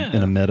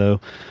in a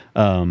meadow.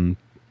 But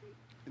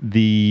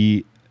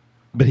he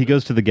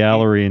goes to the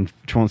gallery and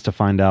wants to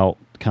find out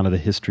kind of the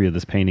history of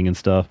this painting and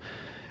stuff.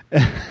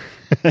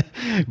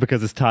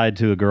 Because it's tied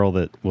to a girl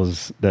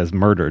that's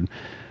murdered,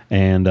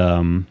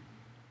 and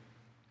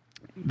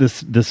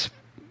this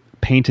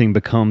painting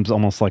becomes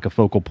almost like a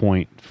focal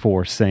point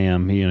for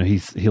Sam.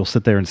 He'll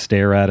sit there and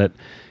stare at it.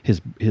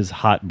 His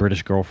hot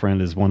British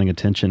girlfriend is wanting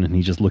attention, and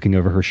he's just looking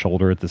over her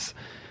shoulder at this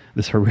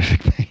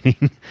horrific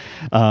painting.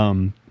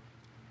 But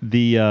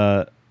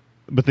the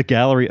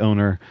gallery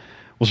owner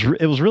was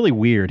really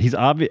weird. He's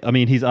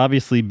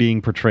obviously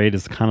being portrayed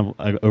as kind of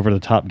an over the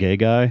top gay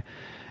guy.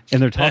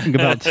 And they're talking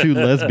about two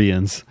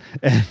lesbians.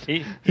 And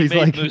he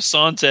made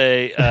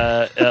Musante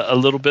a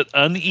little bit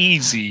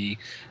uneasy.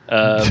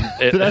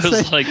 Did I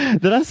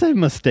say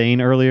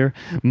Mustaine earlier?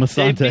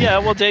 Musante.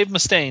 Dave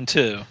Mustaine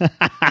too.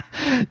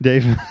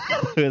 Dave,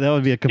 that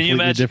would be a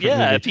completely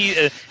different movie.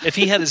 Yeah, if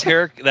he had his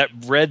hair, that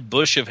red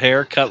bush of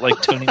hair cut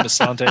like Tony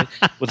Musante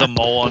with a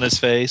mole on his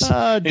face. He's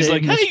Dave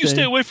like, "Hey, Mustaine. you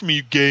stay away from me,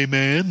 you gay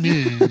man.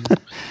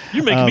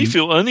 You're making me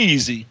feel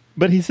uneasy."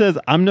 But he says,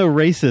 "I'm no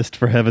racist,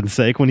 for heaven's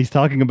sake," when he's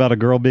talking about a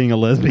girl being a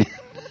lesbian.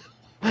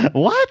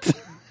 What?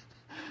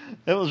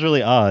 That was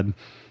really odd.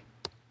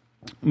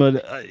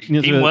 But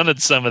he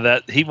wanted some of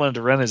that. He wanted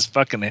to run his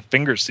fucking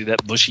fingers through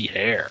that bushy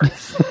hair.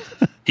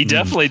 He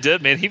definitely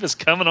did, man. He was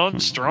coming on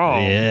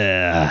strong.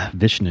 Yeah,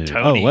 Vishnu.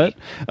 Tony. Oh, what?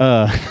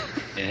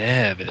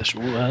 Yeah,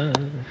 Vishnu. I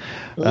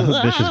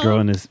hope Vish is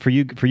growing his for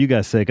you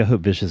guys' sake. I hope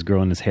Vish is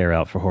growing his hair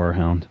out for Horror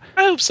Hound.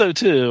 I hope so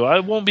too.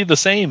 I won't be the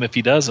same if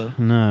he doesn't.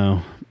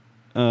 No.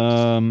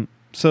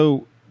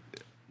 So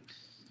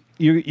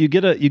you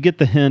get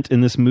the hint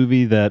in this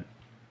movie that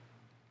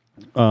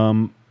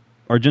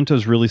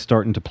Argento's really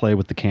starting to play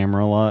with the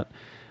camera a lot,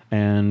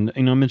 and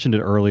I mentioned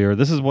it earlier.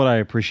 This is what I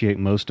appreciate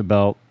most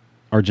about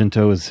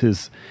Argento is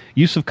his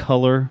use of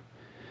color,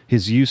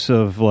 his use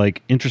of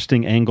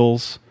interesting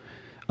angles.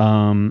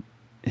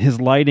 His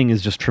lighting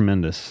is just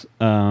tremendous.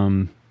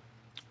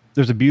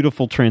 There's a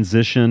beautiful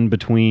transition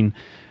between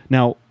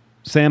now.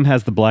 Sam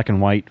has the black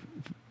and white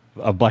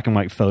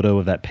photo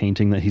of that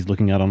painting that he's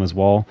looking at on his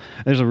wall.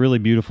 There's a really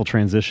beautiful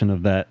transition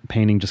of that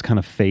painting just kind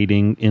of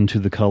fading into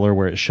the color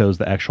where it shows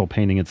the actual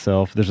painting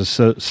itself. There's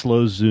a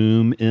slow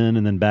zoom in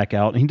and then back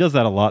out. And he does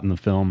that a lot in the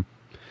film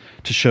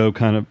to show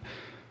kind of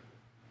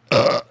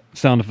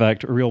sound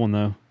effect, a real one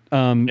though.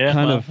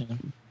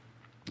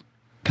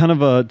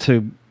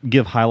 To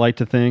give highlight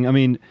to thing. I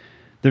mean,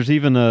 there's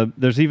even a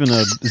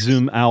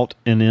zoom out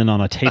and in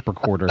on a tape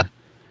recorder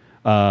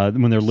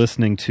when they're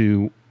listening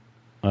to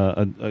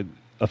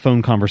a a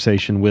phone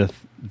conversation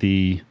with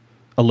the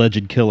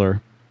alleged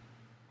killer.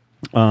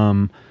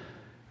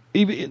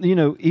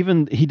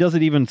 Even he does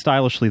it even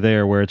stylishly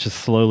there, where it just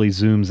slowly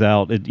zooms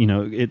out.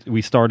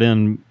 We start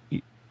in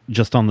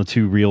just on the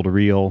 2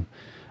 reel-to-reel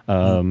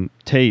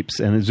tapes,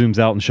 and it zooms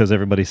out and shows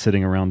everybody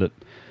sitting around it.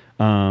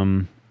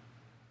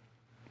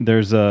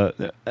 There's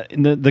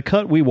the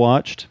cut we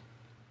watched.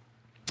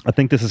 I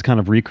think this is kind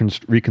of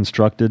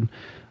reconstructed.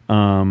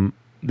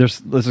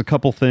 There's a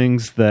couple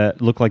things that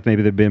look like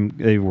maybe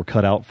they were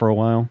cut out for a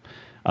while.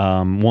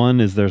 One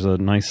is there's a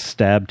nice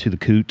stab to the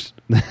coot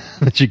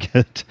that you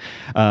get.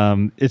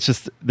 It's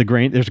just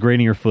there's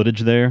grainier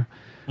footage there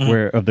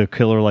where of the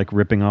killer like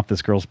ripping off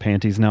this girl's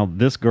panties. Now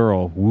this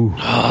girl, woo,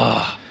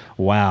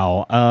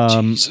 wow,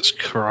 Jesus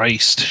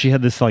Christ, she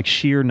had this like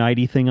sheer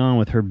nightie thing on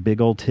with her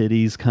big old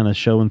titties kind of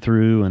showing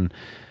through, and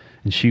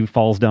she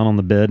falls down on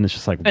the bed, and it's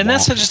just like, and womp.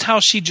 that's just how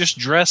she just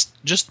dressed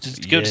just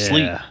to go to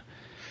sleep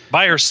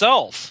by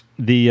herself.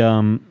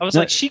 I was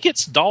like, she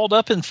gets dolled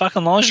up in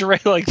fucking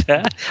lingerie like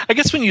that. I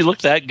guess when you look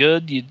that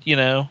good, you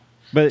know.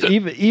 But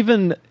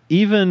even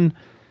in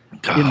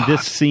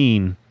this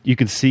scene, you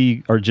can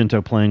see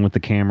Argento playing with the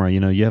camera.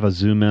 You have a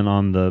zoom in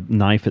on the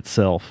knife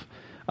itself.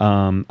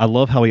 I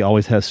love how he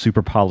always has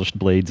super polished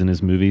blades in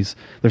his movies.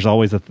 There's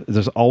always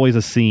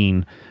a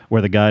scene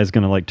where the guy's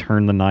going to like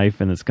turn the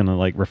knife and it's going to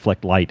like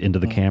reflect light into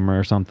the camera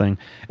or something,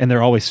 and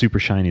they're always super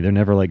shiny. They're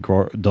never like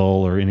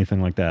dull or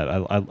anything like that.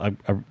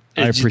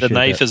 I appreciate the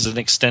knife that. is an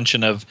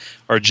extension of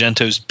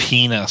Argento's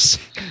penis.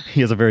 He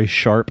has a very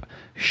sharp,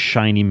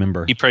 shiny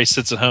member. He probably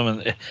sits at home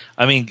and,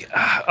 I mean,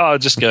 I'll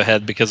just go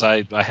ahead because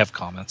I have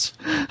comments.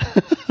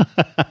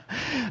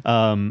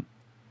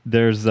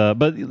 There's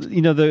but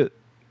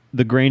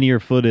the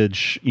grainier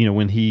footage,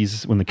 when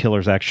the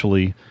killer's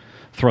actually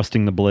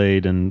thrusting the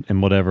blade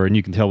and whatever, and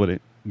you can tell what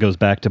it goes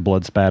back to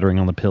blood spattering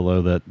on the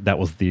pillow. That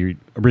was the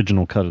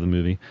original cut of the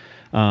movie.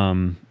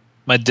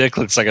 My dick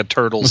looks like a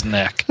turtle's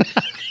neck.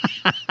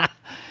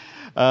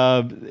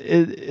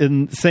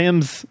 In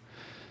Sam's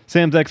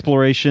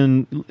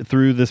exploration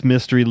through this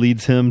mystery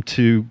leads him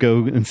to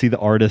go and see the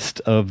artist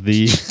of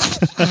the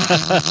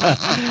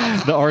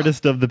the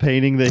artist of the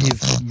painting that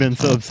he's been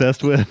so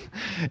obsessed with,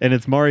 and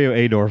it's Mario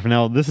Adorf.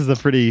 Now, this is a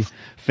pretty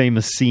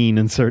famous scene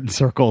in certain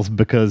circles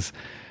because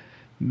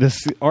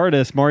this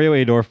artist, Mario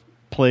Adorf,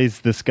 plays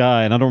this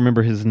guy, and I don't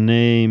remember his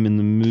name in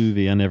the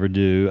movie. I never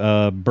do.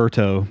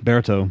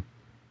 Berto.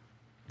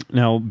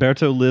 Now,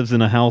 Berto lives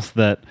in a house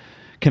that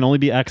can only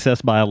be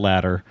accessed by a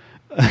ladder.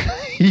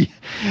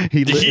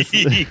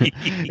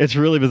 It's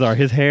really bizarre.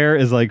 His hair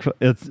is like,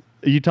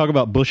 you talk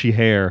about bushy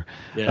hair.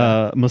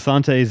 Yeah.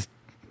 Mosante's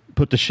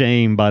put to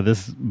shame by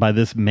this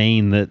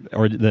mane that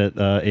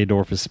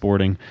Adorf is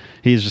sporting.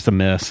 He's just a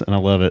mess, and I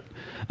love it.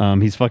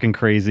 He's fucking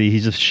crazy.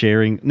 He's just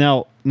sharing.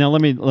 Now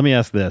let me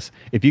ask this: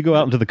 if you go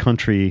out into the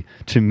country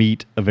to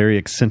meet a very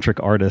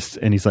eccentric artist,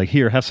 and he's like,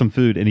 "Here, have some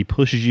food," and he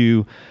pushes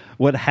you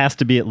what has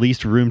to be at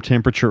least room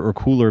temperature or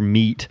cooler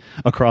meat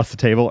across the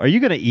table, are you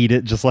going to eat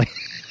it? Just like,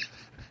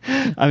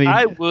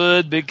 I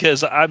would,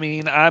 because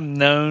I'm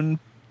known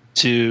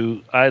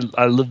to I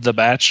live the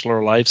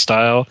bachelor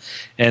lifestyle,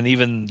 and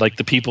even like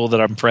the people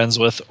that I'm friends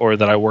with or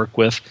that I work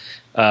with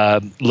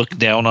look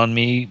down on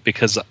me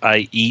because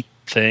I eat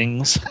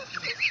things.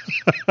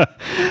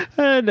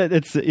 And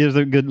there's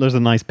a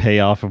nice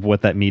payoff of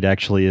what that meat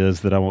actually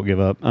is that I won't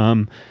give up.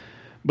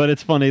 But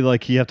it's funny,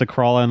 like you have to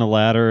crawl on a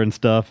ladder and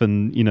stuff,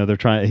 and they're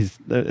trying.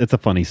 It's a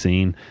funny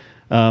scene.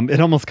 It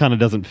almost kind of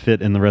doesn't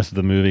fit in the rest of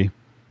the movie.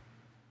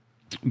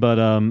 But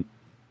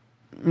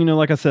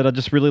like I said, I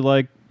just really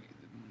like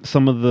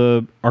some of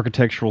the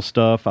architectural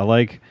stuff. I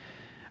like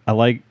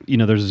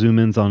there's zoom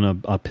ins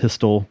on a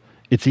pistol.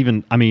 It's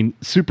even,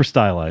 super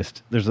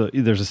stylized. There's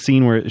a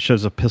scene where it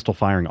shows a pistol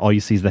firing. All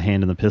you see is the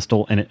hand in the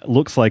pistol, and it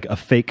looks like a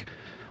fake,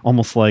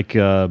 almost like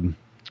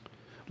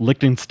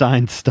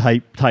Liechtenstein's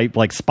type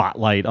like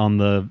spotlight on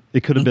the.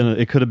 It could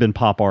have been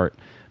pop art,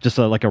 just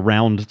like a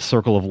round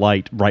circle of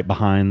light right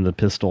behind the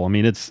pistol.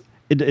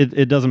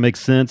 It doesn't make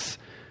sense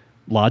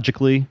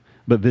logically,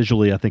 but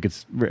visually, I think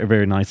it's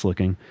very nice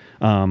looking.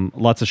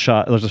 Lots of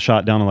shot. There's a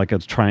shot down on like a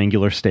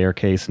triangular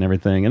staircase and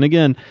everything. And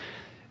again,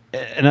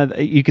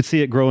 you could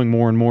see it growing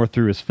more and more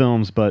through his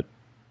films, but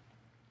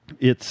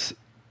it's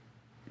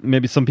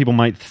maybe some people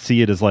might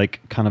see it as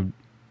like kind of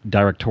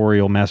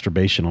directorial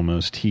masturbation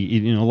almost.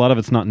 He, a lot of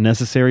it's not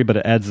necessary, but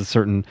it adds a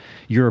certain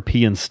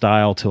European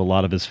style to a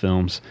lot of his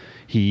films.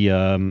 He,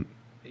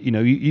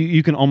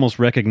 you can almost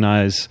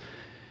recognize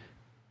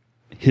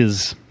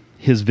his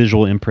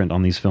visual imprint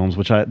on these films,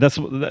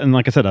 and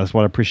like I said, that's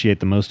what I appreciate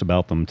the most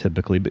about them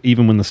typically. But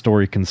even when the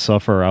story can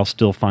suffer, I'll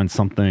still find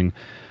something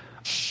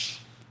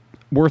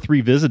worth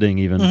revisiting,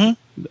 even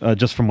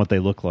just from what they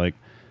look like.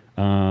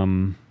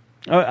 I'm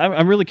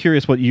really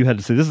curious what you had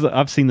to say.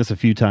 I've seen this a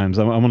few times.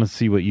 I want to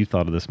see what you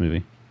thought of this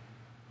movie.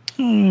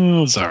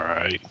 It's all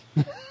right.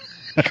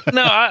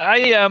 No,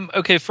 I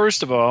okay.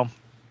 First of all,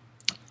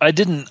 I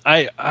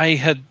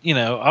had,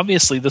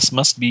 obviously this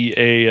must be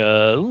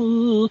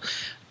a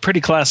pretty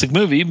classic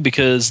movie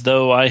because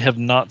though I have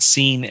not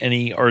seen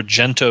any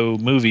Argento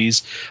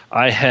movies,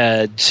 I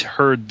had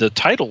heard the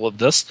title of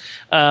this.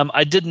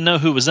 I didn't know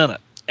who was in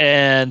it.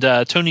 And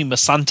Tony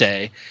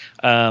Musante,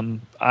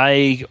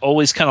 I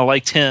always kind of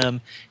liked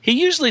him. He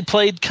usually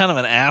played kind of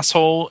an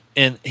asshole,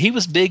 and he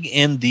was big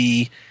in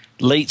the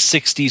late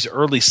 60s,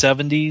 early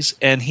 70s,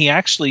 and he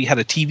actually had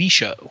a TV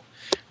show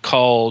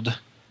called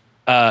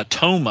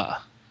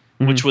Toma,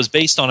 which was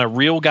based on a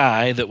real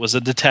guy that was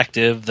a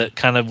detective that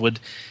kind of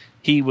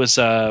he was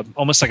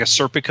almost like a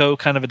Serpico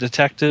kind of a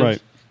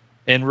detective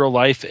in real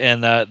life.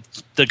 And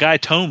the guy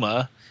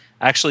Toma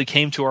actually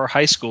came to our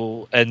high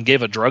school and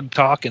gave a drug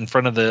talk in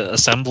front of the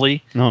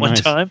assembly one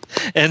time.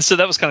 And so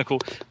that was kind of cool.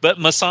 But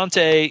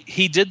Musante,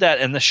 he did that,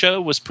 and the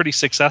show was pretty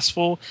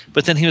successful.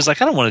 But then he was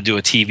like, I don't want to do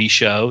a TV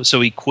show.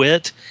 So he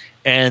quit,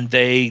 and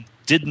they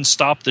didn't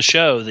stop the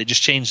show. They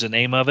just changed the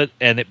name of it,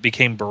 and it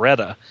became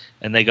Beretta.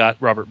 And they got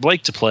Robert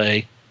Blake to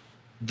play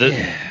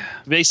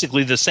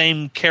basically the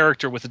same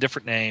character with a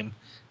different name,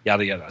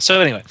 yada, yada. So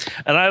anyway,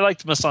 and I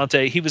liked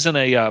Musante. He was in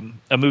a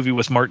movie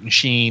with Martin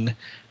Sheen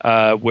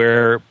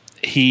where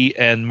he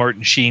and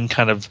Martin Sheen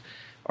kind of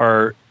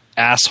are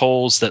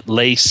assholes that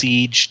lay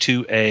siege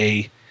to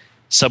a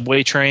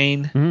subway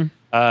train.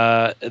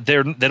 They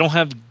don't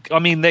have. I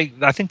mean,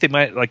 I think they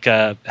might like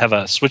have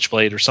a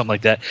switchblade or something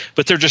like that,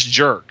 but they're just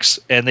jerks,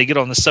 and they get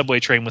on the subway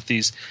train with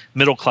these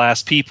middle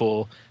class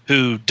people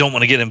who don't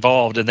want to get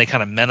involved, and they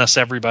kind of menace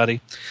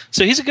everybody.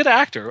 So he's a good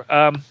actor.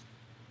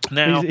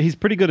 Now he's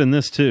pretty good in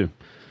this too.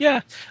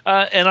 Yeah,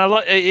 and I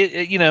like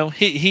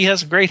he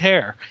has great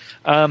hair,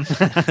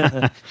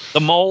 the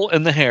mole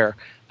and the hair.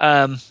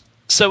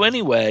 So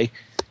anyway,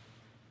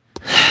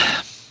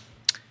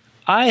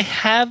 I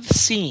have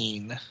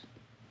seen.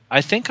 I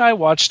think I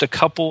watched a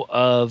couple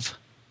of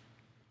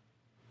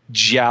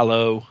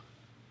Giallo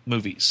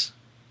movies.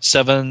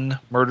 7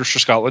 Murders for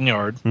Scotland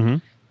Yard.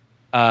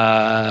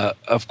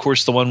 Of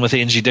course, the one with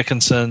Angie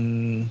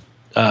Dickinson.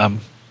 The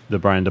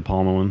Brian De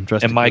Palma one.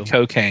 And Mike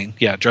Cocaine.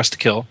 Yeah, Dressed to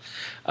Kill.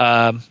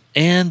 And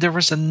there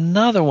was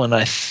another one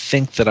I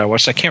think that I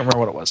watched. I can't remember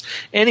what it was.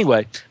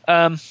 Anyway,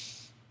 my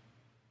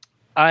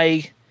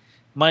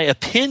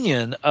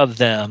opinion of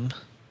them...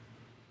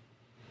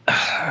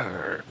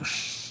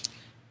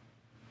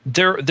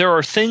 There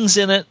are things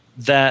in it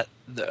that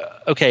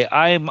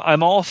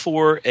I'm all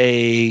for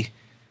a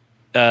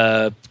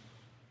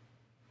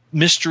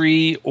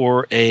mystery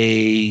or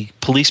a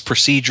police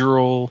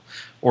procedural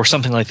or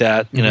something like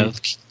that. You know,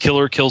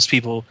 killer kills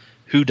people,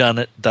 who done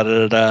it, da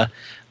da da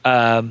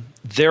da.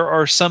 There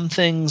are some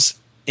things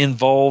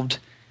involved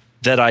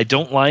that I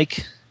don't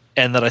like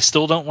and that I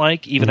still don't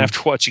like even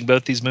after watching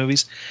both these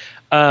movies.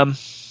 I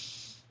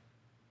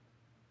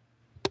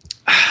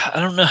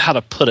don't know how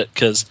to put it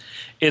because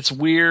it's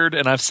weird,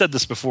 and I've said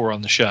this before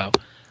on the show.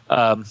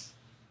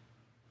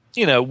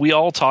 We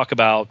all talk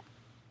about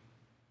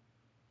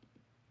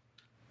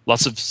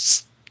lots of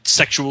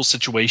sexual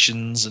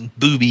situations and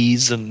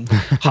boobies and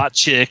hot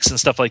chicks and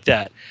stuff like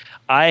that.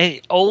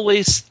 I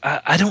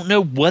don't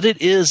know what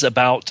it is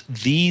about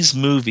these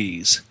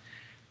movies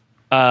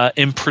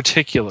in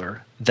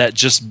particular that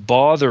just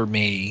bother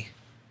me.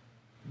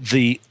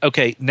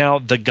 Now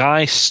the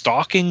guy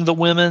stalking the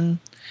women,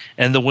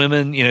 and the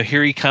women,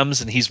 here he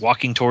comes and he's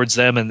walking towards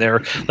them and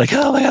they're like,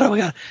 oh my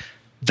God.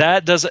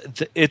 That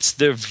doesn't, it's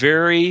the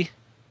very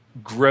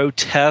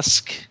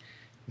grotesque,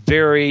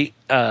 very,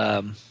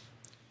 and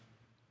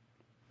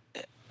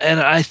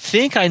I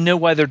think I know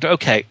why they're,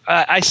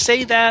 I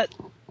say that,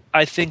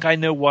 I think I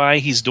know why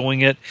he's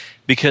doing it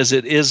because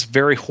it is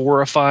very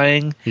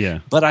horrifying. Yeah.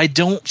 But I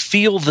don't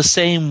feel the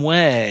same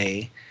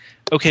way.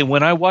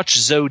 When I watch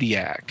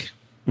Zodiac,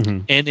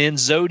 and in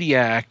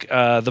Zodiac,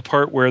 the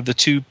part where the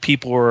two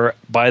people are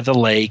by the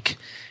lake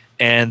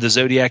and the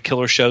Zodiac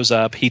killer shows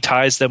up, he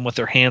ties them with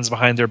their hands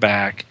behind their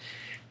back,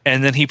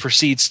 and then he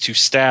proceeds to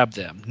stab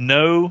them.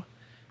 No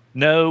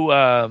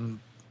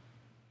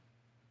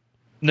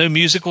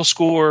musical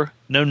score,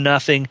 no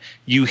nothing.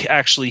 You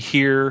actually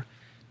hear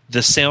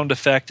the sound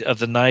effect of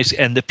the knives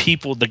and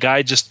the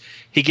guy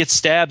he gets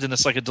stabbed and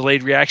it's like a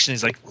delayed reaction.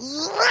 He's like,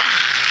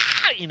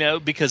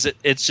 because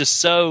it's just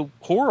so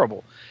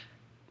horrible.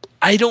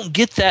 I don't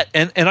get that,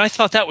 and I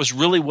thought that was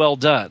really well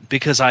done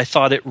because I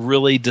thought it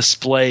really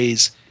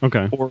displays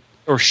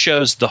or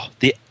shows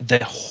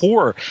the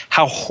horror,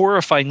 how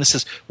horrifying this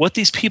is, what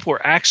these people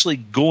are actually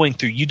going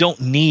through. You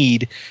don't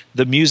need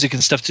the music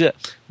and stuff to do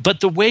it. But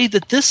the way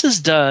that this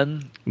is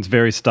done, it's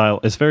very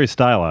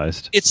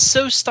stylized. It's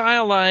so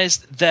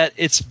stylized that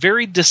it's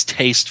very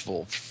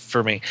distasteful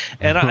for me.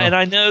 And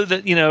I know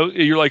that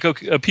you're like,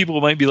 okay,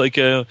 people might be like,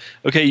 you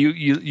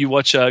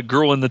watch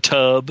Girl in the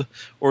Tub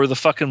or the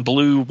fucking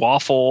Blue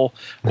Waffle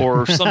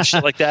or some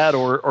shit like that,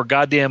 or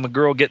goddamn a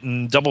girl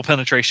getting double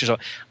penetration.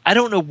 I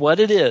don't know what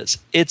it is.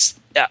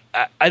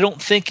 I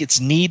don't think it's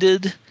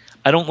needed.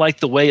 I don't like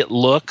the way it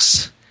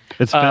looks.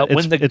 It's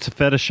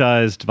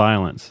fetishized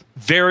violence.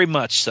 Very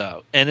much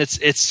so, and it's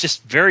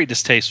just very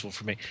distasteful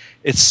for me.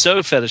 It's so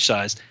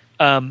fetishized.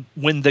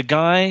 when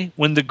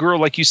the girl,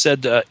 like you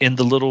said, in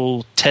the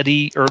little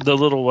teddy or the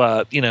little,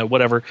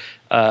 whatever,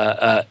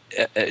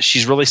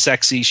 she's really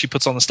sexy. She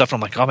puts on the stuff. And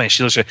I'm like, oh man,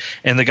 she looks good.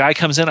 And the guy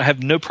comes in. I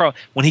have no problem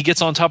when he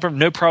gets on top of her.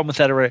 No problem with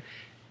that.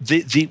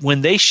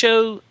 When they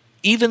show,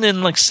 even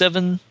in like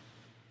 7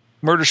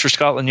 Murders for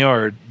Scotland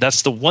Yard,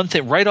 that's the one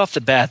thing right off the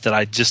bat that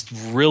I just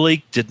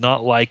really did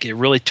not like. It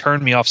really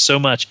turned me off so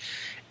much.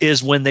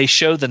 Is when they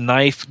show the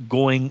knife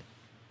going,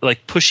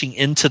 like pushing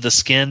into the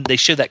skin. They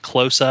show that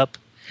close up.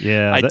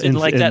 Yeah, I didn't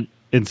like that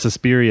in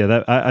Suspiria.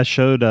 That I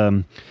showed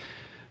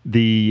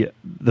the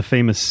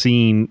famous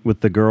scene with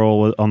the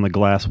girl on the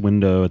glass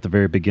window at the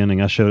very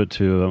beginning. I showed it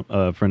to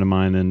a friend of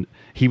mine, and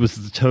he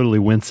was totally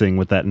wincing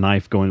with that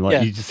knife going.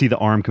 Like you just see the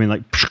arm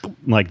coming,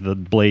 like the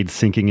blade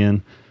sinking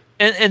in.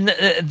 And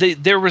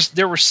there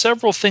were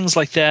several things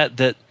like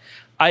that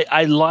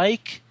I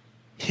like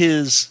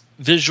his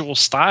visual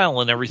style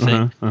and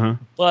everything,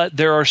 but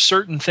there are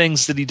certain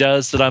things that he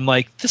does that I'm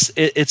like, this.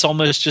 It's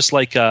almost just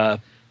like a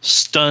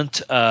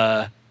stunt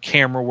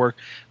camera work.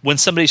 When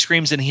somebody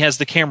screams and he has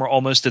the camera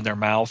almost in their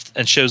mouth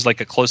and shows like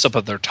a close up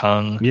of their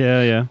tongue,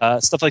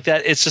 stuff like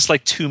that. It's just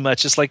like too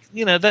much. It's like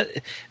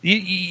that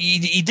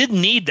he didn't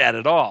need that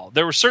at all.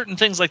 There were certain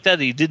things like that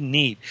he didn't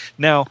need.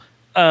 Now,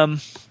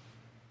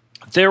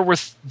 there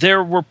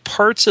were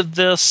parts of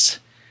this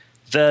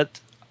that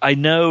I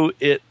know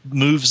it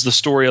moves the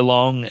story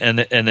along, and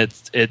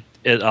it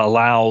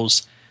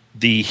allows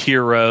the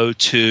hero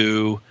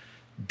to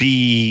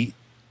be,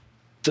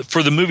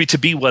 for the movie to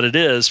be what it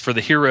is, for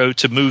the hero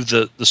to move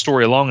the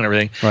story along and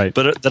everything, right?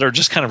 But that are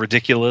just kind of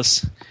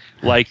ridiculous,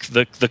 like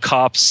the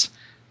cops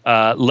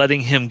letting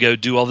him go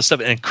do all this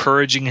stuff, and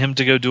encouraging him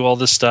to go do all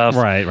this stuff,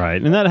 right,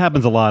 and that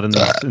happens a lot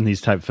in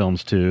these type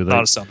films too.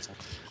 Not a stuff.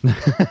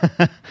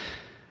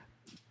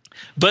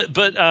 But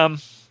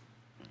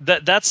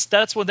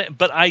that's one thing.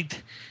 But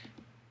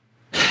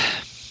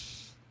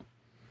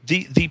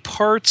the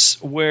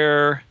parts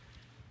where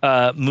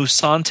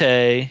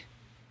Musante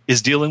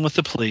is dealing with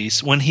the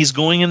police, when he's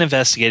going and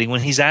investigating, when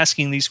he's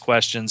asking these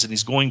questions, and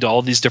he's going to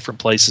all these different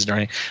places and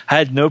everything, I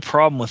had no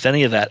problem with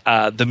any of that.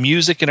 The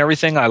music and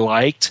everything I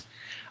liked.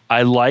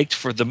 I liked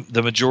for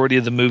the majority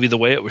of the movie the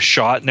way it was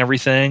shot and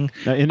everything.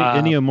 Now,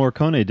 Ennio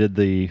Morricone did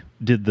the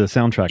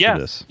soundtrack to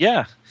this.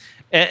 Yeah,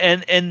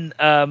 and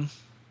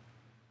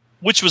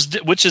which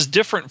is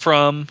different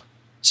from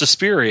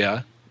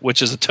Suspiria,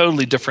 which is a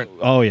totally different.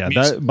 Oh yeah,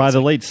 by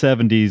the late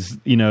 '70s,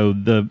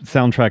 the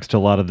soundtracks to a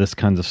lot of this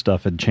kinds of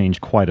stuff had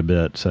changed quite a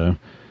bit. So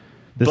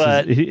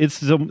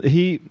Morricone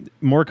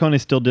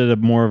still did a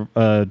more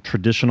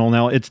traditional.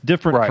 Now it's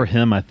different for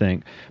him, I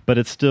think, but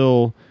it's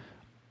still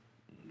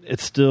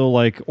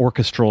like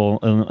orchestral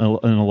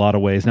in a lot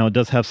of ways. Now it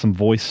does have some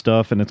voice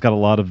stuff, and it's got a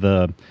lot of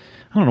I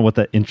don't know what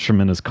that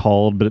instrument is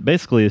called, but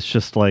it's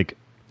just like.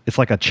 It's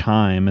like a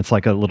chime. It's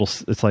like a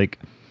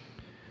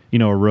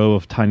row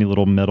of tiny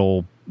little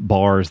metal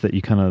bars that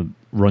you kind of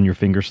run your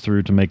fingers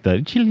through to make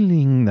that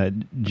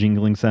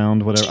jingling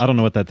sound, whatever. I don't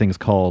know what that thing's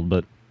called,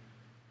 but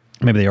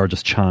maybe they are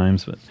just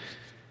chimes.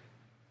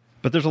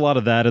 But there's a lot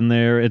of that in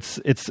there. It's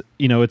a good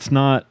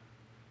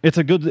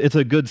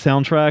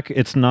soundtrack.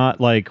 It's not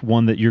like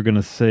one that you're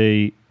going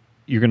to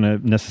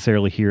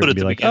necessarily hear and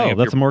be like, oh,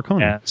 that's a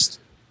Morricone.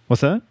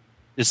 What's that?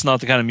 It's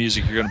not the kind of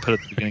music you're going to put at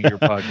the beginning of your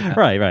podcast.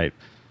 Right. Right.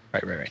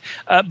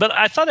 But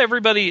I thought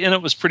everybody in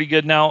it was pretty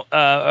good. Now,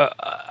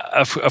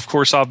 of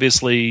course,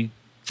 obviously,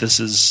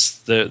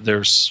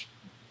 there's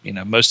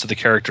most of the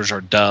characters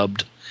are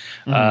dubbed,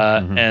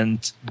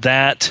 and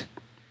that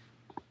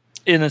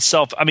in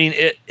itself, I mean,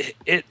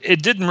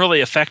 it didn't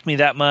really affect me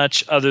that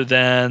much. Other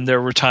than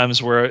there were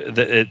times where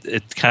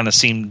it kind of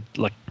seemed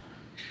like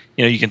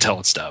you can tell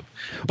it's dubbed.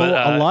 But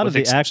a lot of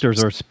the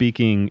actors are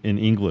speaking in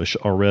English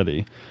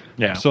already.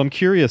 Yeah. So I'm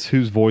curious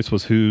whose voice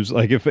was whose,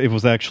 like if it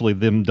was actually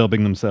them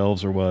dubbing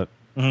themselves or what.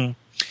 Mm-hmm.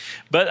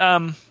 But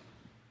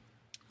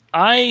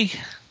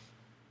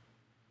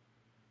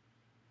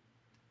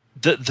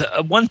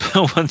the one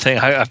thing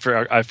I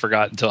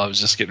forgot until I was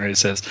just getting ready to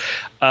say this.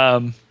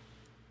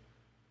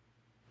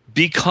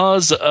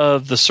 Because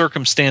of the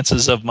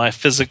circumstances of my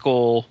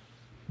physical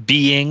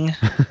being,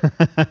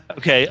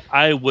 okay,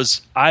 I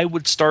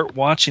would start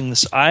watching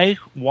this. I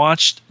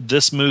watched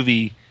this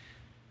movie.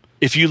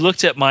 If you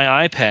looked at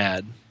my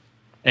iPad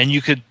and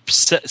you could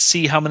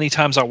see how many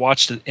times I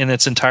watched it in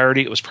its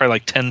entirety, it was probably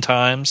like 10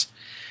 times,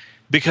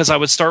 because I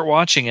would start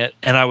watching it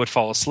and I would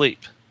fall asleep.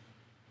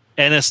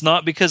 And it's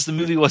not because the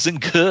movie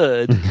wasn't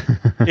good.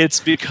 It's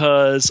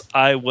because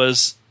I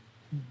was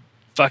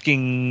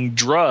fucking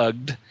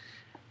drugged,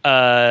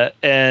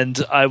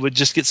 and I would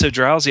just get so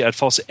drowsy I'd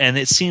fall asleep. And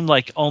it seemed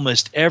like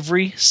almost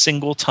every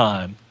single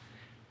time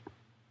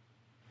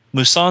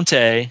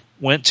Musante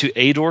went to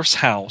Adolf's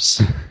house,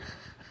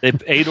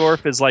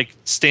 Adolf is like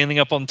standing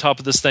up on top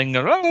of this thing,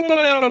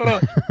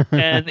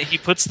 and he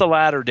puts the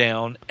ladder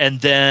down, and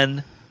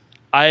then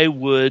I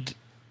would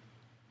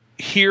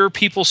hear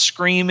people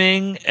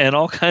screaming and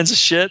all kinds of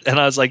shit, and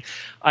I was like,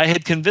 I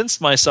had convinced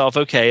myself,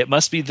 okay, it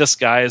must be this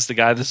guy is the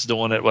guy that's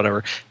doing it,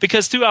 whatever.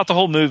 Because throughout the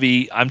whole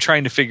movie, I'm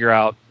trying to figure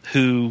out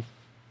who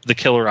the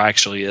killer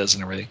actually is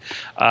and everything.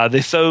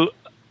 They throw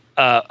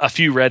a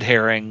few red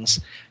herrings.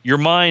 Your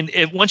mind,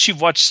 once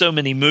you've watched so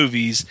many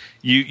movies,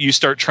 you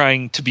start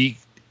trying to be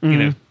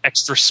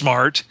extra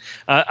smart.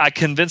 I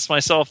convinced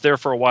myself there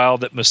for a while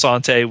that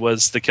Musante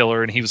was the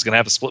killer and he was going to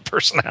have a split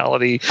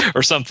personality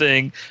or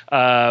something.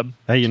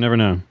 Hey, you never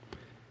know.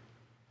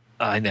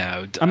 I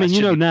know. I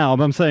mean, now,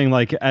 but I'm saying,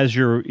 like, as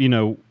you're,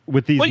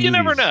 with these movies. You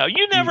never know.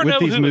 You never know.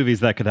 With these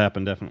movies, that could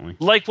happen, definitely.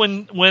 Like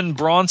when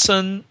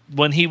Bronson,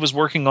 when he was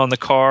working on the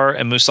car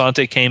and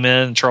Musante came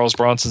in, and Charles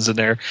Bronson's in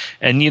there,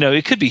 and,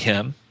 it could be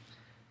him.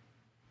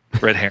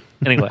 Red hair.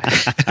 Anyway.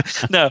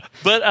 No,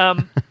 but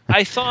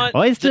I thought...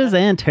 Oysters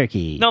and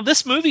turkey. Now,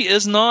 this movie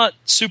is not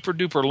super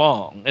duper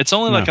long. It's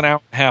only like an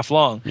hour and a half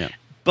long. Yeah.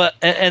 But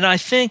and I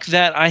think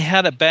that I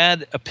had a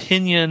bad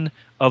opinion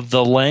of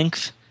the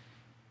length,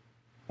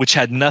 which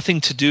had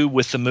nothing to do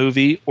with the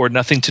movie or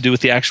nothing to do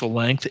with the actual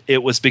length.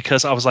 It was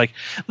because I was like,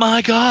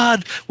 my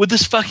God, would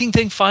this fucking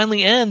thing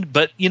finally end?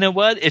 But you know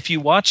what? If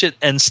you watch it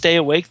and stay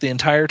awake the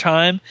entire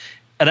time,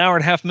 an hour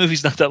and a half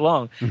movie's not that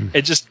long. Mm-hmm.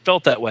 It just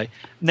felt that way.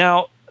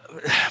 Now,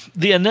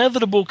 the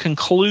inevitable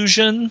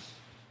conclusion,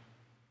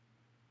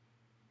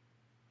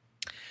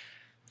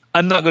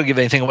 I'm not going to give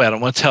anything away. I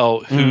don't want to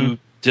tell who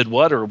did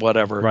what or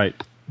whatever. Right.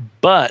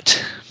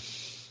 But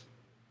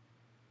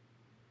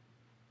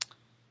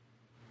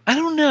I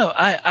don't know.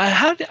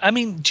 I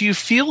mean, do you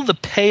feel the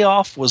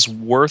payoff was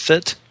worth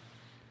it?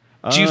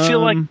 Do you feel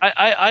like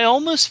I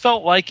almost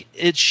felt like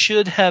there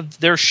should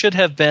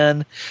have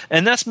been,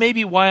 and that's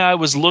maybe why I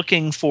was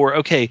looking for,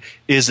 okay,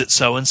 is it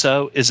so and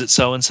so? Is it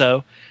so and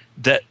so?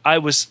 That I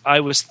was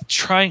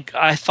trying.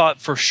 I thought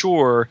for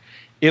sure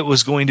it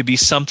was going to be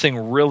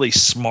something really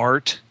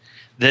smart.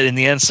 That in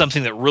the end,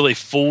 something that really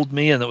fooled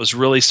me and that was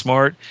really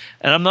smart.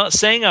 And I'm not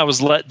saying I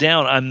was let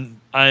down.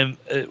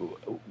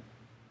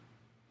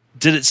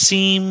 Did it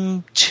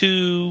seem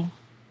too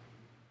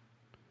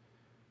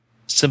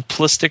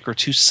simplistic or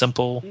too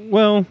simple?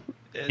 Well,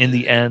 in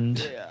the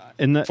end,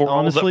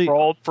 honestly,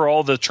 for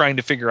all the trying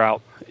to figure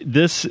out,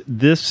 this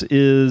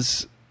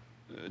is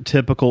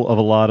typical of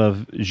a lot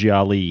of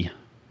gialli.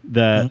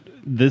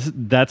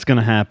 That's going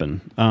to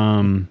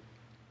happen.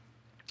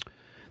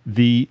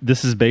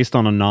 This is based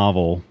on a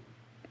novel.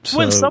 So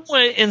well,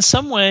 in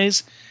some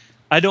ways,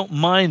 I don't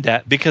mind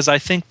that because I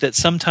think that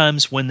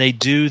sometimes when they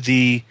do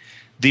the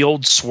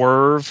old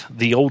swerve,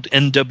 the old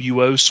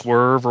NWO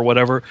swerve or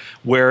whatever,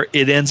 where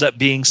it ends up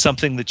being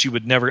something that you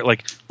would never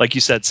like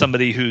you said,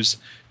 somebody who's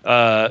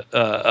the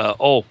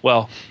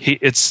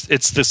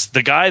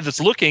guy that's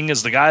looking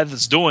is the guy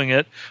that's doing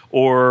it,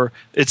 or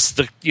it's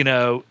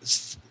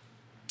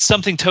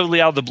something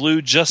totally out of the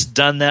blue, just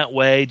done that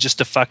way, just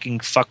to fucking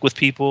fuck with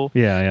people.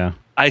 Yeah.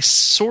 I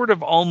sort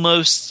of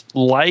almost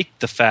like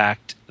the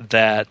fact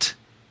that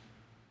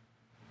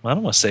I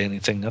don't want to say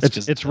anything.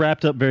 It's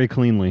wrapped up very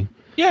cleanly.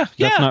 Yeah.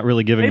 That's not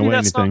really giving away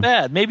anything.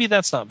 Maybe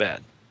that's not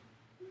bad.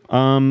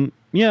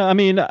 Yeah, I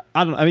mean,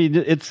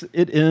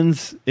 it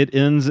ends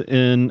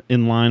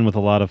in line with a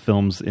lot of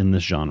films in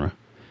this genre.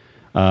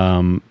 There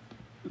are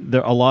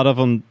a lot of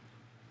them,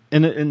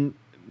 and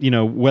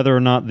whether or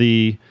not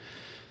the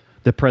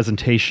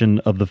presentation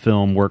of the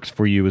film works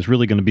for you is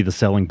really going to be the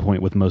selling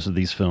point with most of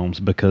these films,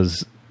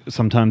 because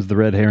sometimes the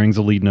red herrings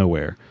will lead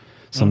nowhere.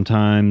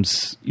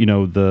 Sometimes,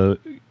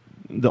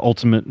 the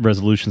ultimate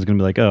resolution is going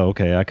to be like, oh,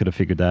 okay, I could have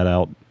figured that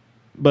out.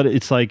 But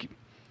it's like,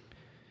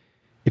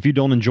 if you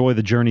don't enjoy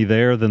the journey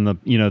there, then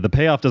the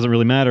payoff doesn't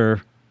really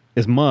matter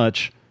as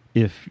much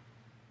if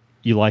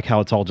you like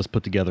how it's all just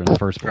put together in the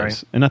first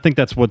place. Right. And I think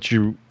that's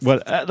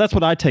that's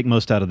what I take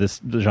most out of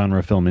this genre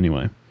of film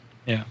anyway.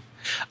 Yeah.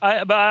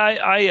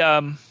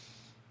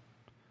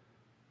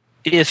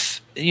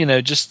 If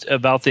just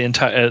about the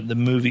entire the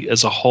movie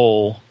as a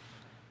whole,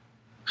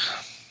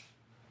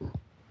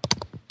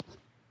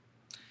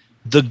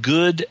 the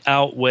good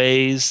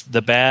outweighs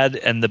the bad,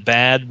 and the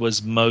bad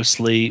was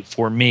mostly,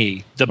 for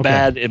me,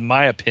 bad, in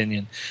my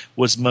opinion,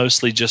 was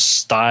mostly just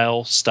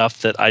style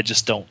stuff that I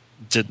just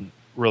didn't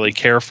really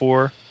care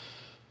for.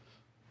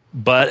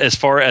 But as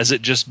far as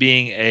it just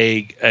being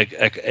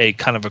a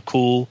kind of a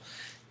cool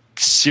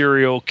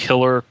serial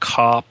killer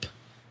cop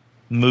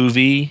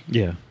movie,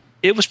 yeah,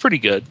 it was pretty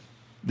good.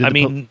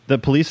 The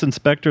police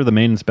inspector, the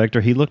main inspector,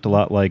 he looked a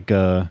lot like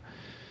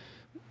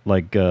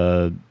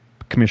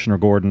Commissioner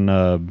Gordon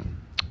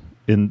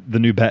in the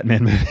new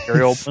Batman movie.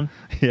 Gary Oldman?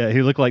 Yeah,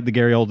 he looked like the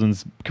Gary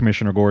Oldman's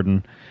Commissioner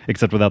Gordon,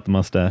 except without the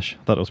mustache.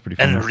 I thought it was pretty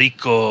funny.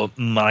 Enrico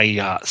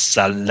Maria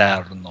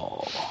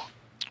Salerno.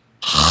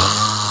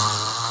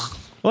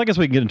 Well, I guess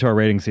we can get into our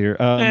ratings here.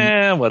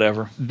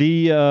 Whatever.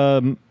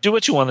 Do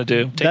what you want to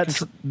do.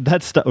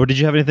 That's or did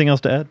you have anything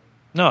else to add?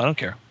 No, I don't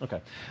care.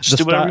 Okay. Just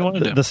do whatever you want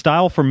to do. The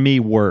style for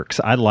me works.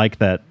 I like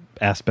that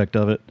aspect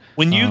of it.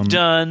 When you've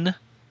done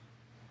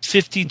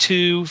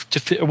 53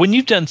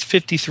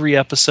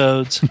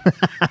 episodes,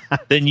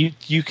 then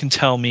you can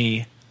tell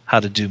me how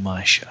to do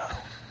my show.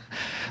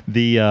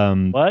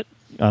 What?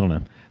 I don't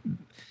know.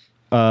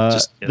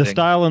 The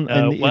style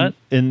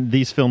in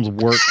these films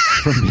work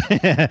for me.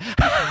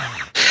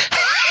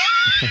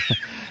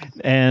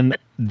 And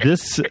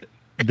this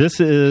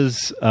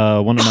is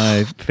one of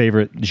my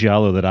favorite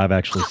giallo that I've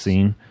actually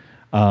seen.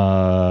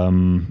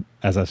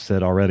 As I've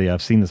said already,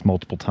 I've seen this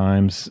multiple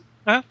times.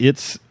 Huh?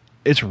 It's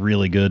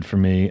really good for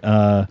me.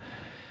 Now,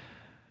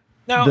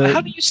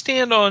 how do you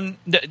stand on?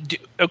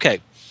 Okay,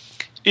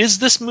 is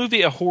this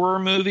movie a horror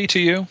movie to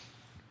you?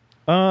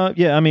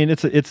 Yeah. I mean,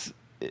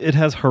 it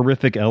has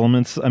horrific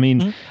elements. I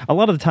mean, a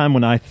lot of the time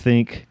when I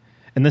think,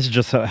 and this is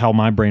just how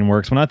my brain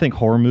works, when I think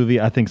horror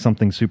movie, I think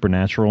something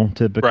supernatural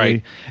typically,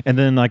 right. And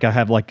then like I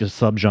have like a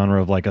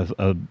subgenre of like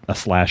a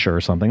slasher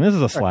or something. This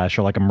is a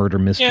slasher, like a murder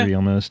mystery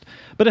almost,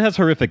 but it has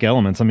horrific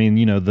elements. I mean,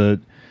 you know,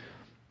 the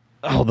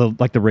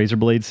razor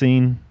blade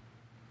scene.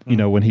 You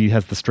know, when he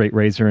has the straight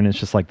razor and it's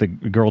just like the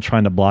girl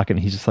trying to block it, and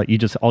he's just like,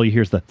 all you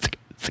hear is the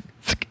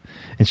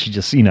and she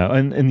just, you know,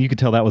 and you could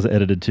tell that was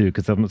edited too.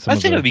 Because I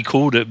think it'd be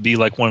cool to be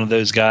like one of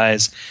those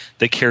guys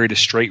that carried a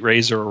straight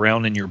razor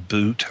around in your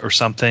boot or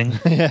something.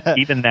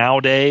 Even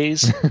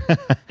nowadays,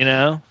 you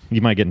know,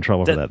 you might get in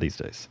trouble for that these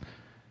days.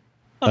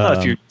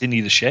 If you didn't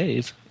need to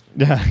shave.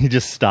 Yeah, you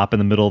just stop in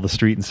the middle of the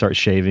street and start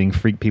shaving,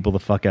 freak people the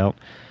fuck out.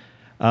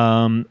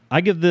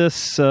 I give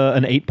this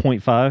an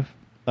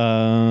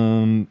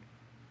 8.5.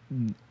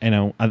 You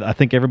know, I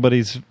think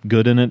everybody's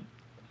good in it.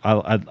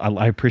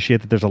 I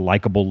appreciate that there's a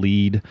likable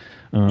lead.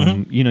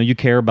 You know, you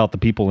care about the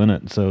people in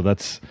it, so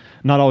that's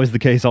not always the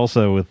case.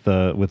 Also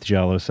with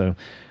giallo, so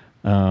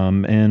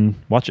and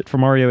watch it for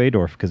Mario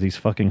Adorf because he's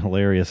fucking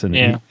hilarious and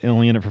he's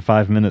only in it for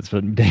 5 minutes,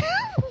 but damn,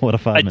 what a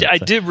 5 minutes! I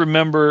did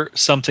remember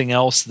something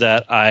else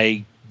that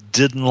I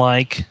didn't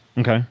like.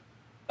 Okay.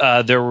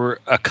 There were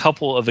a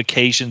couple of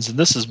occasions, and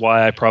this is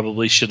why I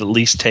probably should at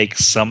least take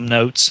some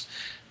notes.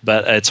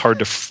 But it's hard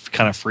to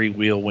kind of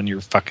freewheel when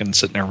you're fucking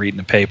sitting there reading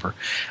the paper.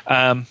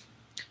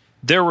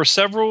 There were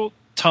several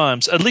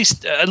times, at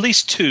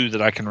least two that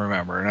I can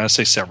remember, and I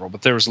say several,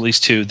 but there was at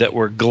least two that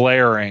were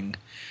glaring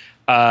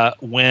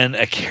when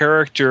a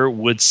character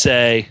would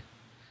say,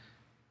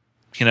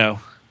 you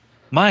know,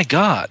 my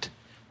God,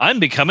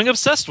 I'm becoming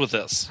obsessed with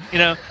this. You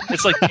know,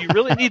 it's like, do you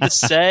really need to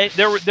say?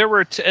 There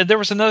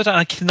was another time,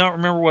 I cannot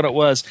remember what it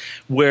was,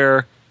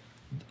 where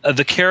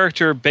the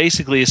character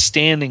basically is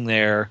standing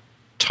there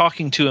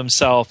talking to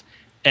himself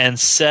and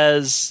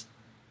spells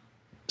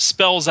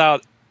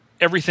out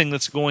everything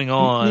that's going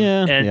on,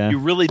 you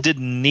really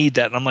didn't need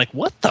that. And I'm like,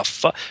 what the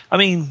fuck? I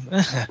mean,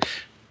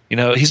 you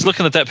know, he's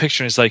looking at that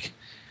picture and he's like,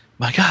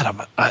 my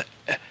God,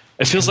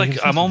 it feels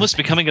like I'm almost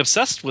becoming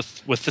obsessed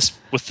with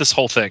this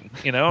whole thing.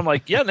 You know, I'm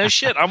like, yeah, no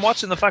shit, I'm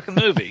watching the fucking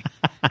movie.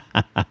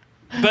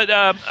 But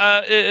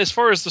as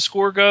far as the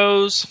score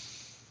goes,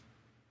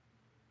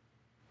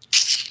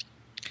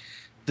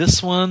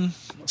 this one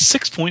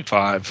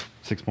 6.5.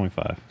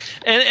 6.5.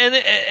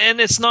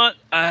 And it's not.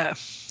 I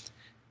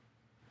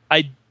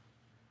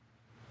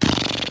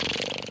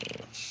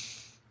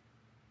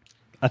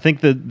think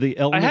the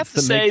elements I have to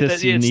that say make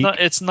this that unique.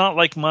 it's not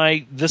like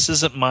this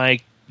isn't my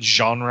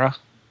genre.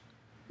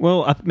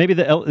 Well, maybe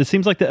it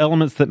seems like the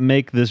elements that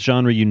make this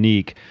genre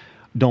unique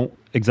don't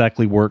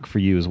exactly work for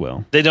you as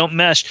well. They don't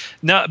mesh.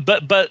 Now,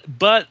 but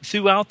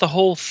throughout the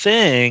whole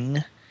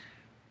thing,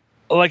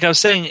 like I was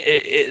saying,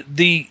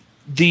 the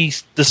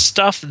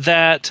stuff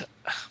that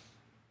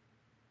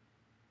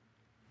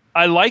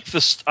I like the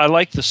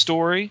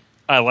story.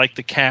 I like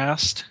the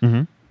cast,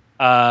 and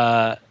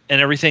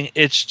everything.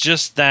 It's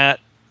just that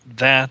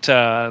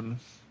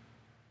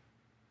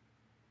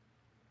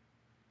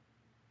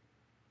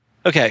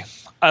okay.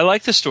 I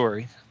like the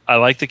story. I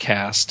like the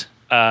cast.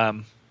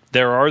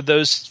 There are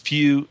those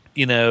few,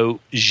 you know,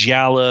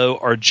 giallo,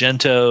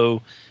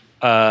 Argento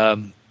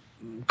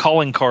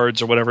calling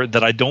cards or whatever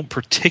that I don't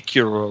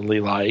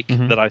particularly like.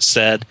 That I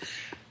said,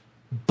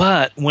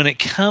 but when it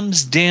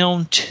comes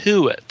down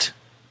to it,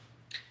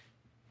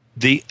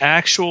 the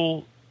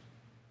actual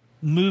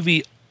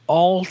movie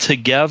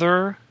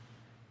altogether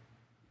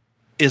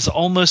is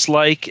almost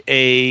like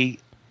a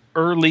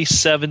early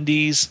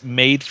 70s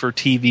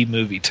made-for-TV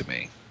movie to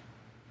me.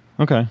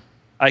 Okay.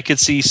 I could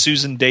see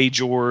Susan Day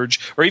George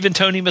or even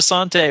Tony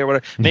Masante or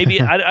whatever. Maybe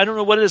I don't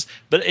know what it is,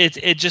 but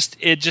it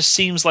just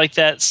seems like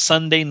that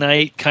Sunday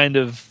night kind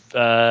of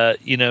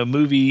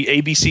movie,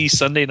 ABC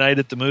Sunday Night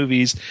at the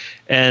Movies,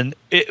 and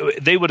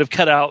they would have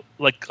cut out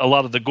like a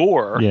lot of the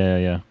gore.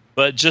 Yeah.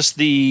 But just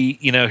the,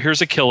 you know,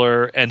 here's a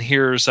killer and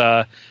here's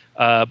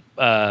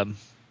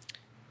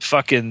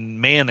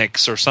fucking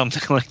Mannix or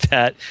something like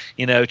that,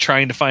 you know,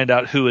 trying to find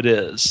out who it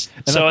is.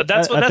 And so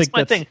that's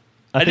my thing.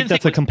 I think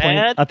that's a complaint.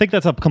 Bad. I think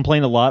that's a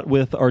complaint a lot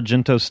with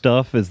Argento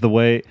stuff. Is the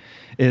way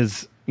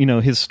is, you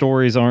know, his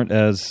stories aren't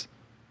as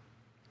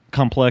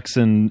complex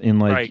in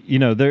like right. You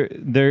know,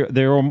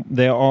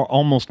 they are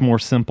almost more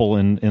simple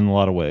in a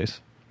lot of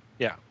ways.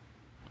 Yeah.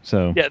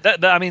 So yeah,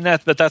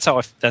 but that's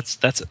how that's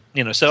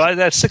you know. So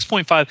that's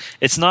 6.5.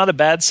 It's not a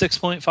bad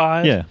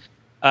 6.5. Yeah.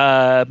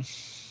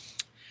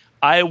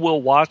 I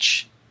will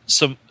watch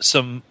some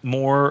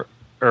more,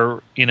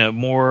 or you know,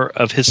 more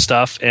of his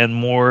stuff and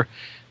more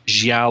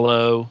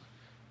giallo.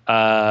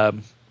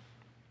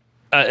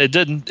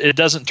 It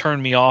doesn't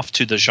turn me off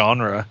to the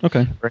genre,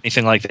 or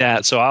anything like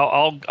that. So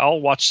I'll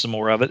watch some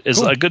more of it.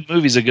 Cool. A good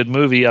movie's a good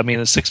movie. I mean,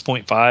 a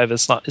 6.5.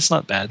 It's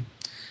not bad.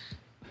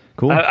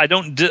 Cool. I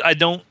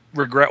don't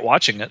regret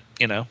watching it.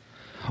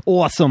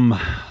 Awesome. All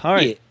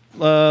right.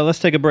 Yeah. Let's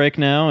take a break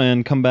now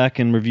and come back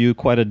and review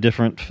quite a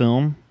different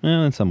film,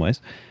 in some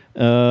ways.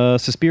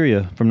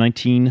 Suspiria from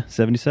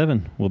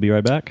 1977. We'll be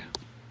right back.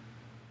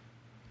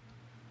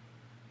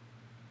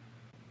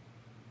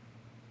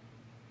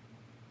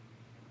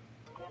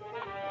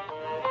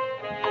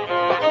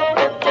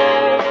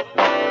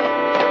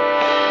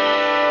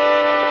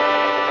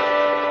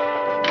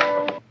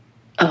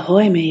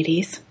 Ahoy,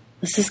 mateys.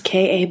 This is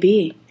KAB,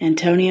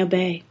 Antonio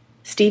Bay.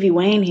 Stevie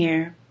Wayne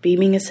here,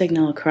 beaming a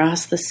signal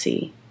across the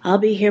sea. I'll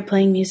be here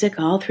playing music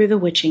all through the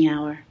witching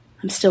hour.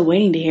 I'm still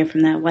waiting to hear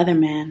from that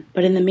weatherman,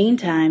 but in the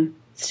meantime,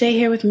 stay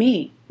here with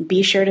me.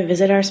 Be sure to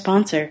visit our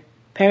sponsor,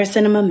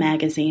 Paracinema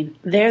Magazine.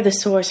 They're the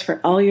source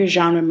for all your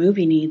genre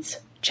movie needs.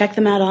 Check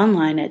them out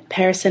online at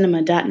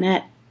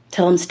paracinema.net.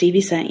 Tell them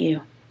Stevie sent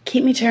you.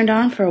 Keep me turned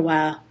on for a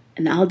while,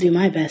 and I'll do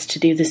my best to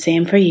do the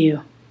same for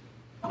you.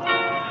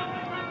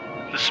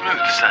 The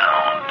smooth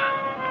sound.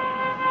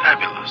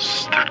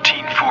 Fabulous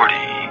 1340.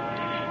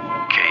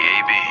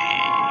 KAB.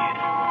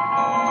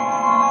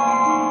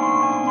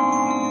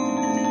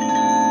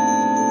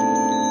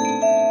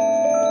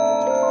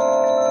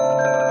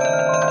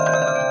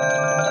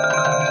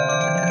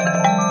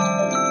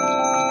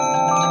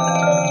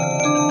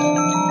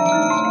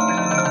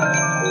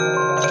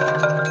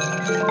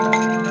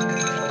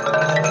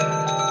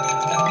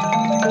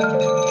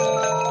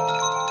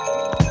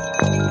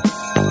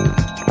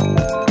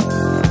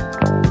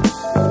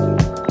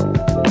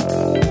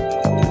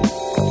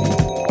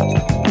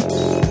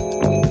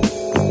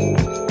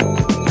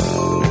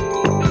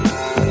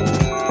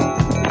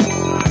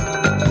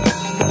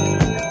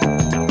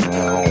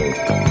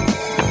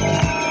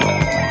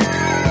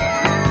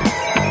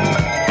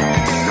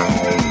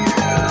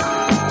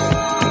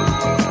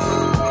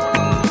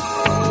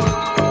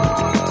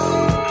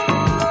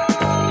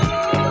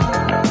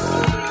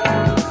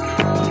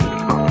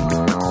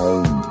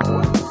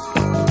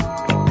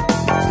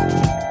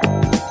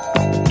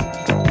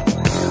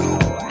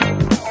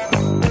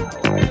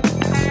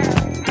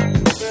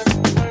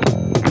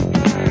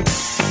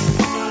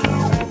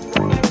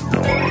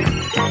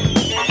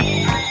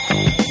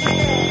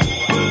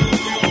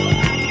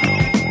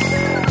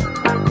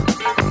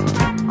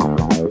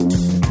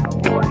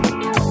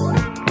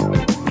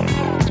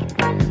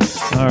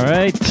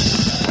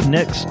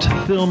 Next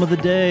film of the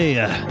day,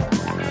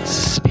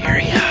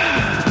 Suspiria.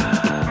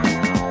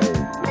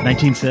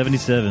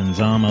 1977.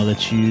 Zom, I'll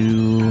let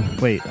you...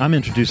 Wait, I'm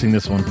introducing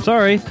this one.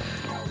 Sorry.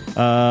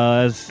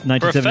 As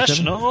 1977.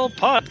 Professional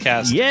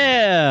podcast.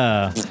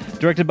 Yeah!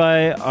 Directed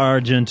by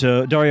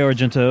Dario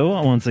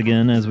Argento, once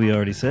again, as we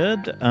already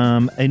said.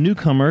 A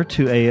newcomer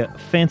to a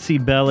fancy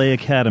ballet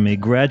academy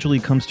gradually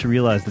comes to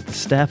realize that the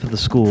staff of the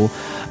school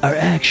are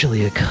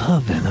actually a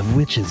coven of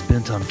witches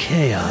bent on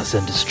chaos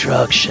and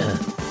destruction.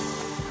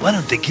 Why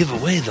don't they give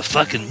away the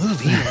fucking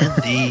movie and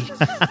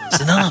the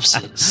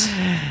synopsis?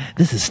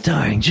 This is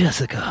starring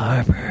Jessica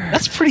Harper.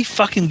 That's pretty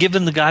fucking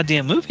giving the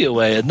goddamn movie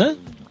away, isn't it?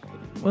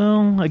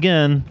 Well,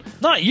 again...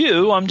 Not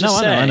you, I'm just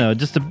saying. I know.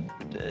 Just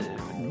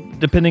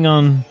depending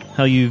on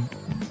how you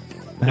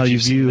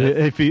view it,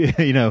 if you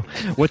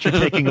what you're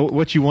taking,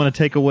 what you want to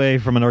take away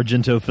from an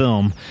Argento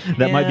film,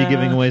 that might be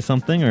giving away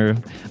something, or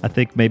I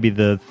think maybe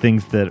the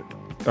things that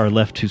are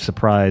left to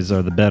surprise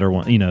are the better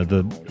one.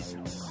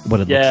 What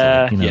it looks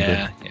like.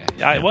 Anyway.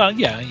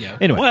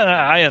 Well,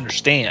 I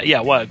understand.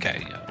 Yeah, well,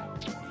 okay.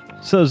 Yeah.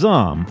 So,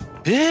 Zom.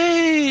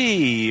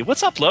 Hey,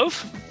 what's up,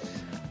 Loaf?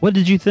 What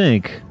did you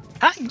think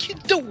How you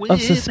doing?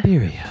 of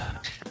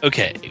Suspiria?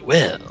 Okay,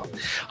 well,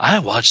 I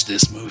watched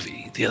this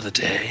movie the other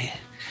day,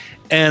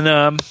 and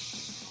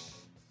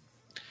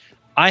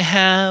I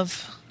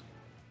have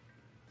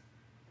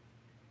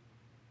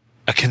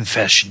a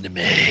confession to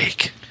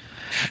make.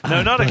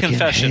 No, not a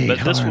confession, but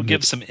this will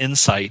give some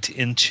insight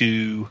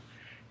into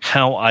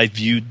how I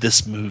viewed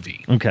this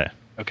movie. Okay.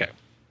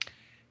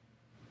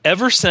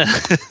 Ever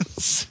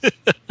since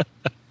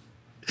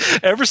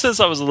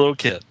I was a little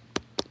kid,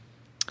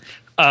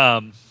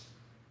 I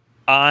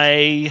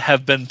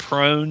have been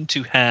prone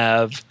to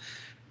have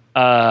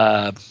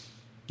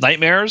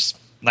nightmares,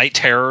 night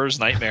terrors,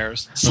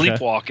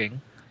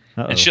 sleepwalking,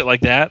 and shit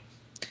like that.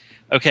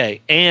 Okay,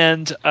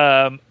 and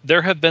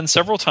there have been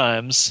several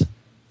times,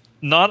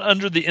 not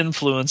under the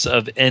influence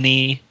of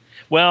any...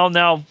 Well,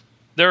 now...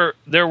 There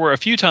were a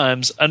few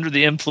times under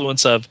the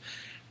influence of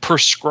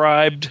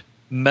prescribed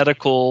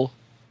medical,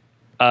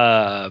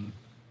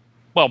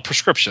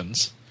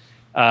 prescriptions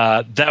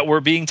that were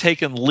being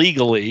taken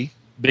legally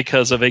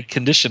because of a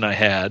condition I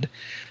had,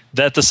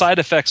 that the side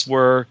effects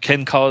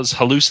can cause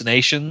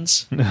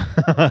hallucinations.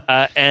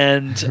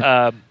 And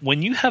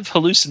when you have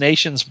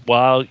hallucinations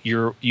while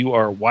you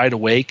are wide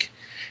awake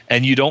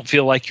and you don't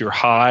feel like you're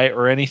high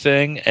or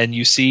anything, and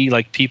you see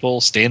like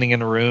people standing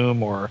in a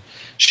room or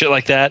shit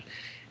like that,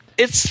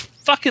 it's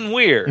fucking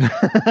weird.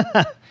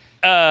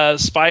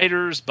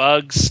 spiders,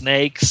 bugs,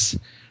 snakes,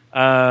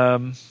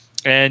 and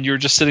you're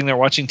just sitting there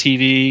watching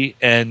TV,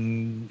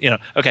 and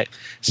okay.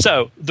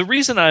 So the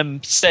reason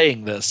I'm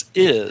saying this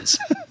is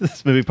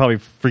this movie probably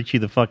freaks you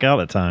the fuck out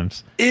at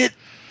times. It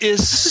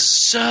is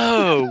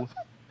so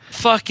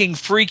fucking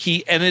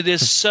freaky, and it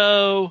is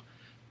so.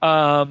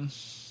 I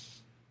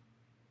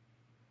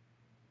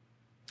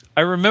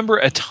remember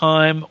a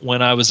time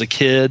when I was a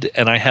kid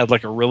and I had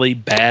like a really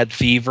bad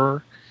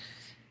fever,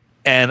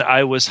 and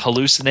I was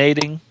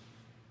hallucinating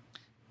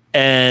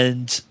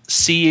and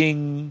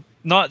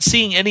not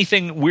seeing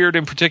anything weird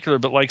in particular,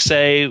 but like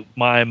say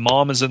my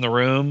mom is in the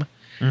room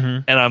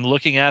and I'm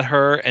looking at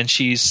her and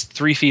she's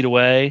 3 feet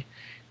away,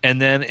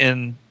 and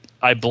then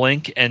I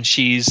blink and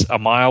she's a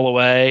mile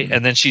away,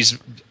 and then she's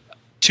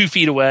 2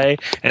 feet away,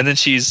 and then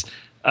she's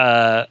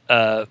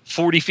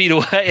 40 feet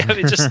away. I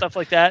mean, just stuff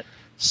like that.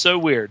 So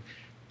weird.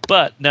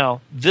 But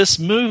now this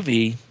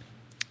movie,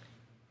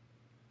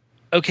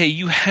 okay,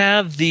 you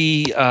have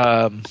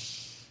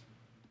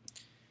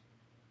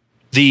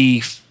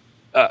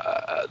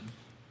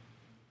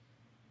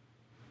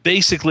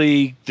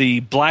basically the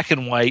black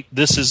and white.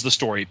 This is the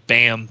story.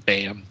 Bam,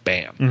 bam,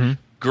 bam.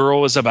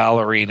 Girl is a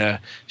ballerina.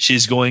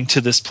 She's going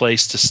to this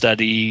place to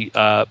study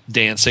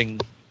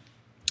dancing.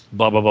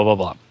 Blah, blah, blah, blah,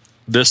 blah.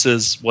 This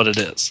is what it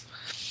is.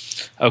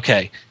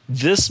 Okay,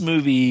 this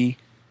movie,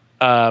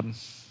 and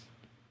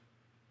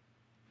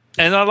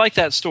I like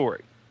that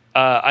story.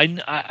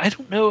 I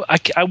don't know.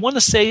 I want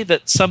to say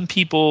that some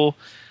people,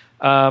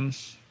 when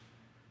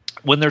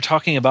they're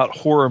talking about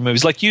horror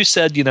movies, like you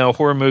said, a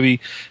horror movie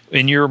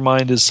in your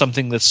mind is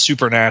something that's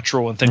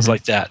supernatural and things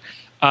like that.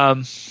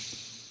 I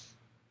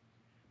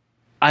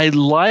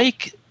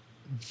like,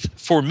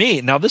 for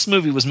me, now this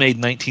movie was made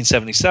in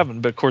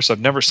 1977, but of course I've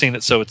never seen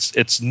it, so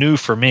it's new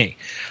for me.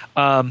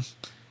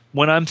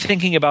 When I'm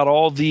thinking about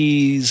all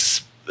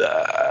these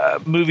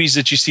movies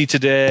that you see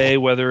today,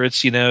 whether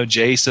it's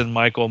Jason,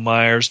 Michael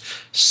Myers,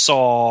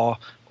 Saw,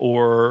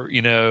 or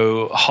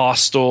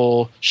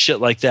Hostel,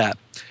 shit like that,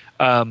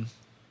 I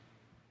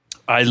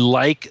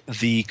like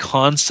the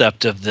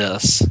concept of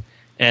this,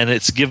 and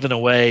it's given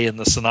away in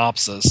the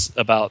synopsis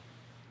about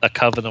a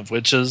coven of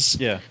witches.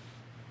 Yeah,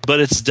 but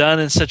it's done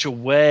in such a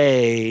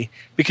way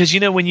because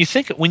when you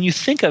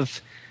think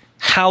of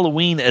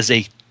Halloween as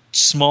a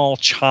small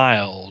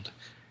child.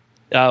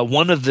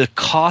 One of the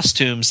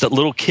costumes that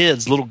little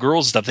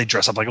girls stuff, they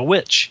dress up like a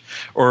witch,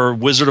 or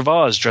Wizard of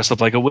Oz dress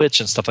up like a witch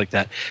and stuff like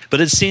that. But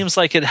it seems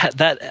like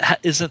that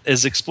isn't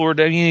as explored.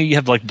 You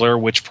have like Blair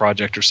Witch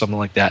Project or something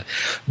like that.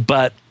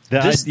 But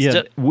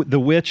the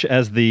witch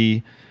as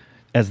the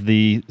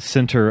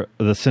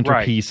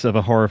centerpiece of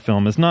a horror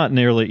film is not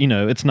nearly.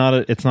 It's not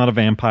a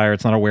vampire.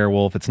 It's not a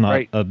werewolf. It's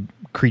not a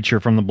creature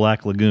from the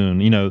Black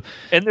Lagoon.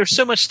 And there's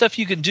so much stuff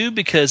you can do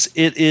because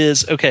it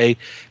is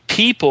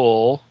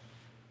people.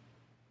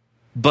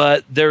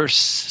 But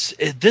there's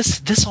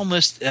this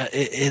almost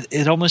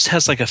it almost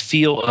has like a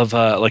feel of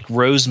like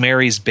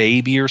Rosemary's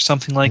Baby or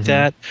something like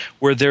that,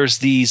 where there's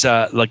these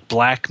like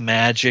black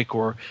magic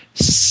or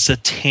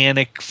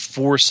satanic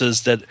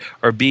forces that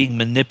are being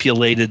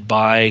manipulated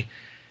by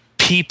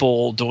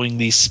people doing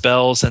these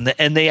spells, and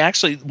they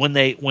actually when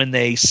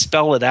they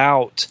spell it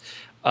out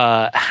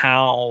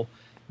how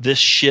this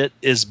shit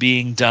is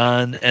being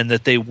done, and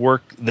that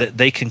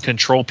they can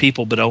control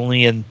people, but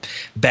only in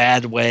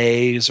bad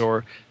ways,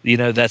 or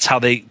that's how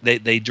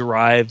they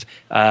derive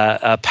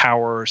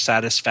power or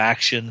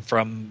satisfaction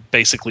from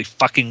basically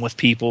fucking with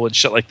people and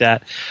shit like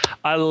that.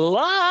 I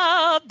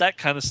love that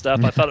kind of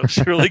stuff. I thought it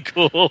was really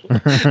cool.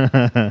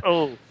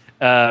 And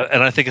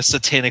I think a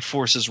satanic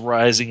force is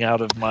rising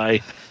out of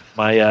my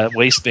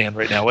waistband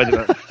right now. Wait a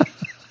minute.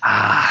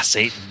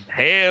 Satan.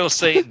 Hail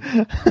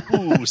Satan.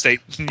 Ooh,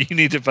 Satan. You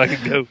need to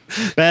fucking go.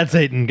 Bad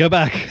Satan. Go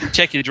back.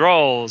 Check your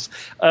drawers.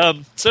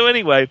 So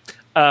anyway,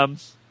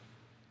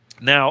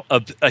 now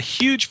a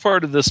huge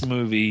part of this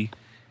movie,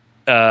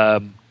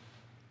 well,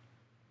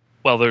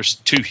 there's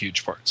two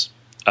huge parts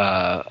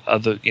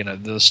of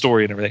the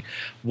story and everything.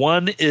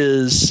 One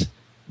is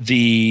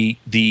the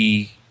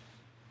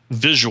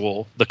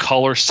visual, the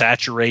color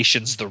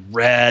saturations, the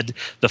red,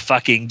 the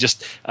fucking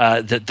just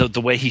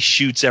the way he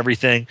shoots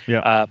everything.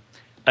 Yeah.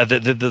 I'm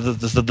fucking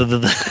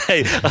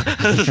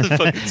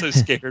so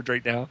scared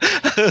right now.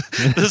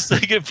 The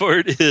second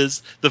part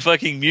is the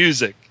fucking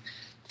music.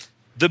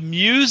 The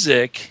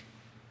music,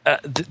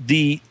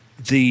 the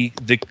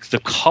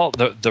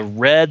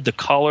red, the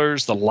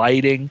colors, the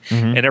lighting,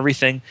 and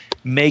everything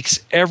makes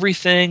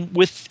everything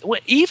with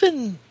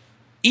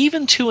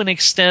even to an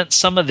extent,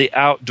 some of the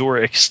outdoor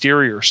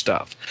exterior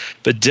stuff,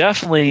 but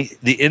definitely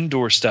the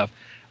indoor stuff,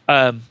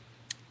 and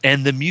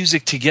the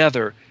music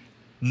together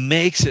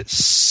makes it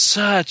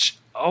such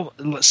a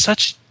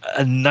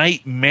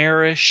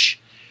nightmarish,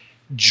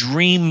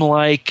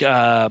 dreamlike.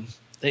 Now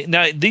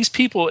these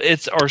people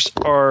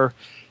are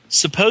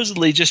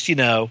supposedly just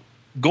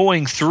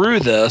going through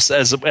this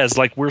as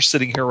like we're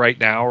sitting here right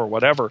now or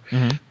whatever,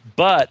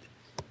 but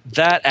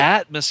that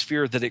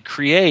atmosphere that it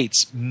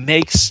creates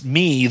makes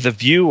me, the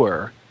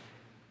viewer,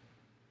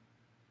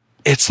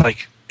 it's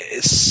like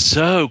It's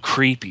so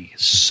creepy,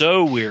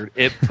 so weird.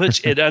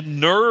 It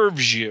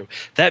unnerves you.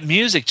 That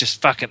music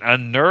just fucking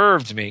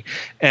unnerved me.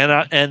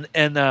 And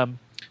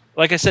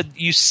like I said,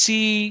 you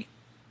see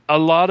a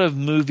lot of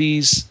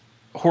movies,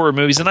 horror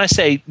movies, and I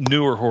say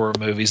newer horror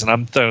movies, and I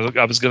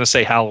was going to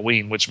say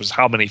Halloween, which was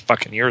how many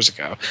fucking years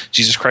ago?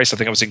 Jesus Christ, I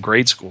think I was in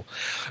grade school.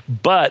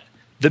 But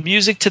the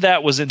music to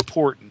that was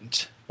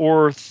important.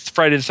 Or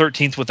Friday the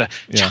 13th with a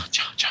cha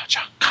cha cha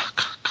cha.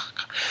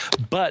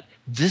 But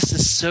this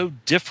is so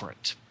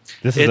different.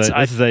 This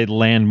is a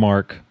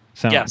landmark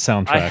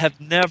soundtrack. I have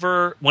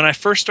never, when I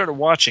first started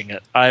watching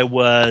it, I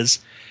was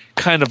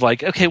kind of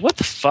like, okay, what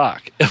the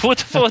fuck? what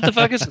the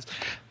fuck is this?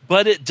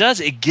 But it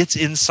gets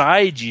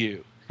inside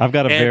you. I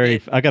got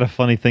a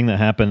funny thing that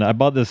happened. I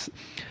bought this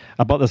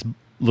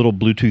little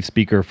Bluetooth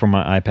speaker for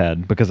my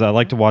iPad because I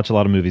like to watch a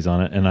lot of movies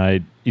on it,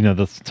 and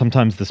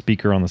sometimes the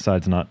speaker on the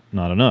side's not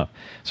enough.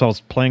 So I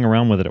was playing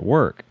around with it at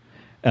work,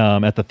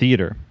 at the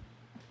theater.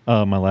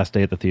 My last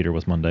day at the theater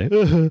was Monday,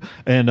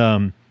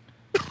 and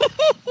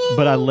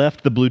but I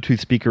left the Bluetooth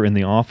speaker in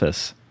the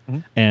office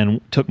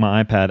and took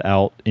my iPad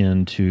out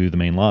into the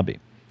main lobby.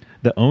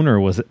 The owner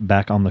was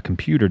back on the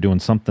computer doing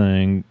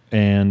something,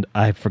 and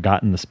I had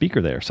forgotten the speaker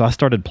there. So I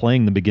started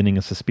playing the beginning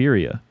of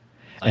Suspiria,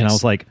 and I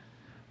was like,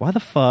 "Why the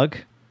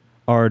fuck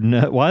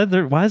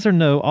why is there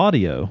no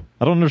audio?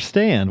 I don't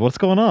understand what's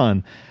going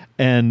on."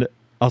 And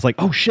I was like,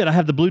 "Oh shit, I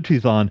have the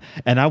Bluetooth on."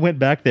 And I went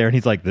back there, and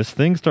he's like, "This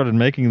thing started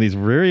making these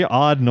very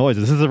odd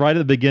noises." This is right at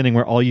the beginning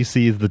where all you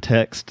see is the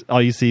text,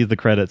 all you see is the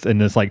credits,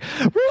 and it's like,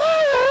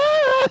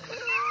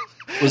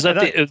 was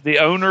that the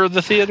owner of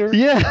the theater?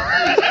 Yeah.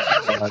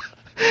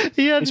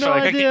 He had no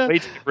idea. I can't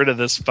wait to get rid of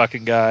this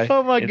fucking guy.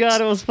 Oh my god,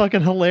 it was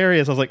fucking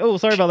hilarious. I was like, "Oh,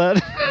 sorry about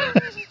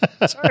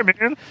that." Sorry,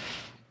 man.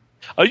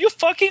 Are you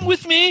fucking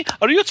with me?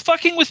 Are you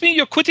fucking with me?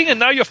 You're quitting and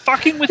now you're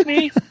fucking with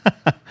me?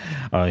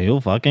 Are you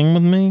fucking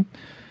with me?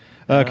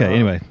 Okay,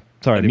 anyway.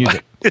 Sorry,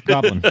 music.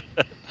 Goblin.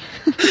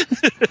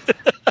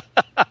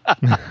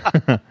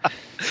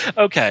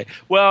 Okay,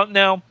 well,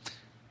 now,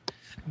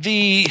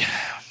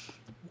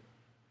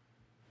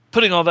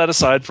 putting all that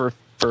aside for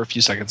a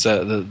few seconds,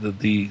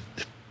 the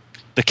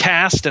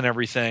cast and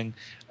everything,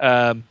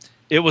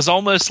 it was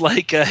almost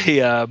like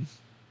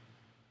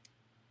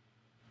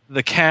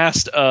the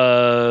cast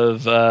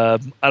of I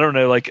don't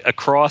know, like a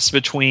cross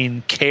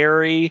between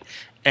Carrie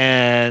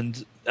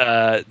and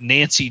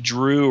Nancy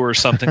Drew or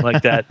something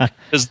like that,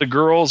 because the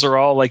girls are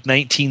all like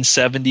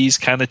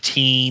 1970s kind of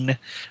teen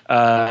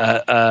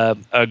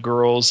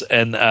girls,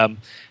 and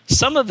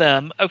some of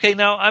them, okay,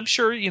 now I'm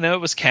sure it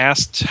was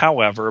cast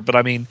however, but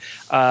I mean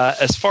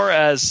as far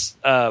as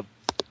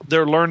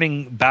they're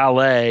learning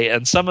ballet,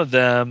 and some of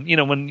them,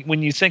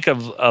 when you think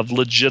of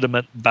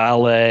legitimate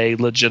ballet,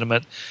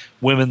 legitimate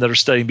women that are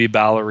studying to be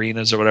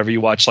ballerinas or whatever,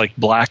 you watch like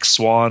Black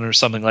Swan or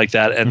something like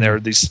that, and they're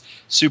these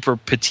super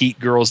petite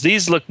girls.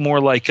 These look more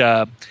like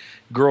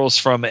girls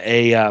from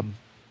a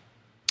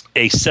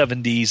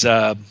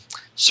 70s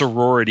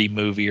sorority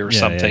movie or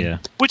something,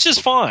 which is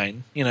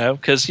fine,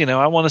 because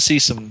I want to see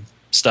some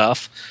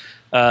stuff.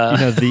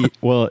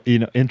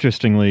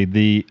 Interestingly,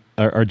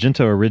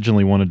 Argento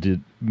originally wanted to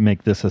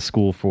make this a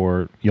school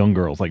for young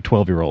girls, like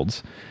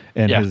 12-year-olds,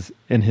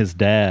 and his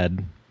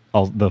dad,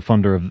 the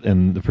funder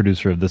and the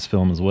producer of this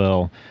film as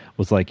well,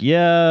 was like, you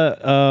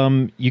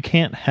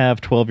can't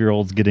have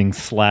 12-year-olds getting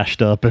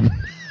slashed up, and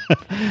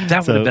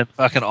that would have been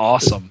fucking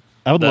awesome.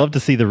 I would love to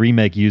see the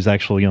remake use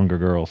actual younger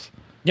girls.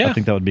 Yeah, I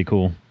think that would be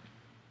cool.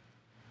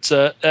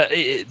 So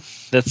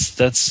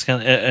that's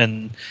kind of,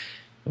 and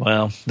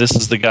well, this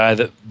is the guy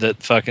that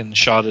fucking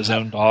shot his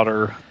own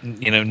daughter,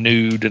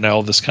 nude and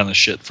all this kind of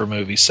shit for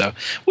movies. So,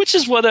 which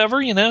is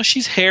whatever,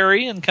 she's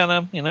hairy and kind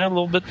of, a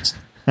little bit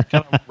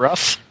kind of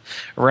rough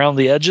around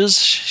the edges.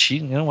 She,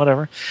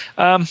 whatever.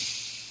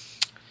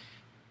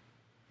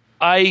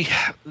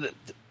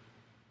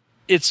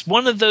 It's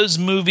one of those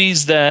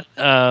movies that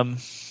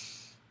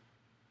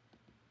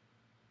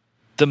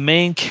the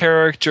main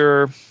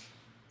character,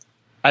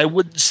 I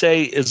wouldn't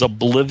say is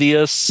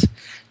oblivious,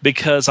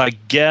 because I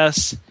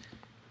guess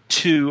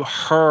to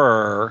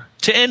her,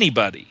 to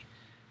anybody,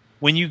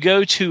 when you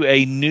go to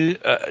a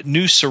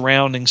new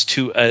surroundings,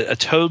 to a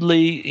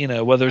totally,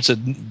 whether it's a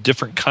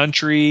different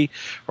country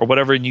or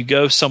whatever, and you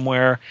go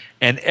somewhere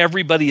and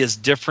everybody is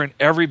different,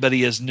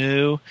 everybody is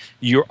new,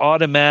 you're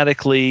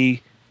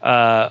automatically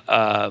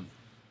you're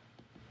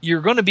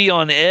going to be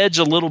on edge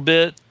a little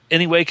bit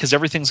anyway, because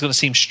everything's going to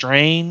seem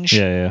strange.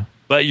 Yeah.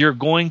 But you're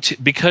going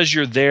to, because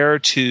you're there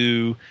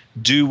to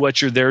do what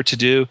you're there to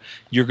do,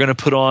 you're going to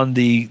put on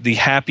the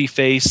happy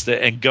face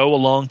and go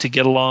along to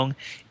get along,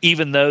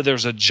 even though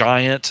there's a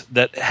giant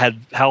that had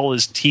all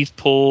his teeth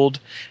pulled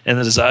and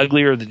is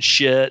uglier than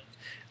shit,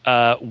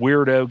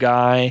 weirdo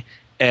guy,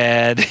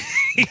 and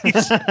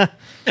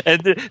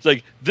and it's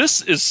like,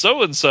 this is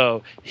so and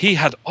so. He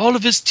had all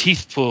of his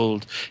teeth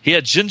pulled. He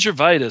had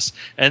gingivitis,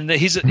 and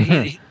he's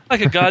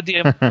like a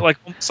goddamn, like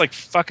almost like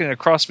fucking a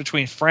cross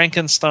between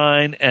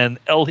Frankenstein and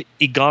El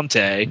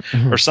Gigante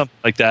or something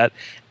like that.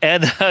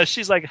 And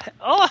she's like,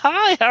 "Oh,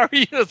 hi, how are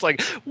you?" It's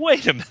like,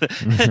 wait a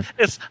minute.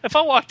 If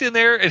I walked in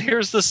there and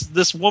here's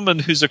this woman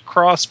who's a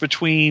cross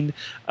between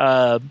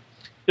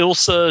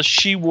Ilsa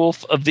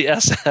She-Wolf of the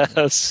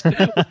SS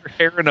with her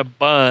hair in a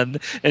bun,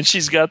 and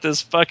she's got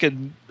this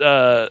fucking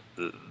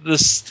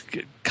this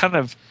kind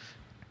of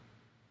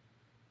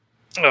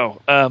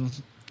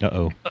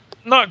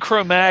not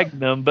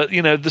Cro-Magnon, but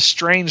the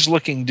strange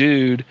looking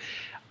dude.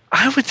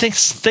 I would think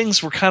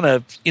things were kind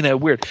of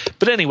weird,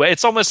 but anyway,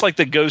 it's almost like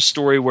the ghost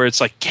story where it's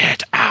like,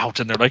 get out,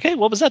 and they're like, hey,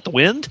 what was that? The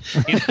wind?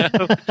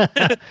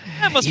 That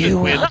must be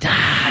wind. Will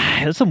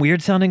die. That's some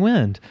weird sounding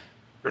wind.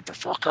 Get the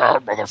fuck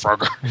out,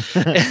 motherfucker.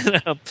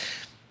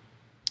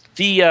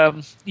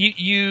 And,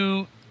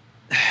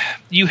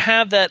 you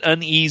have that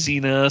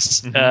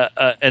uneasiness,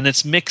 and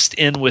it's mixed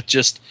in with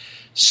just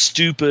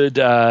stupid,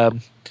 girlish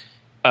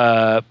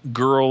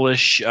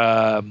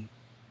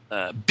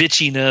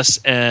bitchiness,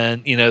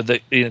 and the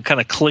kind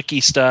of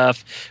clicky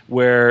stuff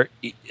where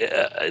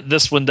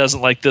this one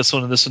doesn't like this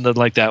one and this one doesn't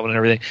like that one and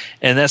everything,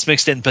 and that's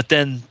mixed in. But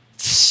then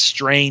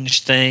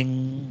strange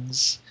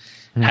things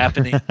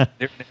happening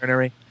there and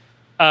everything.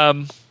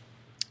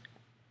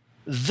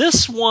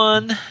 This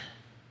one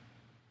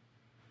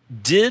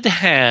did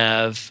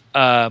have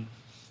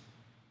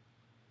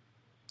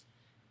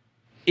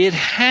it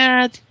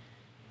had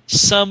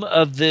some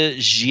of the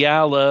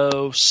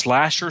giallo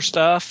slasher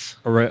stuff,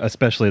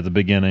 especially at the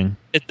beginning.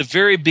 At the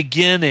very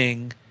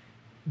beginning,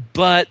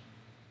 but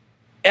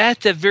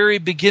at the very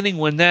beginning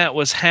when that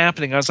was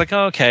happening, I was like,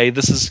 oh, okay,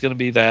 this is going to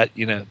be that.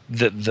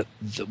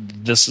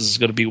 This is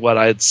going to be what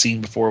I had seen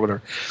before.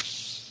 Whatever.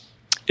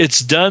 It's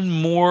done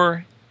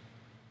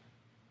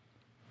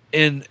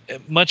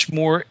much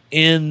more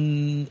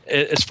in,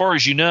 as far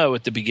as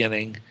at the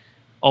beginning,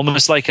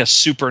 almost like a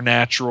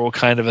supernatural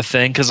kind of a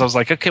thing. Because I was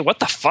like, okay, what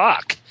the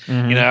fuck?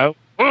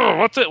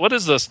 What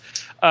is this?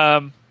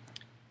 But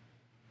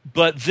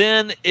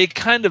then it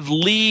kind of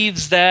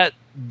leaves that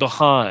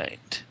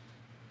behind,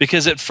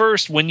 because at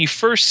first, when you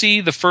first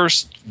see the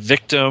first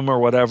victim or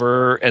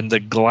whatever, and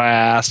the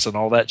glass and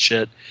all that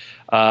shit,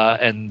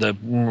 and the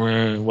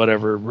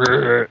whatever,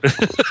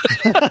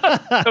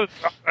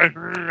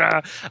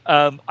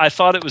 I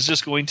thought it was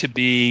just going to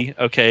be,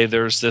 okay,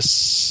 there's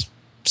this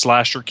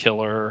slasher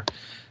killer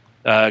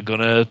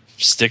gonna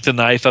stick the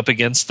knife up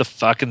against the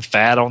fucking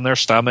fat on their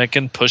stomach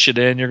and push it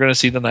in. You're gonna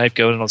see the knife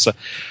go in and all stuff.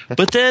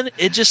 But then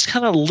it just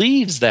kind of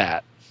leaves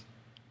that,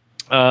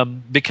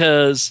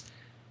 because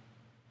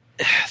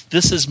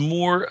this is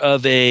more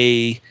of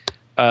a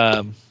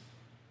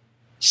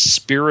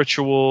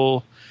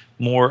spiritual,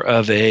 more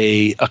of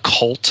a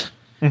occult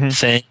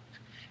thing,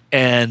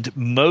 and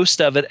most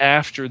of it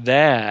after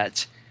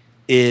that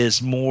is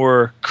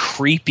more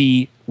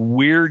creepy,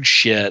 weird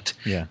shit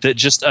that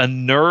just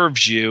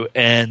unnerves you.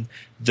 And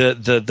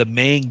the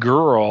main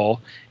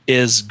girl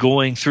is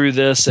going through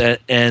this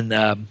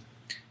and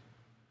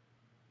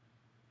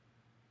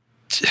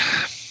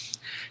she's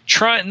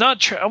trying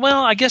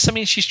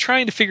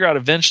to figure out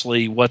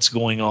eventually what's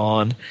going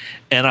on.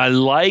 And I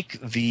like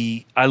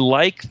the I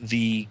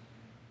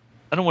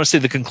don't want to say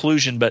the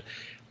conclusion, but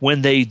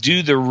when they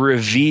do the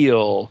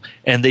reveal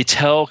and they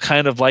tell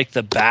kind of like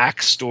the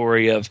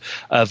backstory of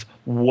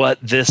what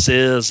this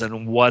is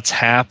and what's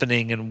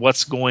happening and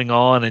what's going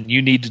on, and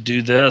you need to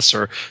do this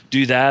or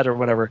do that or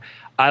whatever.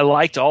 I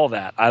liked all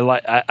that.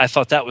 I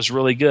thought that was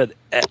really good,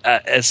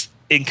 as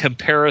in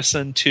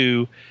comparison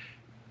to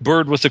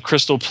Bird with the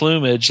Crystal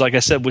Plumage, like I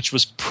said, which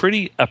was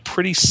a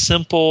pretty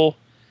simple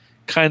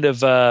kind of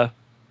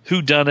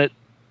whodunit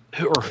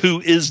or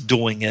who is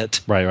doing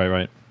it.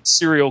 Right.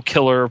 Serial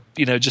killer,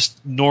 just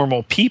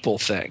normal people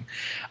thing.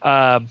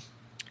 But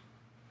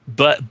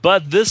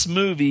this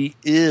movie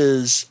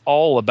is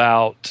all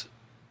about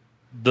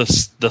the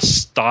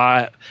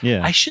style.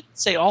 Yeah. I shouldn't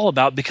say all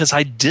about, because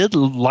I did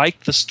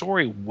like the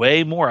story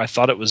way more. I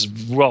thought it was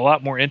a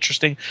lot more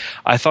interesting.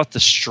 I thought the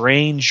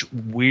strange,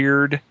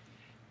 weird,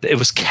 it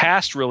was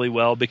cast really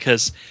well,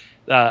 because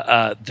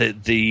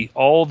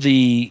all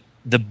the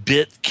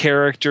bit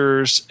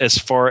characters, as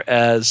far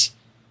as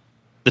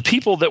the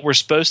people that were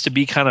supposed to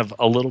be kind of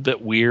a little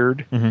bit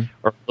weird or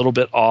a little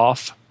bit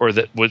off, or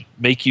that would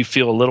make you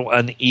feel a little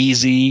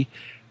uneasy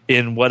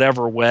in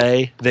whatever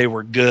way, they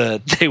were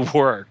good. They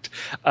worked.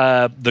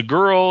 The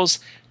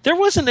girls, there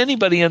wasn't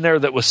anybody in there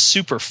that was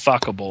super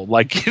fuckable.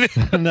 Like,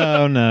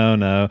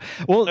 no.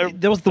 Well,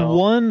 there was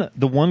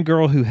the one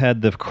girl who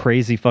had the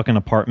crazy fucking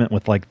apartment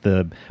with like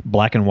the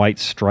black and white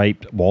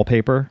striped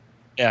wallpaper.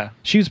 Yeah,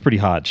 she was pretty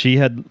hot. She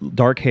had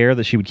dark hair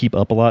that she would keep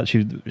up a lot.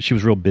 She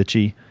was real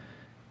bitchy.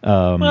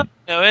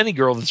 Any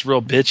girl that's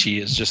real bitchy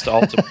is just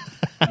ultimate.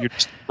 You're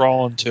just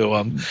drawn to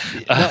them.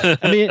 I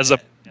mean, as a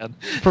man.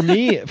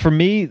 for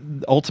me,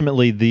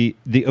 ultimately the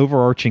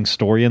overarching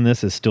story in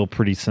this is still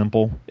pretty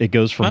simple. It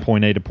goes from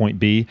point A to point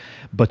B,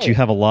 but you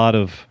have a lot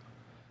of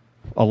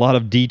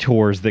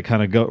detours that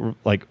kind of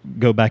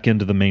go back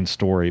into the main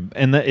story,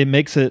 and it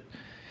makes it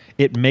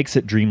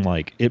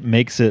dreamlike. It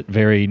makes it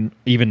very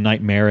even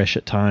nightmarish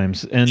at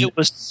times, and it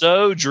was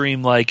so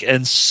dreamlike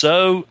and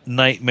so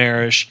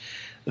nightmarish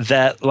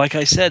that, like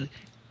I said,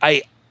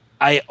 I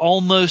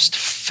almost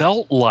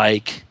felt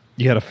like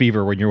you had a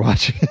fever when you're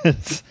watching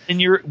it.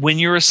 And when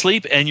you're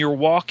asleep and you're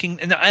walking,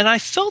 and I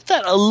felt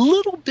that a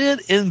little bit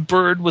in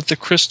Bird with the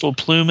Crystal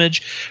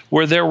Plumage,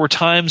 where there were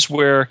times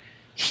where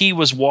he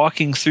was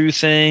walking through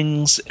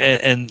things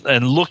and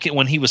looking,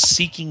 when he was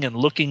seeking and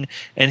looking,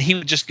 and he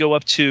would just go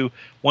up to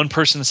one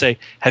person and say,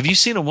 "Have you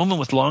seen a woman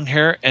with long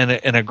hair and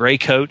a gray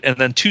coat?" And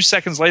then 2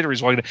 seconds later,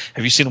 he's walking,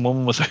 "Have you seen a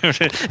woman with?"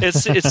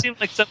 It seemed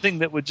like something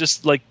that would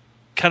just like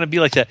kind of be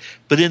like that.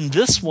 But in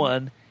this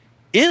one,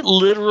 it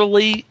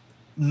literally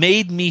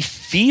made me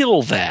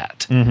feel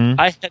that. Mm-hmm.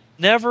 I've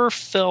never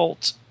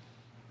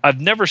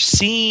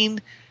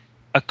seen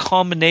a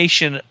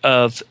combination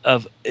of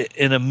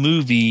in a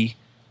movie.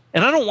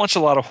 And I don't watch a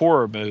lot of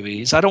horror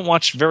movies. I don't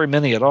watch very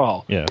many at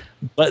all. Yeah.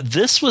 But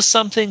this was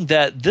something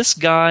that this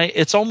guy,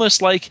 it's almost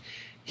like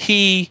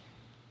he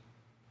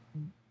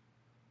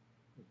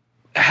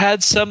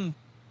had some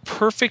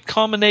perfect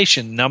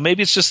combination. Now,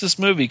 maybe it's just this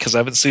movie because I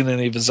haven't seen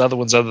any of his other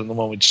ones other than the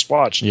one we just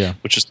watched,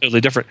 which is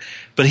totally different.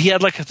 But he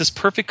had like this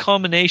perfect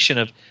combination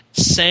of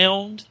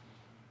sound,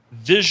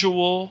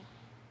 visual,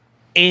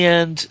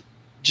 and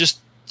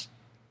just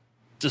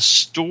the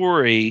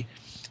story,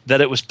 that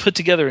it was put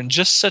together in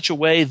just such a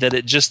way that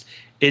it just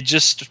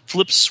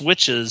flips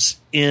switches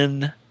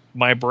in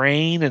my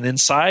brain and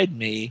inside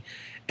me.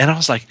 And I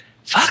was like,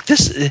 fuck,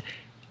 this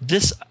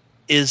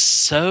is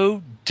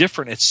so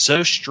different. It's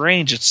so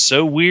strange. It's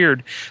so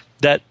weird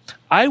that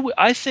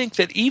I think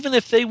that even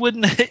if they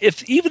wouldn't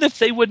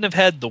have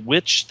had the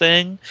witch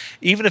thing,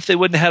 even if they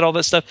wouldn't have had all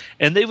that stuff,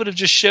 and they would have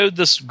just showed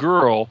this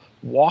girl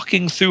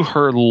walking through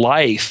her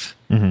life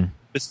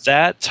with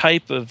that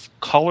type of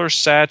color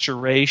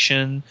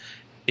saturation,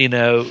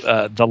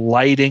 the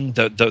lighting,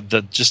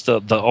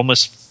 the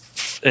almost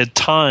at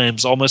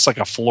times almost like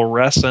a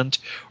fluorescent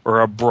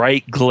or a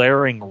bright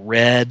glaring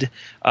red.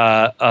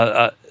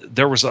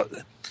 There was a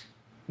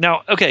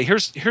now. Okay,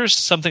 here's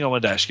something I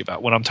wanted to ask you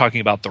about when I'm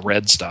talking about the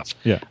red stuff.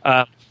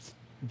 Yeah,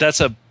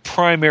 that's a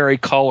primary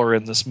color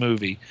in this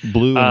movie.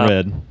 Blue and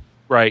red.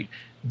 Right.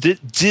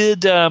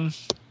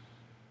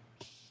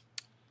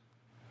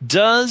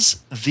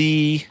 Does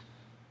the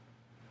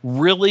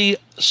really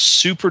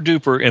super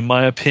duper, in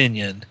my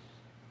opinion,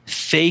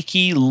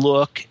 fakey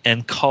look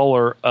and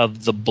color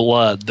of the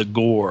blood, the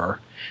gore,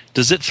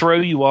 does it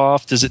throw you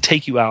off? Does it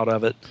take you out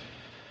of it?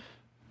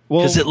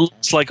 Because it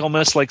looks like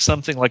almost like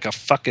something like a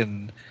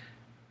fucking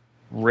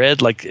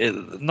red, like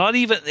not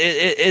even.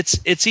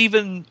 It's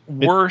even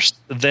worse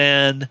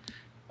than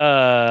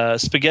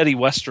spaghetti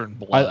western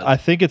blood. I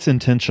think it's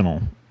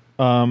intentional.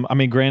 I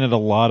mean, granted, a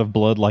lot of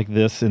blood like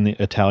this in the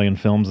Italian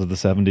films of the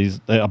 70s,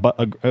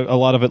 a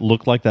lot of it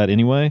looked like that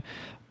anyway.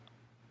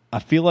 I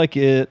feel like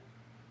it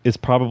is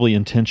probably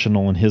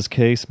intentional in his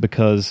case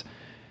because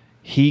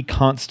he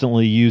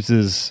constantly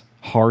uses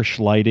harsh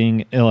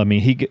lighting. I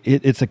mean,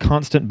 it's a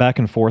constant back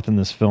and forth in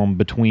this film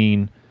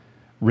between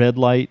red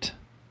light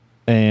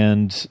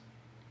and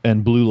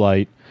blue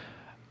light.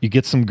 You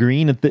get some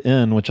green at the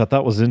end, which I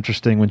thought was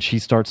interesting when she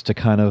starts to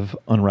kind of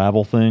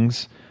unravel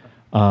things.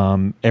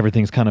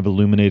 Everything's kind of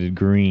illuminated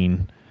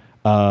green.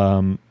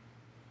 And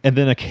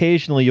then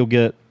occasionally you'll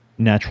get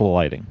natural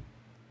lighting.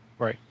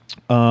 Right.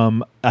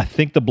 I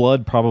think the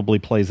blood probably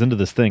plays into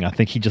this thing. I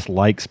think he just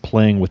likes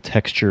playing with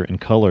texture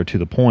and color to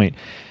the point.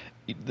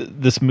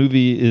 This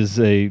movie is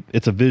a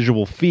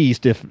visual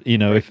feast.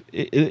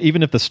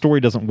 Even if the story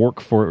doesn't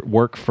work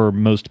for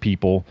most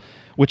people,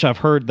 which I've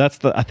heard,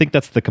 I think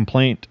that's the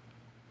complaint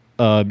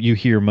you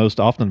hear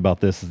most often about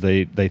this, is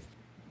they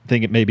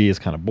think it maybe is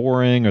kind of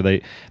boring, or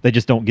they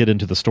just don't get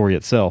into the story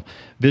itself.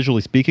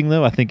 Visually speaking,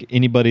 though, I think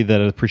anybody that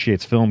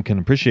appreciates film can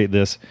appreciate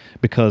this,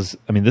 because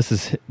I mean, this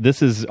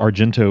is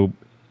Argento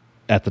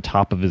at the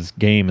top of his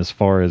game as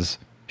far as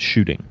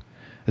shooting,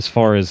 as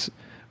far as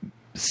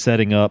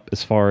setting up,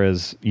 as far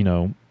as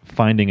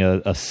finding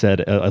a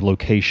set, a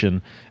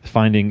location,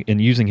 finding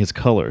and using his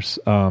colors.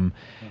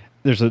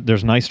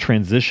 There's nice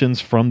transitions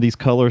from these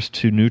colors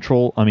to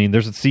neutral. I mean,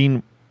 there's a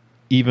scene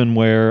even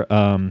where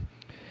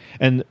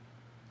and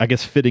I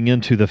guess fitting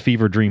into the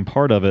fever dream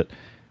part of it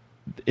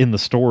in the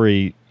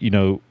story,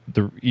 the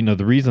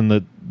reason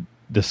that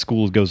this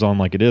school goes on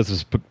like it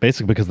is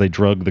basically because they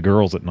drug the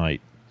girls at night.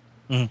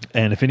 Mm.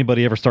 And if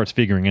anybody ever starts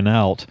figuring it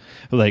out,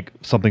 like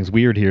something's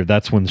weird here,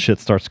 that's when shit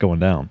starts going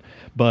down.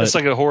 But it's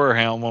like a horror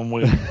hound when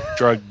we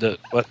drugged the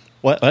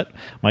what,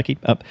 Mikey?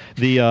 But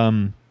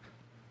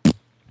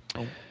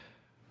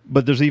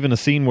there's even a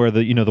scene where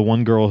the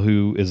one girl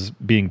who is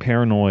being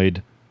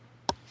paranoid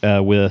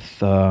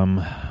with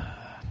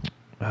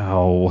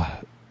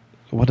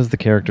what is the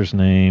character's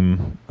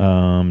name?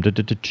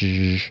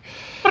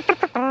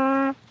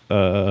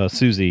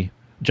 Susie.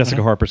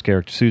 Jessica Harper's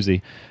character,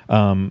 Susie.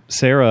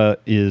 Sarah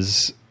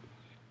is,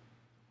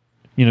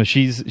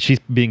 she's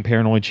being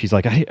paranoid. She's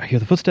like, I hear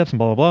the footsteps and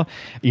blah, blah, blah.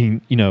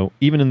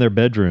 Even in their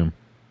bedroom,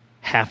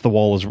 half the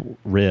wall is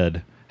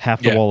red.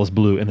 half the wall is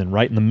blue, and then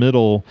right in the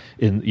middle,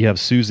 you have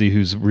Susie,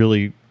 who's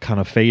really kind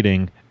of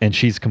fading, and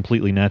she's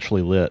completely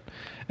naturally lit.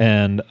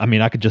 And I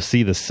mean, I could just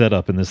see the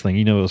setup in this thing.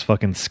 It was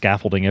fucking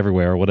scaffolding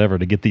everywhere or whatever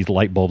to get these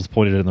light bulbs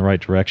pointed in the right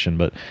direction.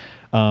 But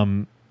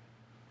no,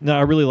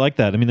 I really like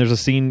that. I mean, there's a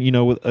scene,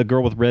 with a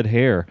girl with red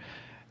hair.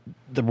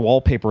 The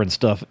wallpaper and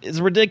stuff is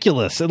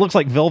ridiculous. It looks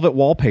like velvet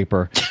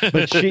wallpaper,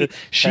 but she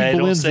hey,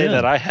 blends don't say in.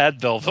 that. I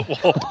had velvet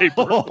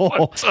wallpaper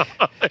one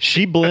time.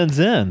 She blends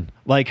in.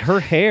 Like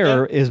her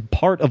hair is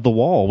part of the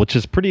wall, which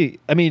is pretty.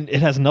 I mean,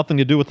 it has nothing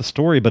to do with the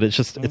story, but it's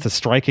a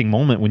striking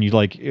moment when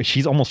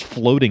she's almost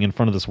floating in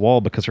front of this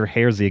wall because her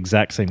hair is the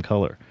exact same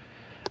color.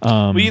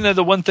 Well,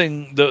 the one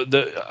thing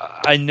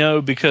I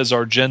know because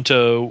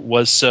Argento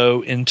was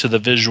so into the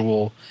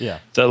visual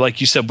that,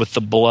 like you said, with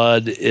the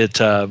blood,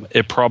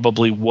 it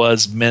probably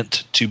was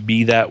meant to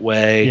be that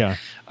way. Yeah.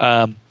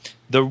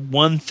 The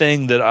one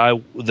thing that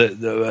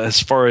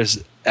as far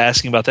as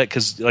asking about that,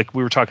 because like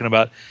we were talking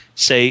about,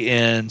 say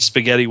in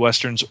spaghetti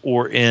westerns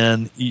or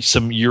in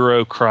some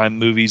Eurocrime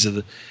movies of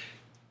the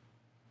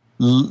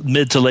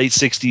mid to late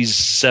 60s,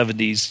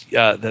 70s,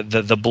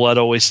 the blood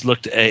always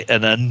looked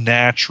an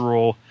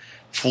unnatural,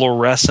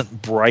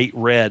 fluorescent, bright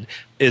red,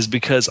 is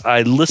because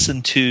I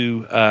listened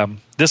to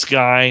this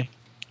guy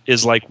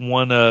is like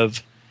one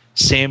of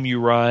Sam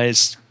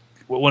Urai's,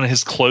 one of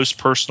his close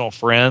personal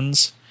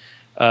friends,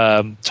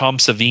 Tom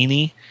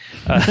Savini.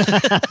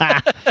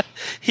 I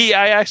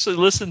actually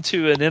listened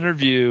to an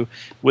interview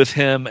with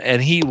him,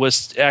 and he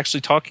was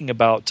actually talking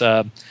about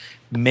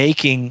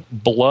making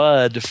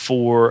blood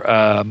for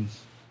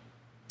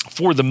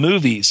the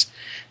movies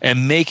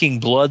and making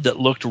blood that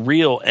looked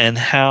real, and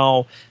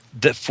how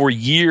that for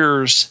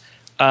years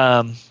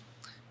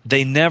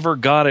they never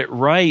got it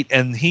right.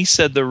 And he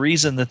said the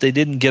reason that they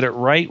didn't get it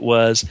right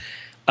was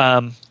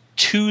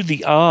to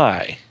the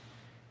eye,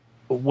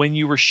 when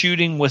you were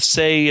shooting with,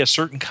 say, a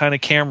certain kind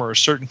of camera or a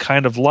certain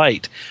kind of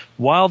light,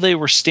 while they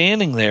were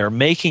standing there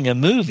making a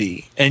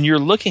movie and you're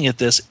looking at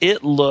this,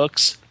 it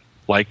looks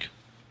like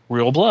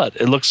real blood.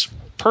 It looks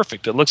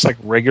perfect. It looks like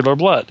regular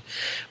blood.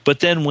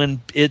 But then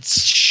when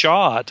it's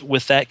shot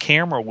with that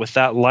camera, with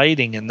that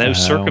lighting and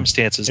those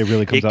circumstances,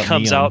 it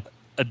comes out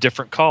a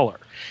different color.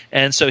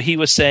 And so he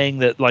was saying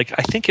that, like,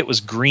 I think it was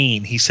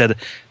green. He said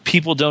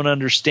people don't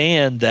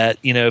understand that,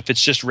 if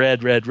it's just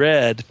red,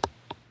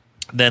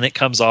 then it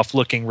comes off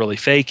looking really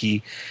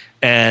fakey.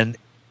 And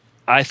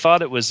I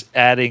thought it was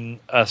adding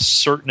a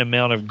certain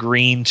amount of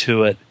green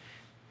to it.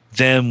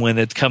 Then when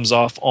it comes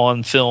off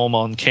on film,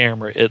 on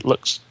camera, it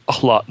looks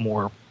a lot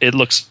more. It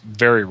looks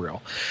very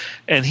real.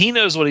 And he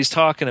knows what he's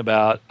talking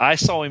about. I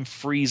saw him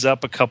freeze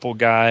up a couple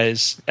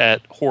guys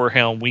at Horror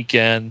Hound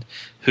Weekend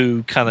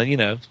who kind of, you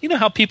know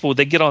how people,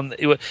 they get on,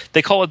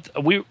 they call it,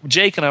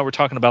 Jake and I were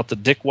talking about the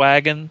dick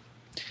wagon.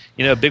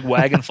 A big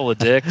wagon full of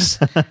dicks,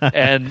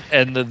 and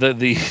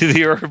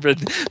the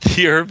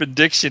urban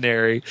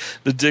dictionary,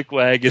 the dick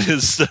wagon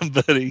is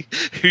somebody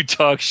who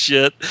talks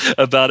shit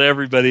about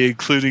everybody,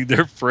 including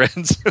their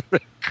friends and their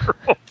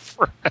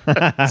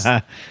girlfriends.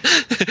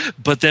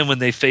 But then when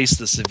they face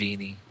the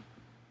Savini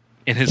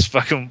in his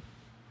fucking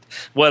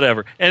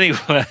whatever,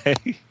 anyway,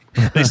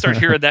 they start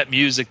hearing that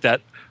music, that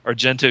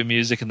Argento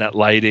music and that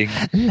lighting,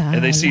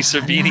 and they see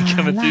Savini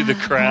coming through the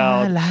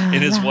crowd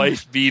in his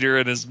wife beater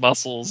and his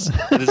muscles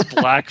and his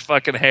black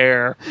fucking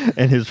hair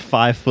and his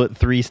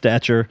 5'3"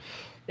 stature.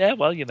 Yeah,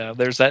 well,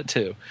 there's that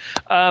too.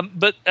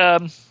 But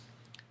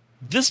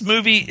this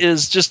movie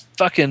is just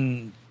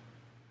fucking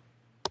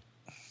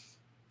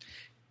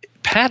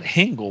Pat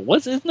Hingle.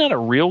 Isn't that a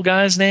real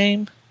guy's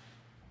name?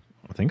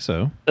 I think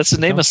so. That's the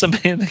name of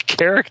somebody in the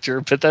character,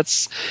 but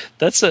that's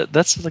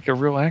like a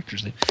real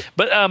actor's name.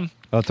 But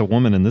it's a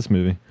woman in this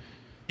movie.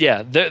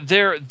 Yeah,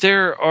 there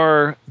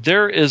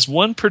is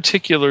one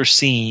particular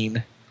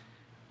scene.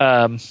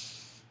 Of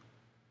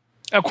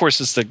course,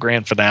 it's the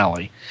grand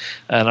finale,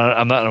 and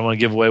I'm not going to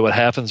give away what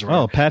happens.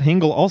 Oh, Pat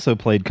Hingle also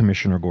played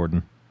Commissioner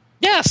Gordon.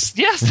 Yes,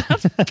 that's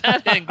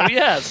Pat Hingle.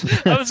 Yes,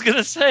 I was going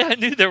to say I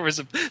knew there was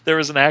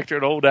an actor,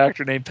 an old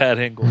actor named Pat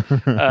Hingle.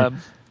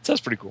 So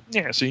that's pretty cool.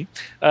 Yeah, see,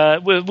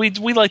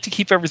 we like to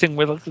keep everything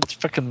with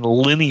fucking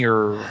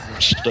linear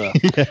stuff.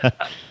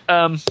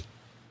 Yeah.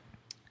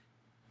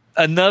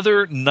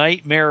 Another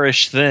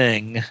nightmarish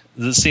thing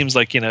that seems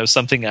like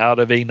something out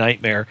of a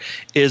nightmare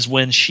is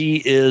when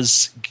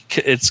it's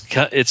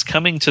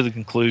coming to the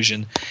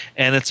conclusion,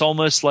 and it's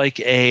almost like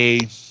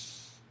it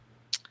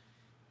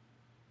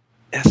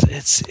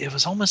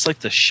was almost like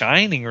The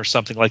Shining or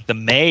something, like The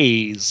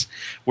Maze,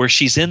 where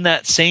she's in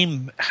that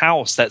same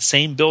house, that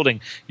same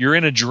building. You're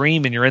in a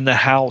dream and you're in the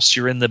house,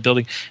 you're in the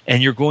building,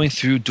 and you're going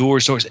through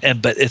doors,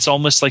 but it's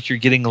almost like you're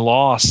getting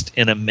lost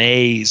in a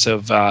maze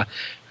of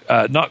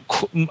not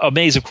a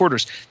maze of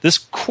corridors. This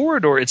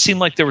corridor, it seemed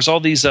like there was all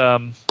these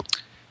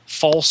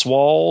false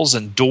walls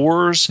and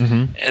doors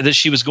that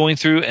she was going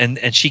through,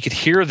 and she could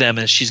hear them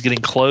as she's getting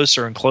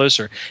closer and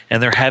closer,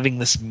 and they're having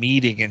this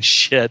meeting and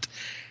shit.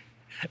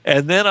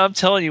 And then I'm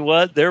telling you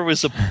what, there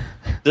was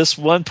this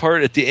one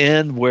part at the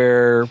end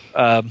where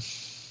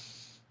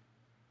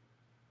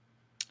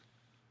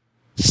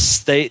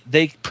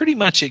they pretty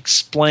much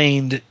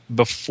explained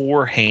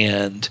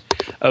beforehand,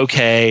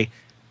 okay,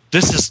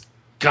 this is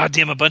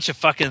goddamn a bunch of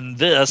fucking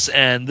this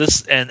and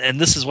this and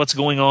this is what's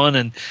going on,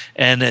 and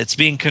it's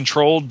being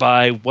controlled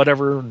by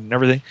whatever and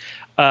everything.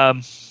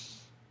 And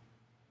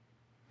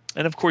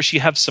of course you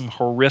have some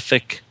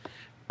horrific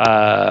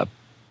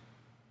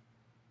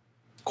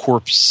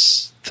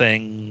corpse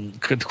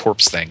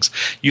things.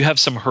 You have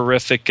some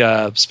horrific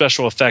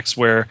special effects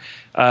where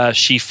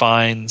she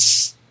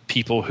finds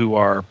people who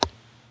are,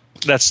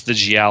 that's the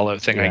giallo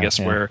thing, I guess,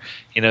 where,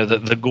 you know,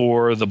 the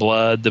gore, the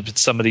blood,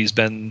 somebody's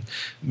been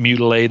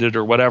mutilated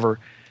or whatever.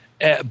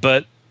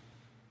 But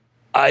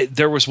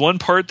there was one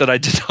part that I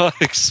did not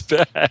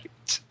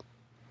expect.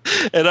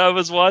 And I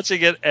was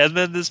watching it, and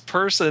then this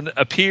person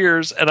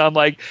appears, and I'm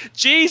like,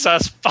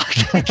 Jesus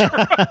fucking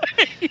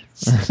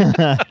Christ.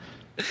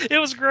 It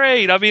was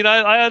great. I mean,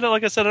 I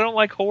like I said, I don't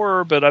like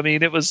horror, but I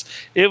mean, it was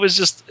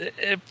just,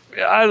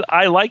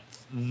 I liked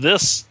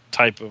this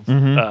type of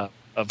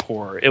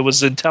horror. It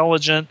was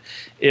intelligent.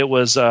 It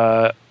was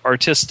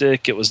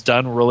artistic. It was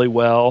done really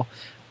well.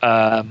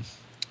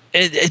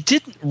 It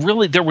didn't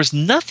really. There was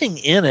nothing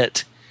in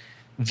it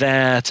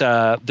that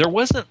there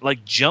wasn't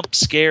like jump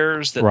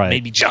scares that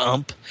made me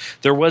jump.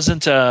 There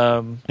wasn't,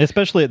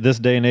 especially at this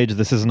day and age.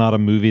 This is not a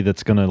movie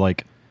that's going to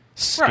like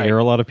scare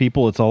a lot of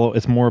people.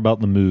 It's more about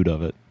the mood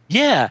of it.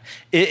 Yeah,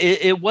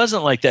 it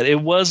wasn't like that. It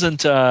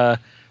wasn't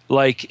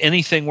like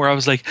anything where I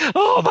was like,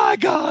 oh my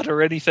God,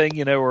 or anything,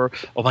 you know, or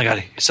oh my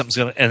God, something's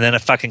gonna, and then a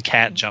fucking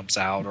cat jumps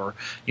out, or,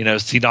 you know,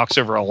 he knocks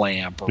over a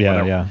lamp or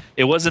whatever. Yeah.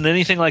 It wasn't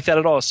anything like that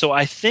at all. So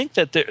I think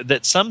that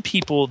that some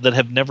people that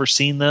have never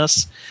seen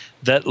this,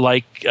 that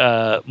like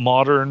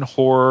modern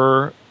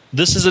horror,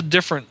 this is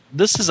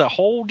a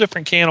whole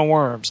different can of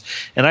worms.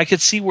 And I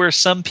could see where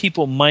some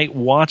people might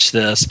watch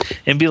this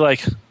and be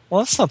like, well,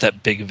 that's not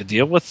that big of a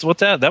deal. What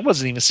that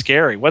wasn't even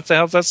scary. What the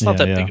hell? That's not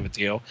that big of a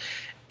deal.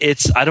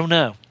 I don't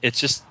know. It's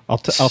just, I'll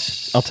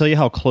tell you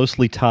how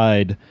closely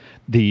tied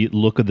the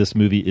look of this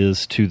movie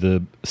is to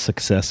the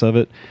success of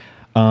it.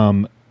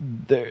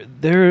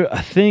 There,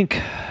 I think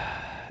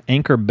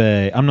Anchor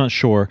Bay, I'm not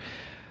sure.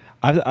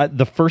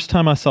 The first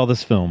time I saw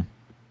this film,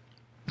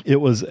 it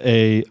was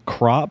a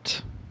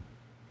cropped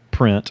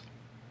print,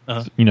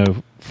 you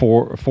know,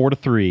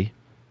 4:3,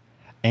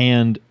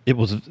 and it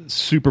was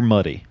super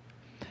muddy,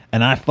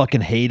 and I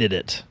fucking hated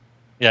it.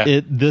 Yeah.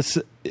 It's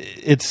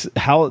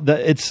with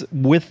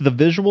the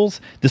visuals,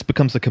 this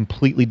becomes a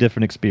completely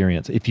different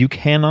experience. If you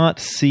cannot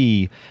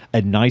see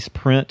a nice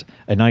print,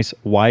 a nice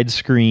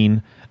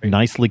widescreen,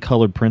 nicely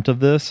colored print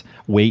of this,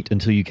 wait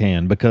until you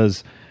can,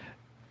 because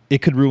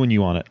it could ruin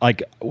you on it.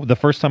 Like the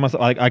first time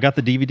I got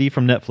the DVD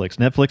from Netflix.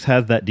 Netflix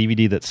has that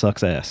DVD that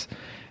sucks ass.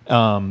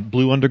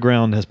 Blue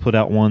Underground has put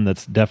out one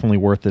that's definitely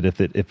worth it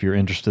if you're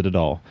interested at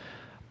all.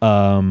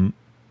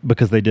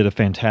 Because they did a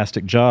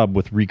fantastic job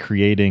with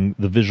recreating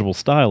the visual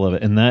style of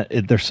it, and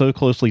they're so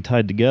closely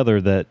tied together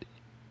that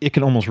it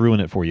can almost ruin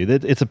it for you.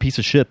 It's a piece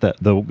of shit, that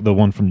the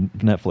one from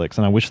Netflix,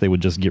 and I wish they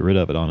would just get rid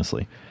of it.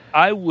 Honestly,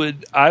 I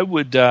would,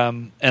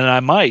 and I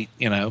might,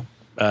 you know,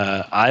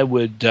 I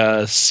would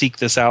seek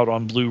this out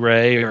on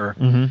Blu-ray or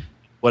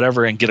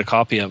whatever and get a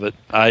copy of it.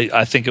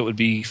 I think it would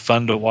be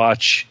fun to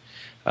watch.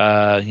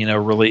 You know,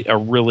 a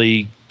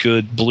really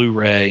good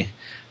Blu-ray.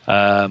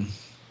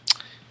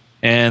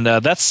 And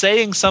that's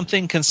saying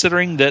something,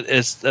 considering that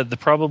it's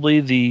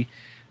probably the.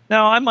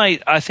 Now,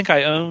 I think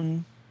I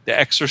own The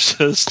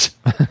Exorcist,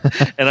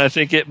 and I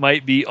think it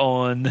might be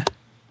on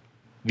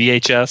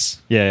VHS.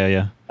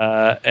 Yeah.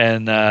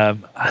 And I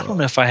don't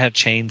know if I have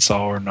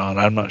Chainsaw or not.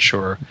 I'm not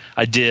sure.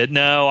 I did.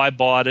 No, I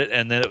bought it,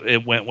 and then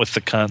it went with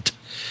the cunt.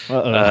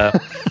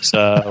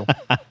 So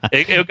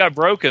it got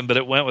broken, but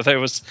it went with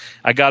it.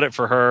 I got it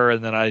for her,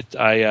 and then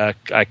I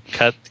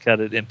cut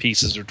it in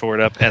pieces or tore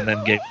it up, and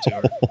then gave it to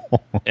her,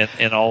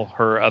 and all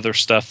her other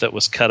stuff that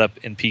was cut up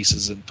in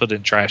pieces and put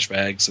in trash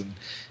bags and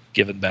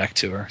given back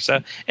to her.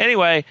 So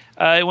anyway,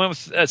 it went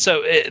with.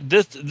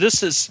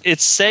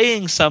 It's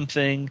saying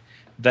something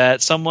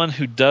that someone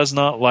who does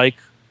not like.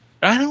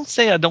 I don't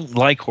say I don't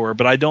like horror,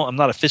 but I'm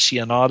not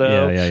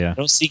aficionado. Yeah. I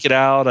don't seek it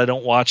out. I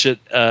don't watch it.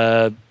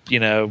 You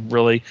know,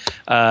 really,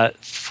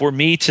 for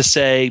me to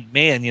say,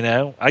 man, you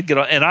know, I'd get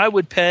on, and I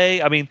would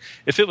pay. I mean,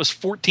 if it was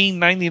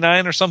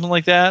 $14.99 or something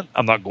like that,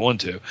 I'm not going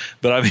to.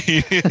 But I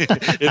mean,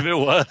 if it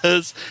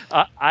was,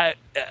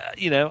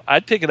 you know,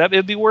 I'd pick it up.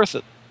 It'd be worth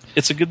it.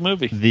 It's a good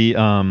movie.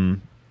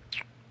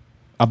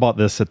 I bought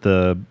this at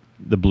the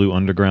Blue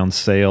Underground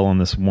sale on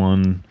this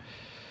one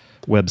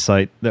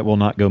website that will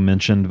not go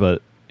mentioned,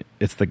 but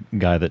it's the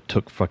guy that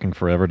took fucking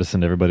forever to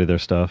send everybody their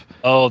stuff.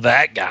 Oh,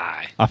 that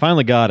guy. I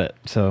finally got it,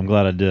 so I'm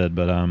glad I did.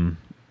 But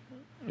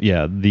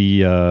yeah,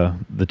 the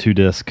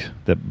 2-disc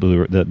that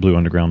Blue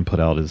Underground put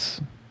out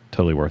is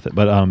totally worth it.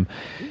 But I'm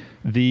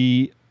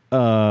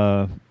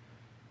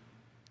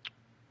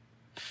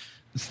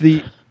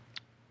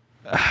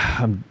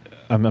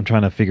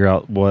trying to figure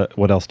out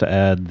what else to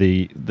add.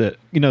 Even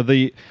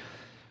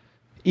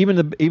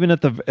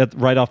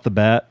right off the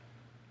bat,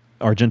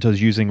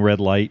 Argento's using red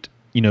light.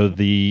 You know,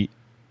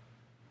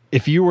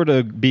 if you were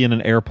to be in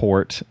an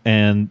airport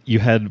and you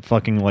had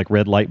fucking like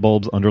red light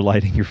bulbs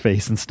underlighting your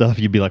face and stuff,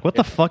 you'd be like, "What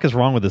the fuck is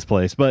wrong with this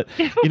place?" But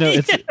you know,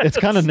 it's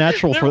kind of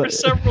natural. There were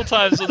several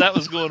times when that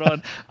was going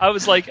on. I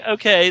was like,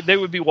 okay, they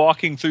would be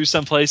walking through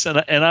someplace,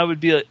 and I would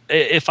be,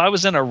 if I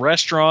was in a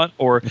restaurant,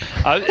 or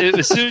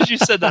as soon as you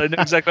said that, I know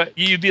exactly.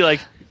 You'd be like,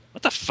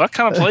 "What the fuck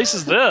kind of place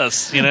is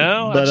this?" You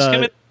know, but, I just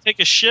came in to take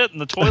a shit,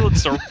 and the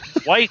toilets are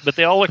white, but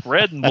they all look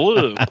red and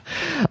blue.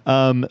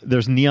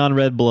 There's neon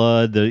red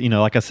blood. You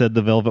know, like I said,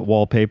 the velvet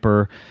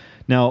wallpaper.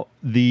 Now,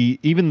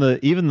 even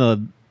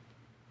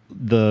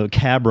the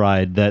cab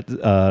ride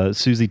that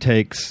Susie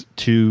takes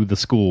to the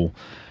school.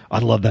 I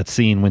love that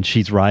scene when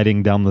she's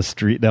riding down the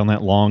street, down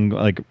that long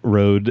like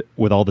road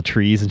with all the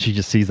trees, and she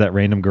just sees that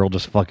random girl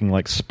just fucking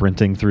like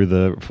sprinting through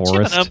the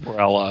forest. She had an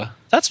umbrella.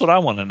 That's what I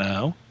want to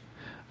know.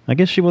 I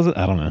guess she wasn't.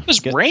 I don't know. It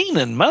was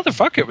raining,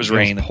 motherfucker. It was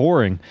raining,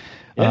 pouring.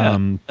 Yeah.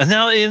 And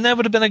that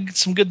would have been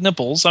some good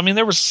nipples. I mean,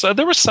 there was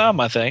some.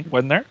 I think,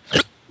 wasn't there?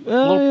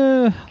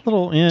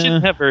 Little. Yeah. She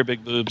didn't have very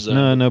big boobs, though.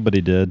 No,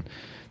 nobody did.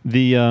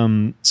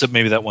 So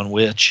maybe that one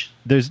witch.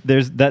 There's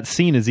that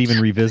scene is even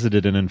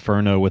revisited in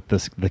Inferno with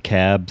the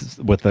cabs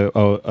with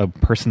a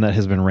person that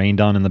has been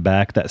rained on in the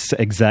back. That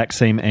exact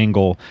same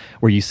angle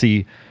where you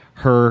see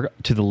her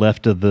to the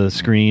left of the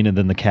screen and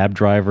then the cab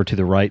driver to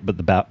the right, but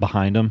the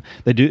behind him.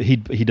 They do. He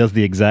does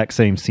the exact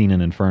same scene in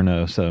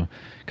Inferno. So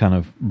kind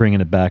of bringing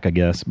it back, I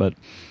guess. But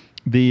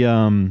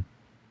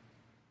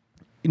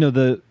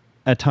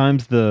at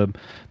times the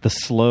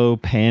slow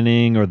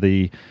panning or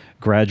the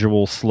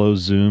gradual slow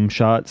zoom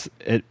shots,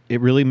 it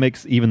really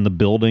makes even the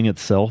building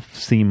itself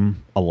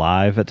seem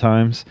alive at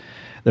times.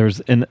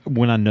 And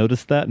when I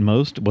noticed that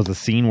most was a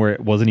scene where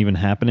it wasn't even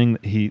happening.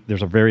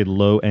 There's a very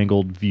low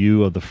angled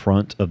view of the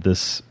front of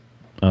this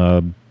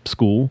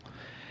school,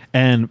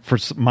 and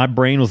my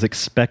brain was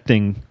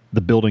expecting the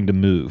building to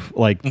move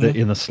like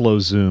in the slow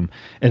zoom,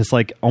 and it's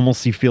like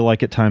almost you feel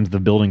like at times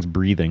the building's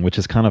breathing, which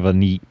is kind of a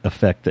neat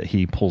effect that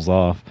he pulls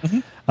off.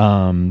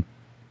 And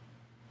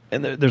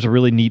there's a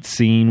really neat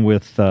scene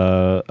with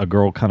a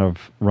girl kind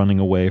of running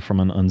away from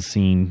an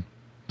unseen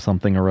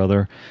something or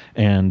other,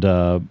 and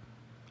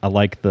I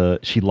like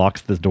she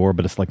locks the door,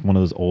 but it's like one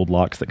of those old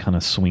locks that kind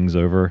of swings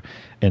over,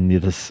 and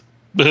this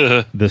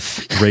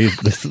straight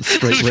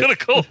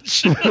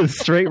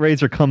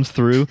razor comes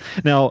through.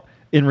 Now,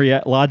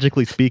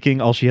 logically speaking,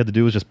 all she had to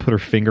do was just put her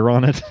finger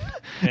on it,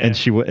 and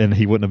he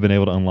wouldn't have been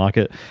able to unlock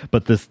it.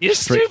 But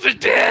stupid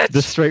bitch!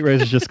 This straight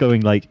razor is just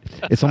going like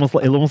it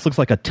almost looks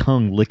like a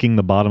tongue licking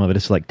the bottom of it.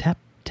 It's like tap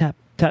tap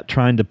tap,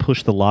 trying to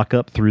push the lock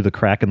up through the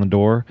crack in the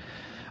door.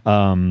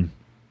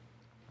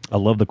 I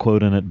love the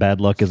quote in it,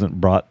 "Bad luck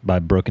isn't brought by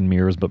broken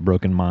mirrors, but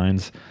broken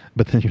minds."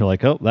 But then you're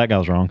like, oh, that guy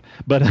was wrong.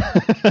 But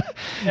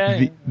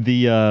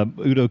the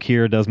Udo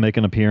Kier does make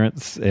an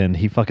appearance, and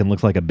he fucking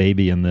looks like a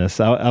baby in this.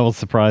 I was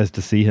surprised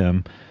to see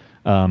him.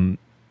 I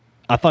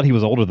thought he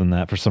was older than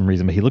that for some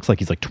reason, but he looks like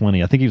he's like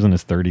 20. I think he was in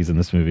his 30s in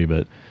this movie,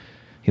 but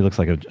he looks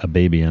like a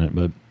baby in it.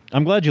 But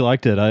I'm glad you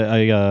liked it.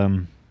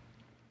 I'm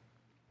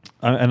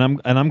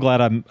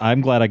glad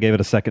I gave it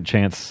a second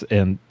chance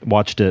and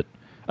watched it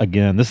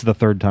again. This is the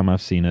third time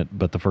I've seen it,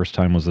 but the first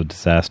time was a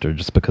disaster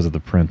just because of the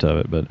print of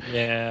it. But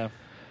yeah,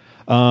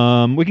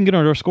 we can get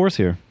our scores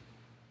here.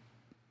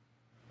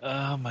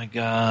 Oh my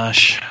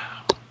gosh!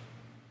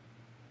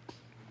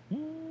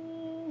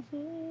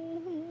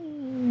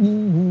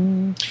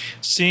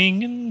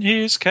 Singing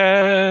his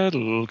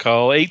cattle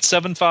call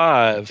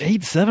 875.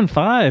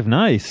 875,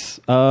 nice.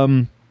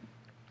 I'm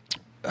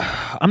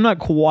not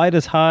quite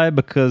as high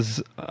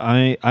because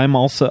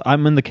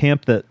I'm in the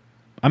camp that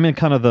I'm in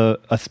kind of a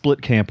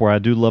split camp where I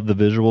do love the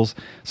visuals.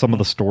 Some of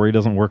the story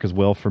doesn't work as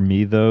well for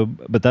me though,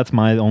 but that's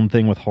my own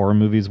thing with horror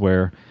movies,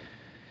 where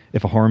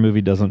if a horror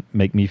movie doesn't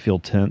make me feel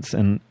tense,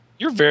 and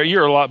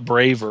you're a lot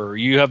braver.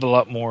 You have a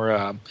lot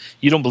more.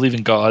 You don't believe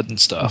in God and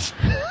stuff.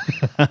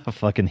 A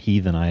fucking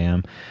heathen I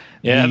am.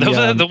 Yeah,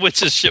 the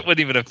witches shit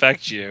wouldn't even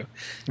affect you.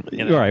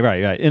 You know?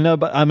 Right. And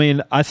but I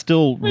mean, I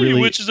still really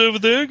witches over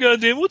there.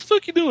 Goddamn, what the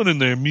fuck you doing in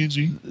there,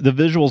 Muzi? The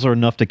visuals are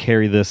enough to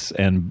carry this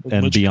and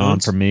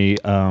beyond for me.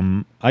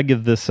 I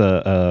give this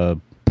a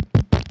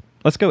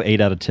let's go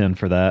 8 out of 10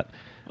 for that.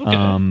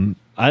 Okay.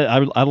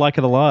 I like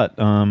it a lot.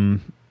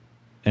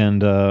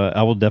 And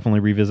I will definitely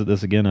revisit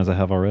this again as I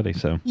have already.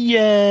 So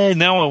yeah,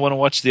 now I want to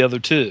watch the other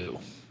two.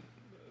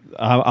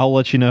 I'll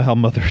let you know how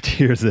Mother of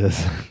Tears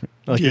is.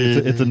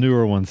 It's a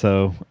newer one,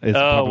 so it's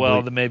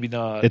well, then maybe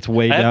not. It's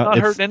way down. I have not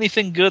heard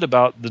anything good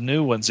about the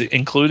new ones,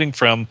 including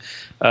from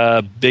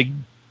Big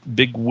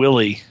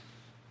Willie,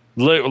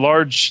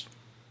 Large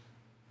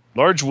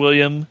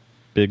William.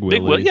 Big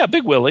Willie.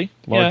 Big Willie.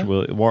 Large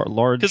Willie.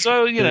 Large. Because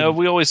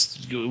we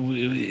always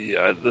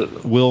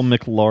Will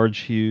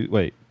McLarge Hugh.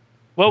 Wait.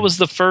 What was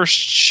the first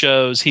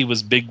shows? He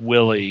was Big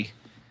Willie.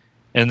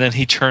 And then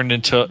he turned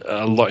into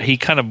he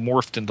kind of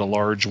morphed into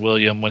Large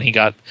William when he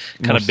got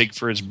kind of big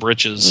for his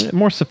britches.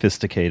 More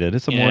sophisticated.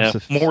 It's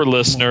more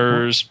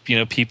listeners.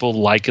 People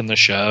liking the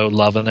show,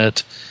 loving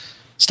it,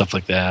 stuff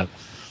like that.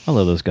 I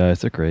love those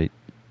guys. They're great.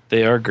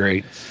 They are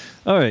great.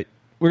 All right,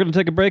 We're going to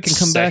take a break and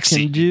come back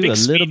and do a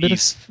little bit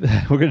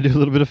of... We're going to do a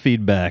little bit of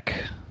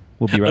feedback.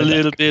 We'll be right back. A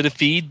little bit of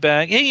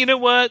feedback. Hey, you know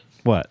what?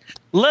 What?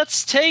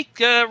 Let's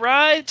take a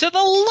ride to the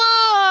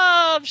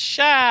Love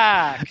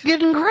Shack.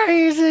 Getting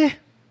crazy.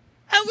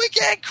 And we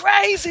get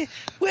crazy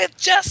with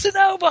Justin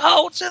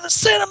Overholtz and the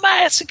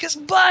Cinemassacres,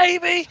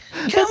 baby.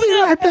 Coming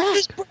up after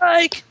this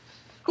break.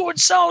 Gordon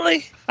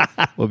Soley.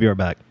 We'll be right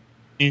back.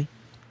 Yeah.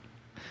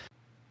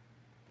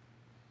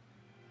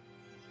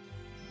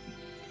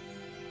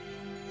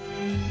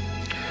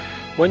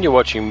 When you're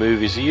watching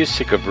movies, are you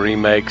sick of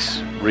remakes,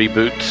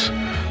 reboots,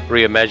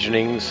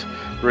 reimaginings,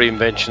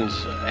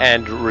 reinventions,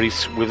 and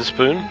Reese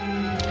Witherspoon?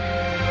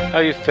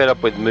 Are you fed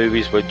up with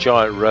movies where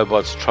giant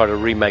robots try to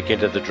remake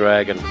Enter the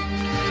Dragon? Do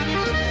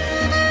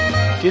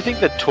you think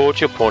that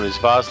torture porn is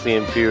vastly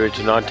inferior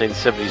to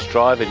 1970s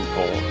drive-in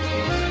porn?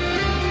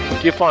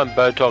 Do you find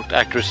Botoxed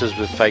actresses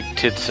with fake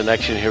tits and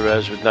action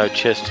heroes with no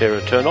chest hair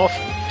a turn off?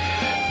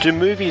 Do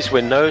movies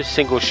where no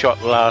single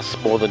shot lasts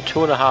more than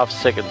 2.5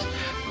 seconds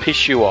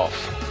piss you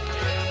off?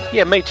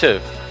 Yeah, me too.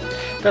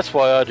 That's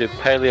why I do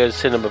Paleo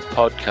Cinema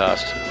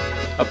Podcast,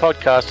 a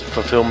podcast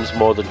for films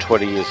more than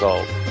 20 years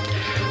old.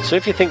 So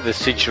if you think that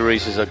Sid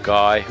Charisse is a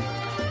guy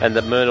and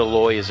that Myrna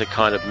Loy is a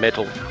kind of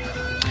metal,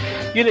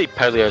 you need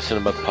Paleo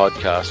Cinema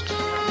Podcast.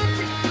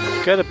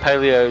 Go to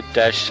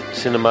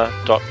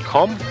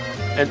paleo-cinema.com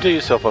and do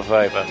yourself a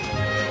favour.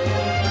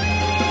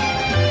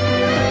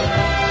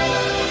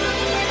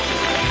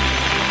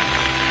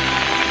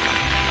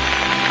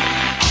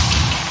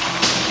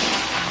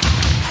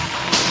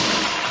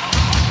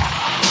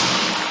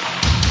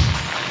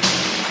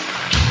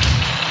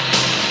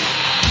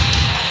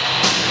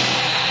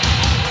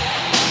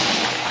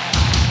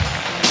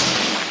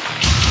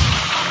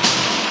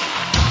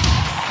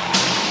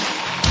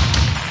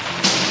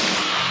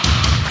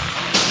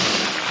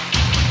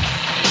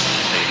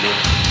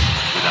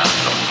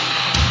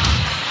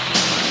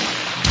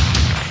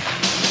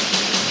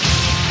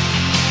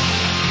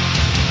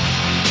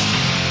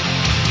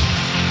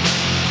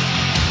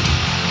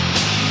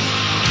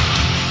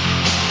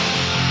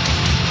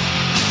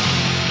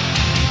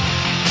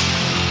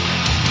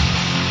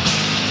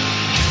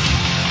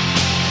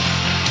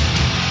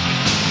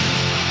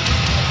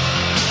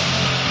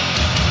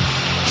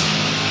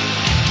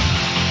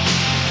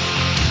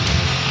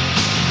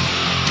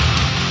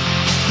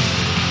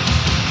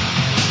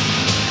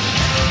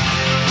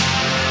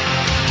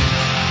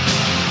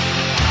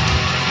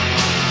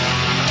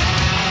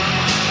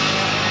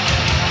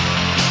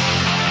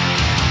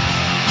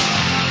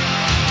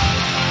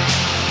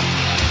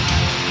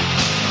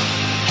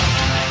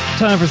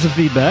 Time for some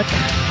feedback.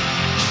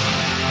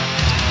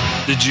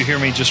 Did you hear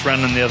me just run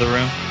in the other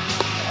room?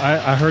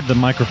 I heard the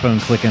microphone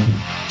clicking.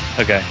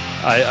 Okay.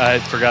 I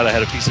forgot I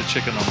had a piece of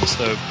chicken on the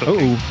stove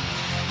cooking.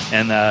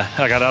 And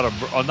I got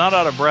not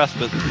out of breath,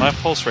 but my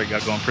pulse rate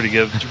got going pretty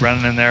good.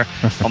 Running in there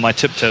on my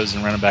tiptoes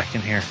and running back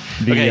in here.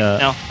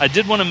 Now, I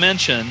did want to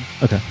mention,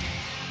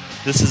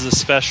 this is a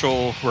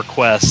special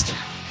request.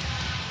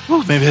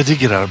 Oh, maybe I did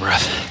get out of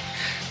breath.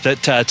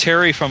 That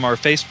Terry from our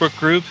Facebook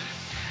group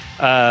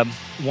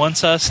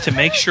wants us to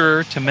make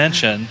sure to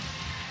mention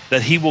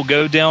that he will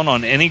go down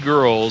on any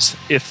girls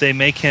if they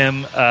make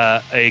him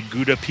a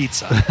Gouda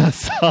pizza. I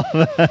saw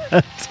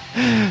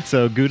that.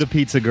 So Gouda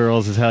pizza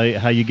girls is how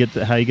you get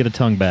a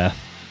tongue bath.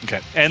 Okay.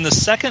 And the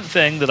second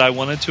thing that I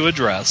wanted to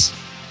address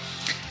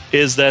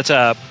is that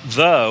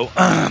though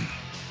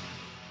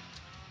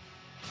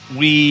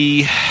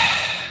we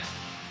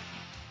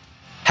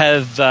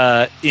have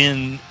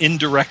in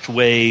indirect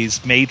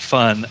ways made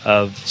fun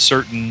of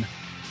certain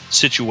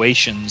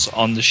situations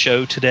on the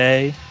show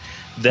today,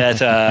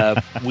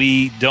 that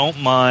we don't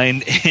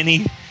mind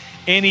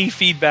any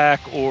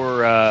feedback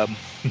or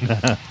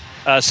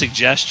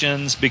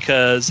suggestions,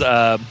 because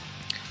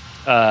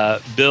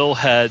Bill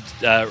had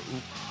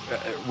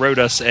wrote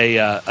us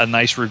a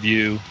nice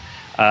review.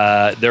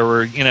 There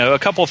were a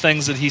couple of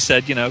things that he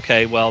said,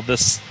 okay, well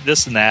this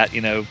and that,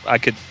 I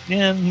could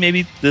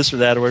maybe this or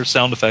that or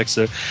sound effects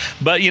there.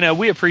 But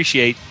we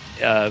appreciate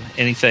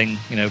anything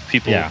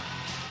people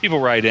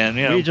write in.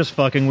 We're just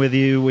fucking with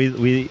you.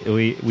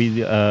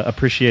 We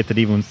appreciate that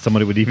even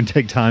somebody would even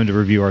take time to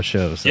review our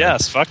show. So.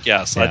 Yes, fuck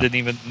yes. Yeah. I didn't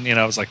even.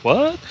 I was like,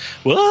 what?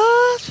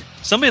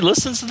 Somebody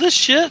listens to this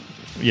shit?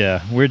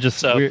 Yeah, we're just.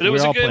 So, we're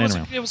all playing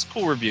around. It was a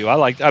cool review. I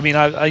liked. I mean,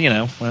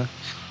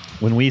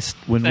 when we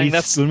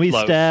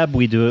stab,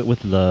 we do it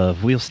with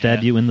love. We'll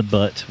stab you in the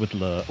butt with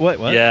love. What?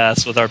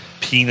 Yes, with our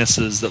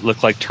penises that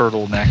look like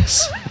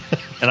turtlenecks.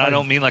 And I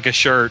don't mean like a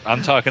shirt.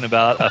 I'm talking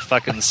about a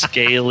fucking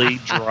scaly,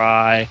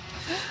 dry.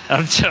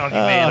 I'm telling you,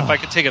 man, if I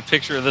could take a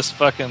picture of this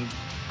fucking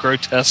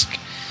grotesque,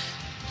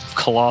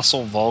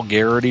 colossal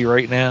vulgarity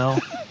right now.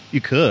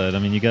 You could. I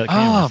mean, you got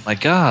cameras. Oh, my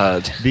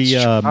God. It's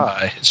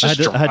dry. It's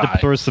just I had to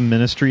throw some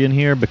ministry in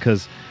here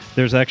because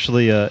there's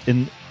actually,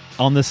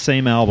 on this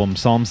same album,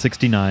 Psalm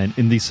 69,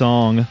 in the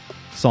song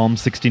Psalm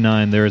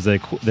 69, there is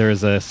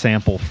a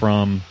sample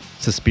from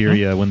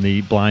Suspiria when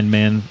the blind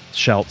man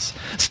shouts,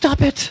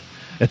 "Stop it!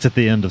 It's at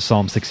the end of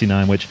Psalm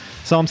 69, which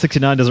Psalm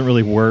 69 doesn't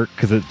really work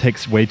because it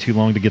takes way too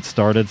long to get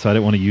started, so I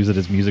didn't want to use it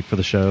as music for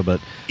the show.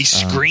 But he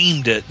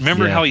screamed it.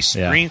 Remember how he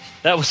screamed?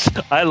 That was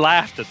I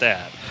laughed at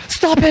that.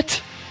 Stop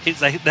it!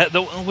 He's like that.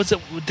 Was it?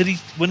 Did he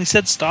when he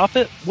said stop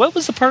it? What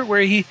was the part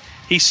where he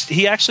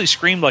actually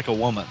screamed like a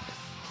woman?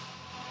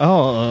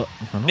 Oh,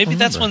 maybe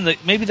that's when the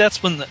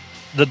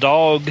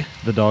dog.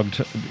 The dog.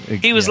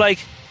 He was like,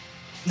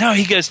 no.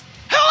 He goes,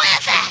 who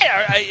is it?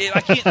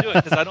 I can't do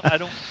it because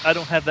I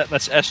don't have that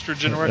much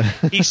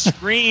estrogen. He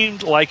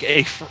screamed like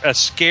a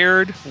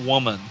scared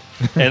woman,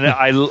 and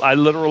I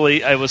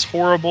literally, it was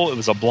horrible. It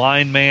was a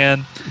blind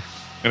man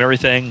and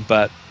everything,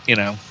 but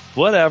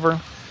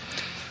whatever.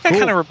 That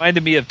kind of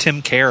reminded me of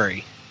Tim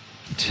Carey.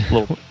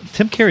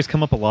 Tim Carey's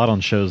come up a lot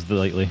on shows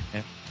lately.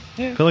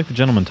 Yeah. I feel like the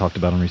Gentleman talked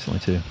about him recently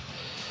too.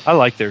 I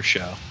like their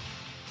show.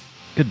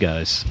 Good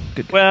guys.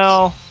 Good guys.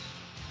 Well,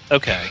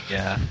 okay,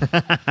 yeah.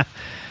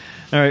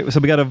 All right, so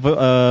we got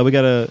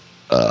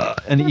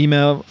an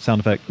email sound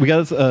effect. We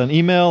got an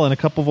email and a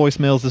couple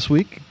voicemails this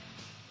week.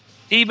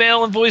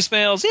 Email and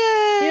voicemails,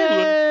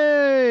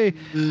 yay!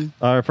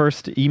 Our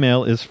first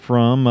email is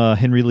from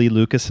Henry Lee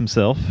Lucas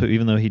himself, who,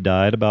 even though he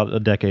died about a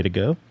decade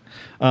ago.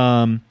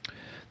 I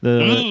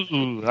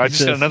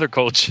just got another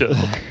cold chill.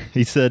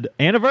 He said,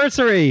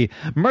 "Anniversary,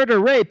 murder,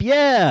 rape,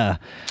 yeah."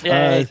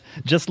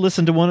 Just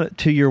listened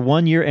to your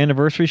 1-year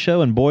anniversary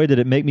show, and boy, did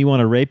it make me want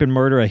to rape and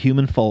murder a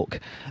human folk.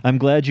 I'm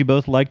glad you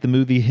both liked the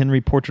movie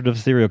Henry Portrait of a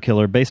Serial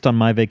Killer based on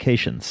my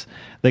vacations.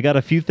 They got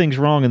a few things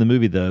wrong in the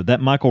movie, though.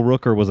 That Michael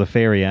Rooker was a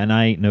fairy, and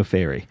I ain't no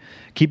fairy.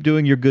 Keep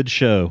doing your good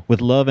show.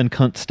 With love and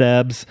cunt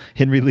stabs,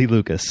 Henry Lee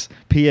Lucas.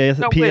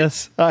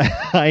 P.S. I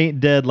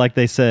ain't dead like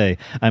they say.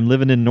 I'm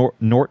living in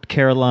North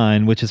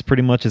Carolina, which is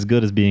pretty much as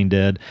good as being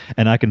dead,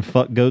 and I can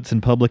fuck goats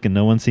in public and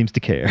no one seems to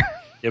care.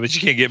 Yeah, but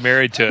you can't get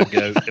married to a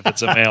goat if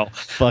it's a male.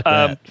 Fuck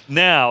that.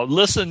 Now,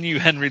 listen,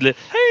 you Henry Lee.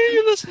 Hey,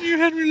 listen, you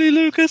Henry Lee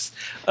Lucas.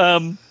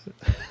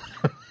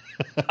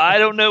 I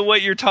don't know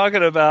what you're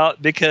talking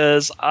about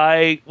because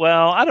I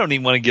don't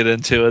even want to get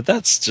into it.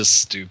 That's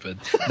just stupid.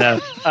 No,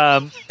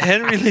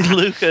 Henry Lee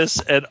Lucas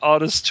and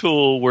Otis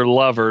Toole were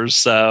lovers,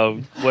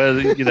 so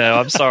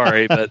I'm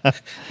sorry,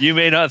 but you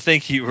may not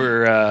think you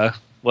were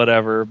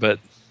whatever, but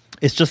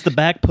it's just the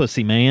back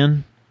pussy,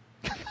 man.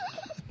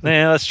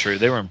 Yeah, that's true.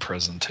 They were in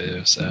prison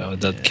too, so it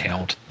doesn't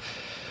count.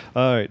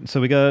 All right, so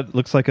we got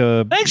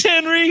thanks,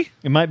 Henry.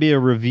 It might be a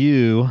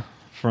review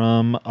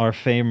from our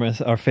favorite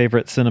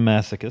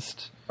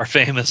cinemasochist. Our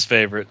famous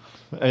favorite.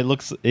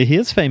 He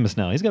is famous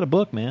now. He's got a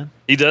book, man.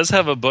 He does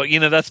have a book.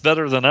 That's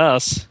better than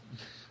us.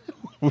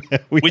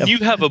 When you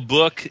have a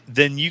book,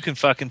 then you can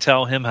fucking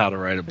tell him how to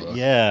write a book.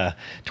 Yeah.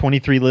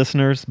 23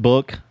 listeners,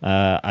 book.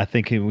 I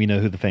think we know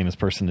who the famous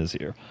person is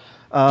here.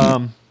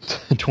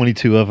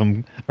 22 of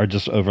them are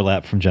just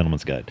overlap from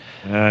Gentleman's Guide.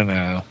 I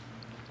know.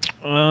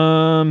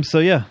 So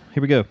yeah,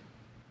 here we go.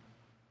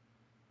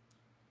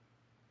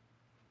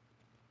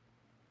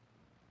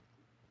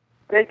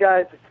 Hey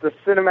guys, it's the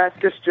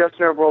Cinemasochist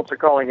Justin Overholtzer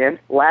calling in.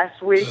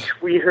 Last week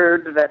we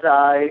heard that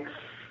I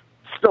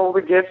stole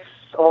the gifts,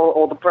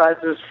 all the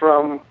prizes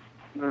from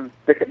the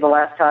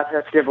last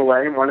contest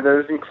giveaway. One of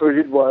those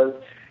included was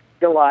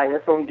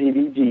Goliath on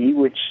DVD,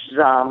 which,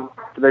 for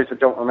those that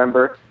don't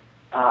remember,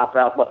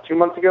 about 2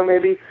 months ago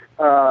maybe,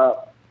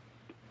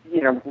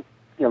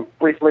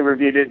 briefly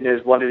reviewed it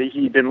as one of the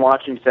He'd Been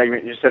Watching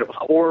segment. You said it was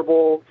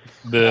horrible,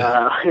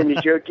 and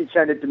you joked you'd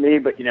send it to me,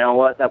 but you know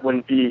what? That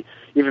wouldn't be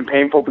even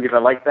painful because I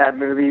like bad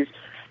movies.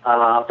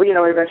 But he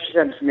eventually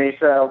sent it to me,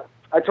 so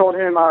I told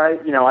him, all right,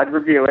 I'd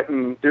review it,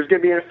 and there's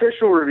going to be an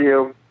official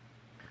review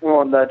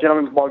on the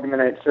Gentleman's Blog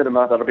Midnight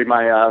Cinema. That'll be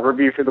my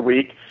review for the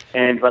week,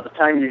 and by the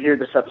time you hear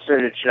this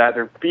episode, it should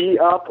either be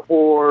up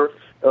or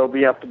it'll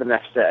be up for the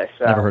next day.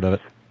 So, never heard of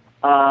it.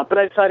 But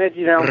I decided,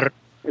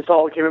 this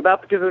all came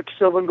about because of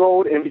Silver and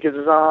Gold and because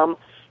of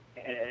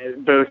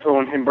both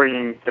on him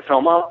bringing the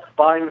film up,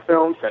 buying the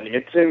film, sending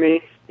it to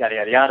me, yada,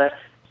 yada, yada.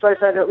 So I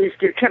decided to at least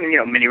give kind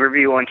of, mini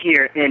review on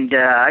here. And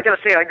I got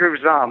to say, I agree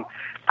with Zom.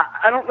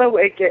 I don't know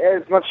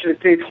as much as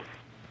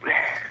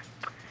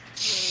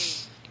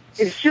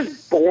it's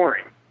just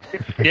boring.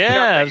 It's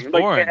it's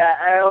boring.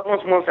 I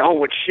almost want to say,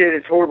 what shit,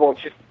 it's horrible.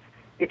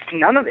 It's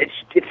none of it.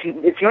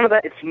 It's none of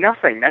that. It's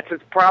nothing. That's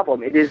its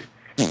problem. It is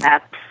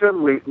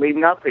absolutely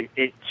nothing.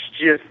 It's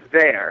just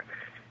there.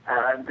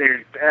 I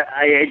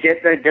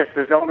get that. Just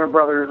the Zellner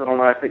brothers. I don't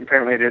know. I think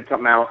apparently they did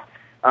something else.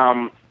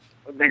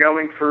 They're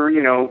going for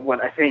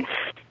what I think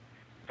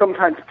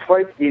sometimes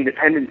plays the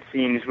independent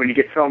scenes when you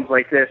get films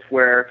like this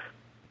where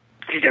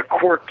they're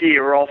quirky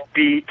or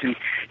offbeat, and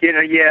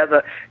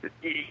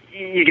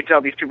you can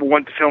tell these people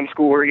went to film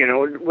school or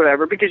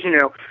whatever because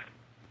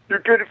they're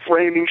good at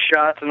framing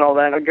shots and all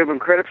that. I'll give them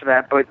credit for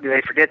that, but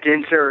they forget to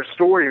insert a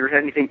story or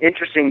anything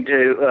interesting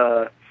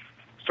to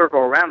circle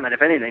around that.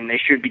 If anything, they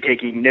should be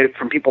taking note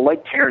from people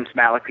like Terrence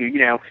Malick, who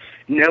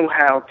know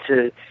how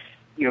to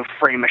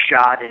frame a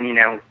shot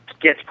and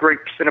gets great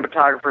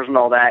cinematographers and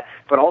all that,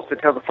 but also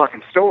tells a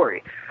fucking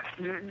story.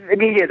 I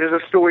mean, yeah, there's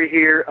a story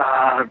here.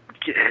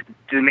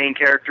 The main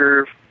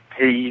character,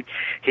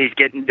 he's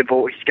getting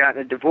divorced. He's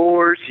gotten a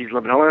divorce. He's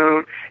living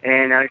alone,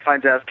 and now he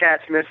finds out his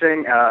cat's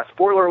missing.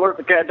 Spoiler alert: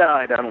 the cat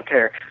died. I don't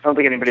care. I don't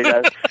think anybody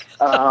does.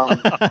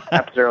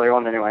 Happens early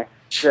on anyway.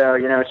 So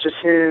it's just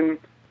him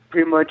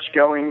pretty much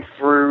going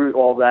through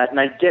all that, and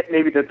I get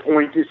maybe the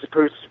point is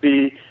supposed to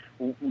be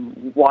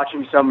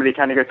watching somebody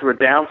kind of go through a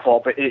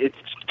downfall, but it's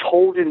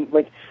told in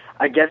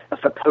I guess a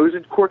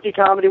supposed quirky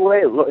comedy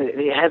way.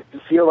 It has to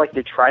feel like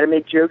they try to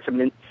make jokes.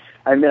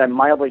 I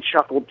mildly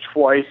chuckled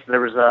twice.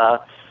 There was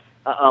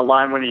a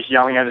line when he's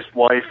yelling at his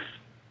wife,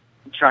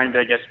 trying to,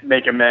 I guess,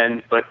 make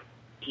amends, but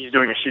he's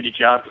doing a shitty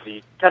job because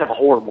he's kind of a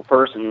horrible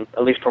person,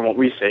 at least from what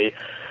we see.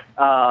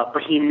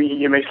 But he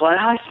makes a line,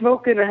 I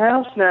smoke in the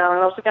house now, and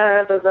I was like,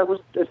 that was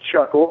a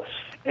chuckle.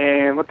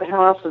 And what the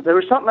hell else? There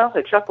was something else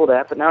I chuckled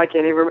at, but now I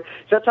can't even remember.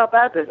 So that's how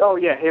bad this. Oh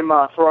yeah, him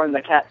throwing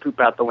the cat poop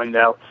out the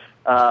window.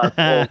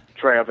 Full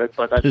tray of it,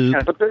 but that's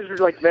but those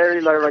are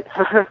very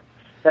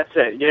that's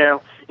it. You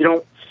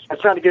don't.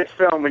 It's not a good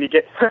film when you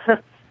get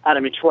out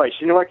of me twice.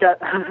 You know what got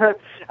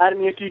out of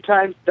me a few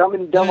times? Dumb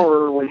and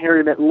Dumberer when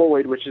Harry Met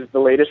Lloyd, which is the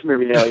latest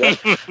movie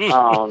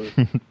now.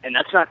 And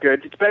that's not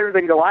good. It's better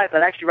than Goliath.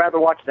 I'd actually rather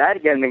watch that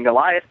again than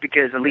Goliath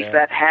because at least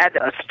that had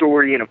a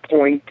story and a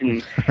point,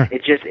 and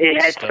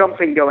it had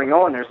something going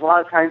on. There's a lot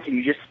of times that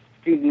you just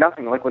see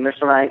nothing, like when they're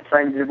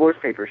signing the divorce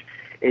papers.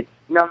 It's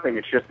nothing.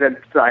 It's just them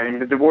signing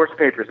the divorce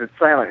papers. It's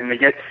silent, and I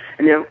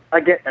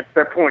get that's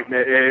their point.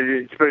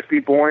 It's supposed to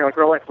be boring like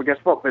real life. Well, guess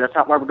what? But that's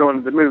not why we're going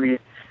to the movies.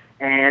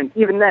 And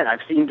even then,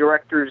 I've seen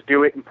directors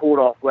do it and pull it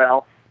off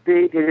well.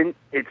 They didn't.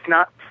 It's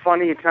not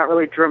funny. It's not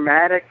really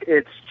dramatic.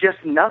 It's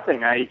just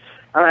nothing. I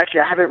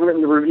haven't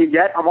written the review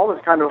yet. I'm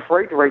almost kind of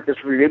afraid to write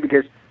this review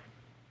because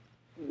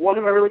what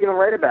am I really going to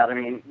write about? I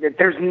mean,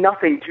 there's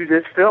nothing to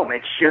this film.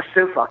 It's just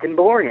so fucking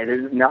boring.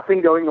 There's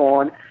nothing going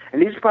on.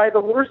 And these are probably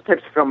the worst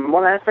types of film. In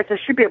one aspect, I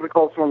should be able to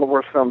call this one of the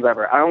worst films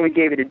ever. I only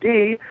gave it a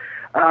D,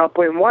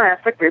 but in one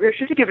aspect, maybe I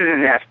should give it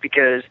an F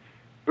because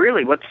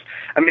really,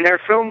 there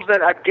are films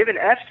that I've given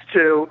Fs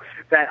to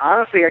that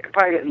honestly I could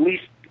probably at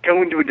least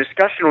go into a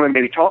discussion on and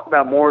maybe talk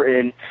about more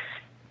in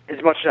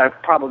as much as I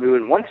probably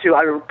wouldn't want to.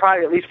 I would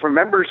probably at least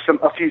remember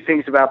a few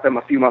things about them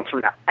a few months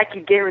from now. I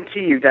can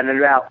guarantee you that in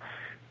about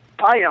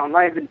probably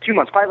not even 2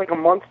 months, probably like a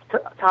month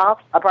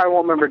tops, I probably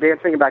won't remember a damn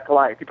thing about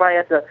Goliath. You probably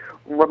have to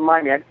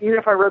remind me. Even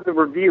if I read the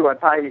review,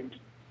 I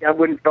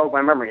wouldn't jog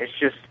my memory.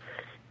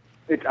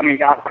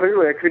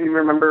 Clearly I couldn't even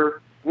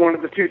remember one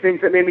of the two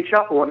things that made me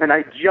chuckle, and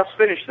I just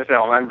finished the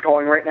film. I'm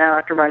calling right now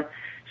after my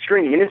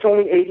screening, and it's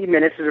only 80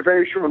 minutes. It's a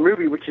very short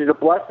movie, which is a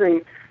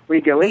blessing when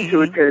you go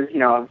into it because,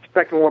 I'm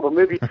expecting more of a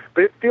movie,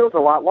 but it feels a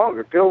lot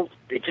longer.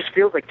 It just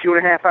feels like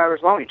 2.5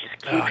 hours long. It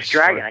just keeps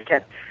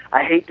dragging.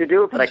 I hate to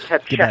do it, but I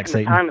kept checking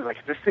the time. I was like,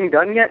 is this thing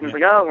done yet? And it's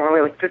like, oh, we're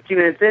only like 15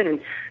 minutes in. And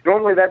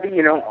normally that'd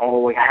be,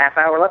 like a half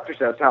hour left or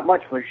so. It's not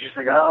much, but it's just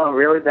like, oh,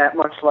 really, that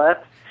much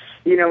left?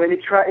 And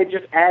it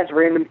just adds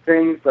random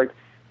things, like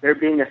there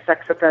being a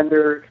sex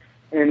offender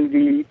in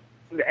the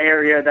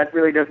area that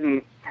really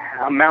doesn't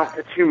amount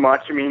to too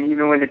much. I mean,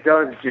 even when it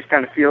does, it just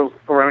kind of feels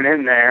thrown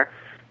in there.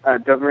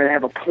 Doesn't really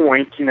have a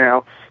point,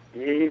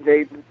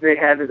 They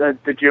had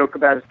the joke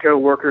about his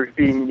coworkers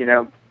being,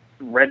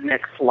 redneck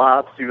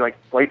slobs who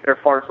light their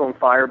farts on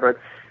fire, but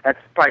that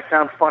probably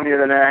sounds funnier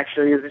than it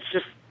actually is.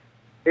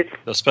 It's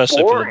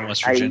especially boring. if you're in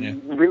West Virginia.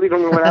 I really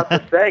don't know what else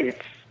to say.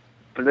 It's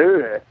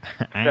blue.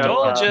 I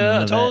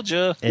told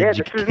you. Yeah,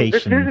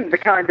 this isn't the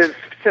kind of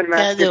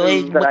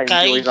cinematic that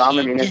I enjoy. I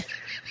mean, it's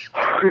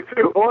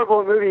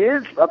horrible movie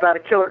is about a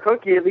killer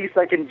cookie. At least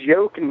I can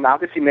joke and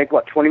obviously make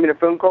 20-minute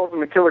phone calls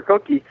from a killer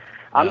cookie.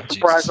 I'm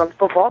surprised I'm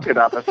still talking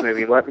about this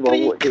movie.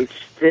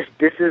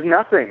 This is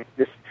nothing.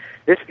 This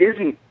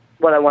isn't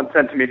what I want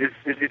sent to me.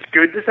 It's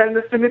good to send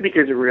this to me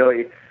because it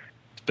really.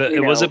 But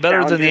was it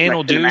better than the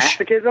anal douche?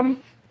 Masochism,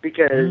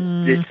 because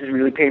this is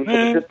really painful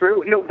to sit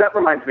through. No, that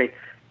reminds me.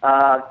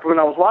 When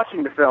I was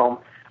watching the film,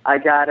 I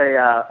got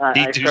I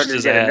started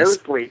to get a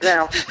nosebleed.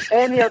 Now,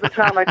 any other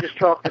time I just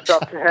chalk this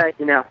up to, hey,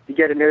 you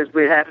get a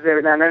nosebleed, happens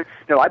every now and then.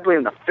 No, I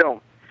blame the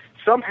film.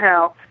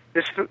 Somehow,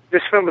 this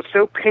film was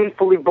so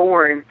painfully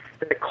boring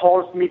that it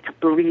caused me to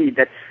bleed.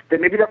 That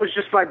maybe that was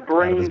just my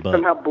brain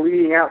somehow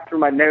bleeding out through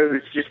my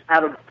nose, I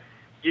don't know.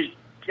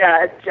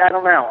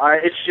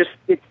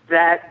 It's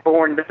that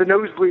boring. But the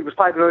nosebleed was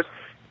probably the most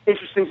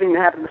interesting thing that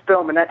happened in the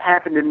film, and that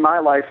happened in my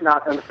life,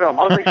 not in the film.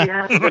 I was like,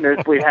 yeah, the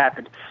nosebleed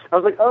happened. I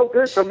was like, oh,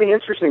 good, something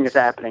interesting is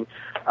happening.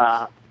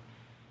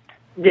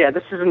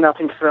 This is a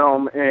nothing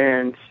film,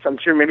 and I'm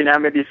sure maybe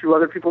a few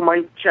other people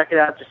might check it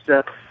out just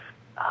to,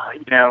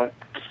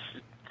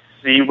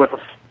 see what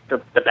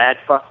the bad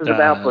fuss is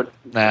about. But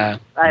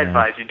I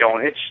advise you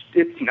don't.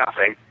 It's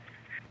nothing.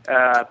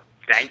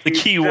 Thank you. The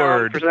key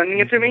word. For presenting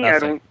it to me.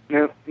 Nothing. I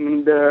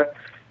don't know.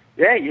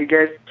 And, you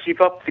guys keep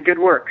up the good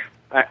work.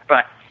 All right,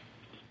 bye.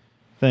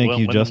 Thank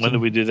you, Justin. When do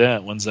we do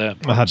that? When's that?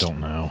 I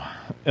don't know.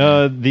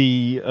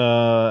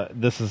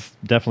 This is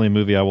definitely a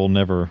movie I will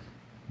never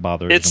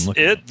bother.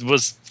 It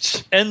was,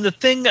 and the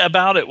thing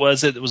about it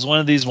was one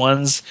of these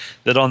ones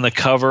that on the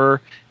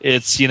cover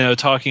it's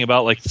talking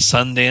about like the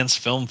Sundance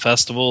Film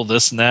Festival,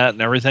 this and that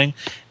and everything,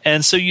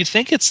 and so you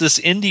think it's this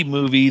indie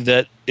movie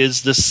that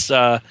is this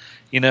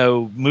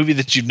movie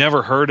that you've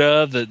never heard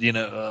of, that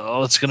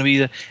it's going to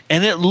be,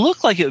 and it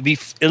looked like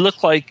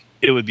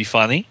it would be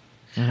funny.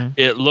 Mm-hmm.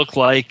 It looked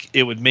like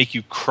it would make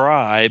you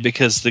cry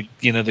because the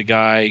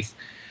guy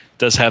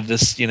does have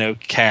this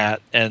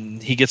cat,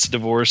 and he gets a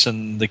divorce,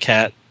 and the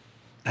cat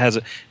has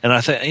it. And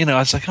I thought, I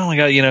was like, oh my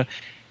god,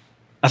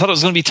 I thought it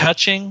was going to be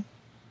touching.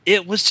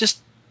 It was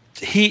just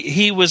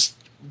he was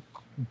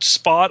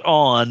spot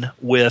on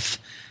with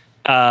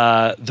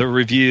the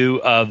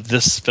review of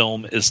This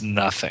Film Is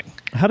Nothing.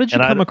 How did you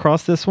come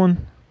across this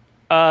one?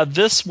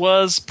 This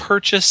was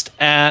purchased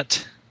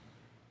at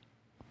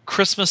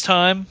Christmas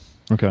time.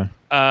 Okay.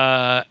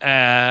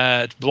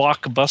 At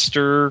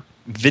Blockbuster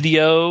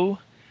Video.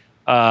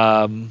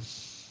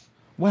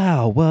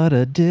 Wow, what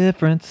a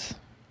difference!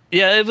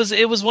 Yeah,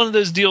 it was one of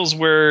those deals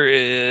where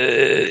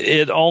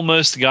it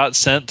almost got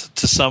sent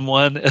to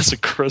someone as a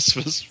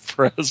Christmas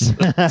present,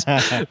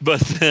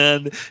 but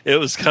then it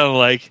was kind of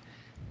like.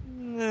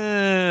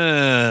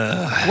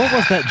 What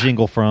was that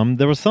jingle from?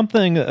 There was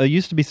something.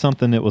 Used to be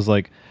something that was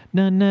like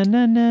na na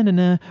na na na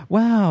na.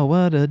 Wow,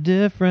 what a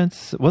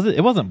difference! Was it?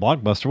 It wasn't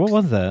Blockbuster. What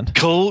was that?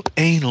 Cold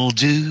anal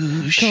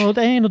douche. Cold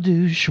anal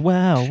douche.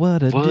 Wow,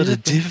 what a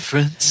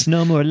difference!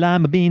 No more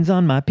lima beans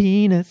on my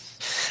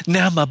penis.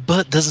 Now my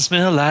butt doesn't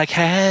smell like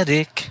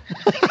haddock.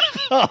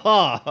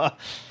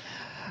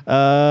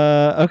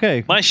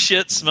 Okay. My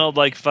shit smelled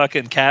like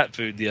fucking cat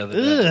food the other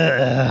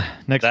day.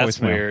 Next That's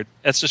voicemail. weird.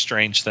 That's a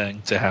strange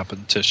thing to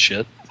happen to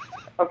shit.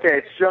 Okay,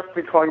 it's just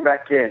me calling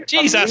back in.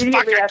 Jesus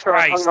fucking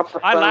Christ!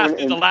 I laughed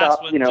at the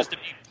last one just to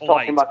be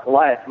polite. Talking about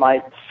Goliath,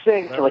 my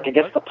sink, like I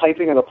guess the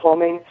piping or the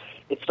plumbing,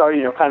 it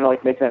started, kind of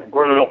like making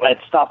that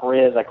stop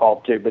Riz, I call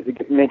it too, but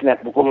making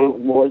that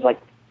was like,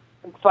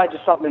 besides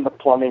just something in the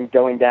plumbing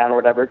going down or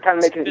whatever, it kind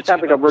of making it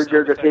sounds like a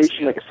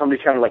regurgitation, like if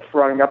somebody's kind of like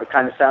throwing up. It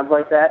kind of sounds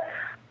like that.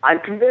 I'm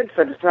convinced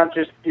that it's not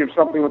just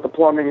something with the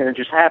plumbing and it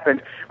just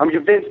happened. I'm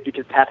convinced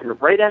because it happened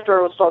right after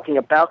I was talking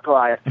about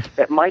Goliath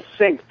that my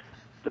sink,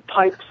 the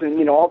pipes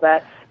and all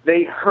that,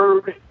 they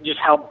heard just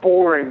how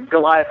boring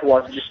Goliath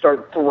was and just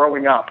started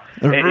throwing up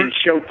and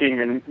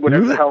choking and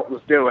whatever the hell it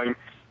was doing.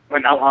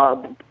 When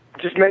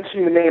just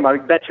mentioning the name, I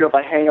bet you if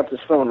I hang up this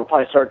phone, we'll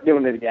probably start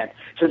doing it again.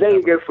 So there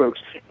you go, folks.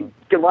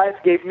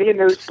 Goliath gave me a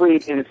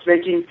nosebleed, and it's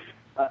making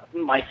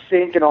my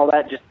sink and all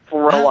that just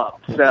throw up.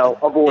 So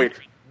avoid.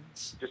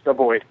 Just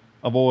avoid.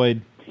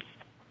 Avoid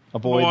the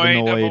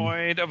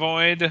noid.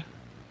 Avoid.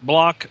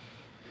 Block.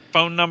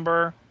 Phone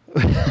number.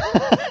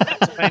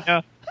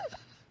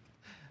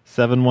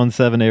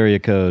 717 area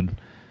code.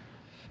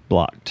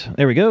 Blocked.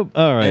 There we go.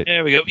 All right.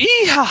 There we go.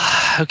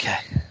 Yeehaw. Okay.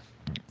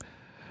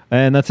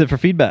 And that's it for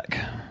feedback.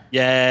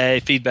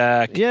 Yay,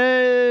 feedback.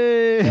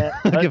 Yay!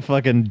 Look at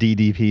fucking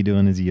DDP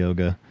doing his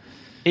yoga.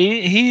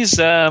 He's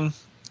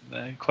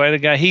quite a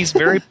guy. He's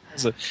very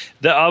positive.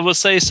 I will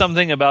say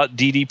something about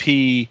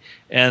DDP,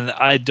 and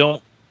I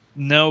don't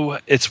know,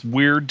 it's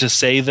weird to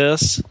say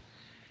this.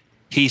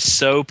 He's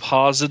so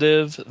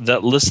positive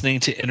that listening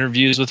to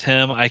interviews with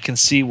him, I can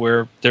see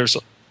where there's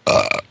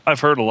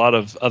I've heard a lot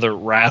of other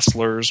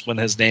wrestlers, when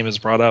his name is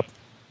brought up,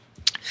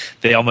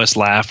 they almost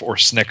laugh or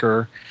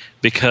snicker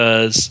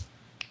because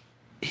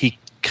he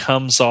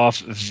comes off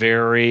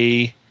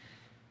very,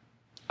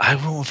 I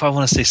don't know if I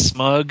want to say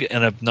smug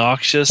and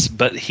obnoxious,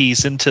 but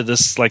he's into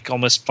this like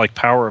almost like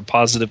power of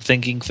positive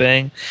thinking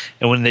thing.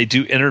 And when they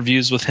do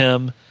interviews with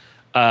him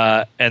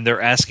and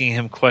they're asking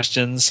him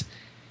questions,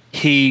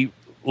 he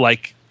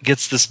like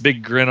gets this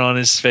big grin on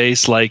his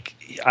face like,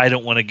 I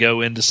don't want to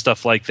go into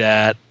stuff like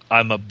that.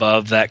 I'm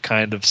above that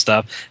kind of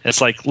stuff. And it's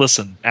like,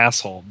 listen,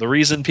 asshole, the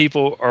reason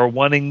people are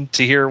wanting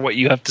to hear what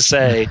you have to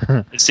say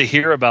is to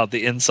hear about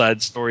the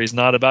inside stories,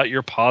 not about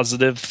your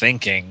positive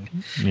thinking.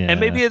 Yeah.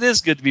 And maybe it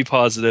is good to be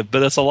positive,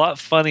 but it's a lot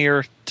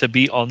funnier to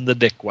be on the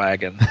dick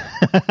wagon.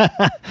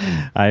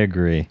 I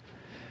agree.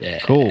 Yeah.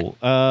 Cool.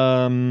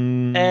 Oh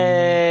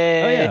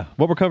yeah,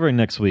 what we're covering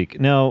next week.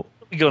 Now,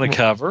 we're going to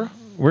cover.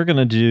 We're going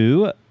to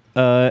do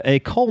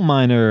a coal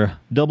miner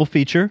double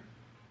feature.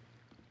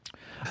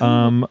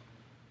 I'm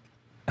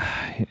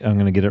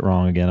going to get it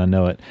wrong again. I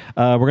know it.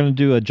 We're going to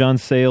do a John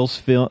Sayles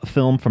film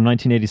from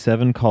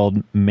 1987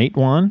 called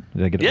Matewan.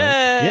 Did I get it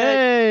right?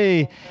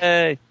 Yay!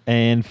 Yay!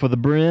 And for the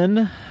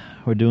Bryn,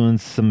 we're doing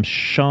some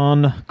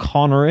Sean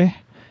Connery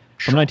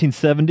from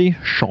 1970.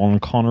 Sean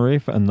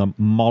Connery and the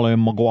Molly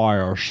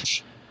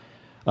Maguires.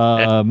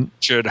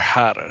 Richard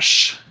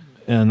Harris.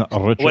 And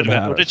Richard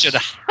Harris. Richard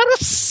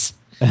Harris.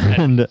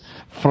 And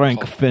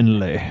Frank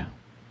Finlay.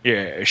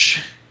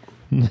 Yes.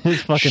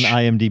 His fucking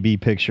IMDb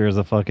picture is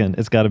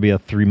it's got to be a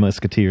Three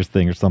Musketeers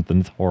thing or something.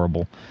 It's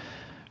horrible.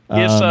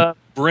 If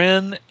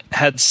Bryn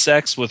had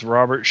sex with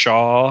Robert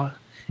Shaw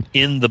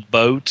in the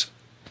boat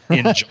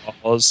in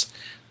Jaws,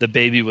 the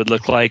baby would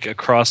look like a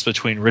cross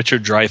between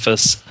Richard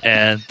Dreyfuss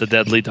and the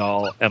deadly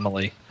doll,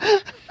 Emily.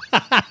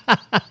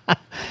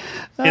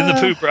 In the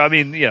pooper. I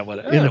mean,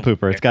 whatever. In the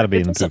pooper. It's got to be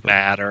in the pooper. It doesn't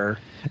matter.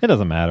 It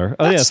doesn't matter.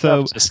 Oh, yeah.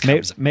 So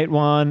Mate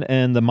Juan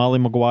and the Molly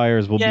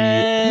Maguires will be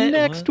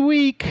next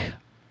week.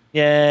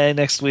 Yay,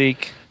 next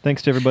week.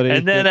 Thanks to everybody.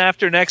 And then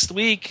after next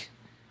week,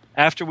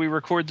 after we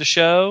record the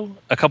show,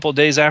 a couple of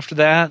days after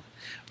that,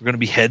 we're going to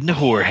be heading to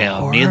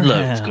Whorehound. Me and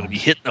Love's going to be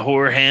hitting the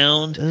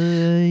Whorehound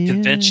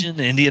convention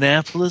in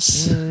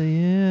Indianapolis.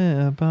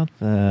 Yeah, about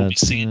that. We'll be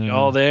seeing you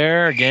all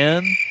there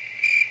again.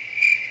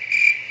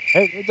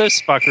 Hey, where'd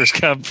those fuckers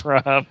come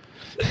from?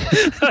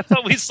 I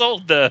thought we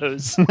sold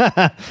those.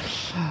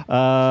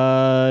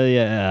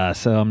 Yeah,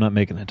 so I'm not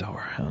making it to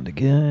Whorehound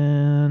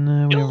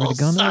again. You little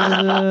son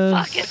of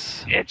a fucking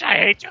bitch, I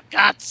hate your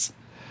guts.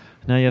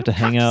 Now you have to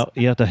hang out.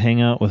 You have to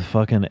hang out with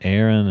fucking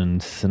Aaron and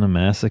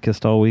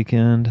Cinemasochist all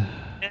weekend.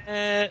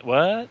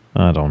 What?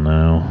 I don't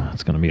know.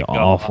 It's going to be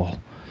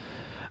awful.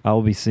 I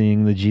will be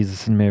seeing the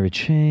Jesus and Mary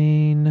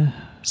Chain.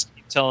 Just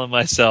keep telling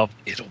myself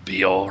it'll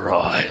be all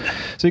right.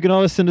 So you can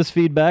always send us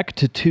feedback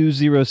to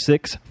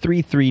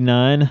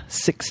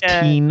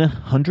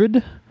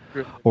 206-339-1600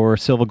 or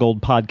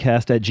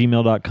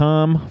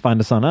silvergoldpodcast@gmail.com. Find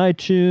us on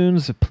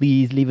iTunes.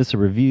 Please leave us a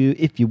review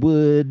if you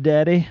would,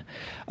 Daddy.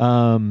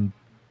 Podcast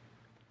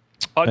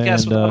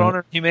Without Honor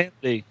and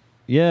Humanity.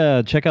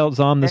 Yeah, check out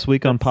Zom this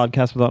week on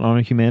Podcast Without Honor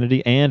and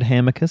Humanity and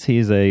Hamicus.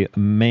 He's a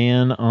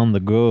man on the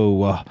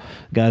go.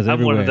 Guys everywhere.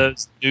 I'm one of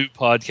those new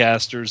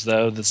podcasters,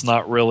 though, that's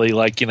not really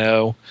like,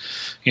 one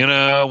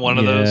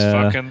of those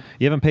fucking...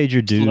 You haven't paid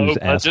your dues,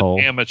 asshole.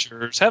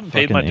 Amateurs. Haven't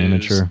paid fucking my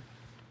dues.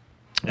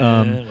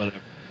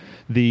 Amateur.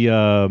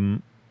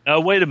 Whatever.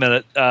 Oh, wait a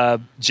minute.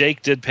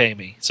 Jake did pay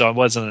me, so I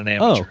wasn't an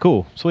amateur. Oh,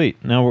 cool. Sweet.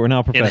 We're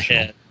now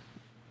professional.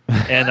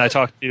 And I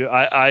talked to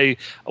I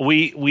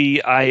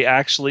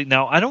actually,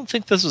 now I don't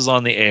think this was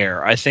on the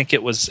air. I think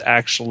it was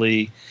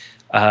actually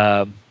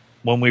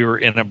when we were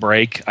in a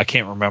break. I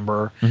can't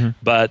remember,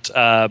 but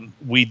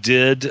we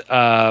did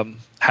have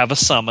a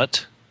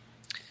summit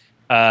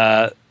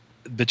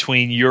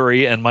between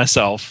Yuri and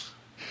myself,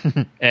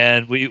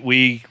 and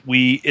we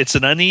it's a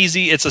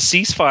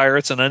ceasefire.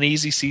 It's an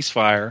uneasy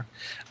ceasefire,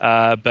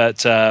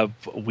 but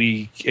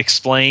we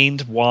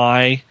explained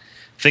why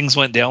things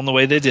went down the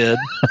way they did,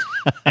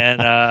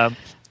 and I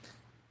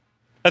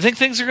think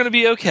things are going to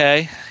be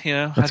okay.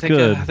 That's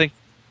good. I think,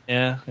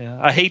 yeah.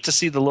 I hate to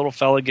see the little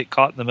fella get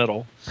caught in the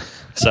middle.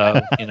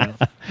 So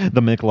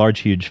the McLarge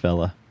huge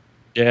fella.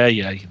 Yeah.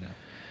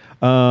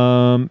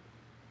 So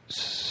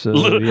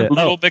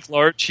little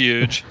McLarge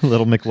huge.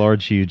 Little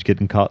McLarge huge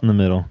getting caught in the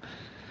middle.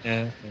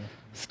 Yeah.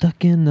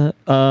 Stuck in the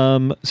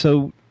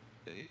so.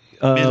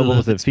 What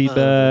was it?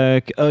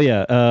 Feedback. Oh,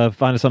 yeah.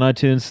 Find us on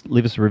iTunes.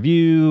 Leave us a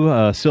review.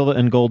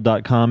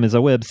 silverandgold.com is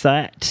our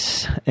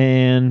website.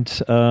 And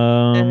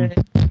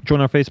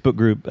join our Facebook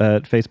group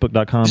at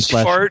facebook.com. Did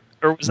you fart,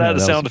 or was that a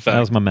sound effect? That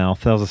was my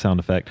mouth. That was a sound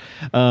effect.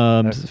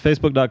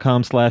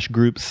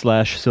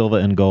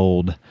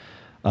 Facebook.com/group/silverandgold.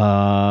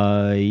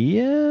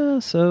 Yeah,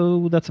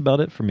 so that's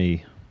about it for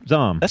me.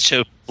 Zom. That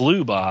show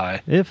flew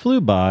by. It flew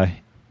by.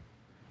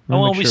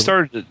 We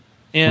started it.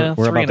 Yeah,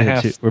 we're about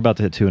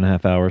to hit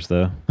 2.5 hours,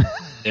 though.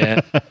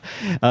 Yeah.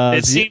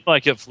 It seemed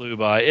like it flew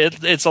by.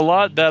 It's a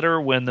lot better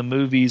when the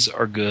movies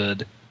are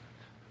good.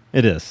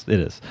 It is.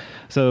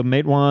 So,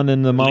 Mate Juan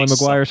and the Molly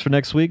Maguires for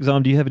next week.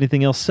 Zom, do you have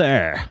anything else,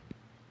 sir?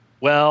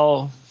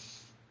 Well,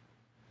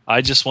 I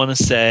just want to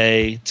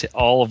say to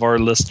all of our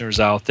listeners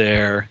out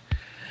there,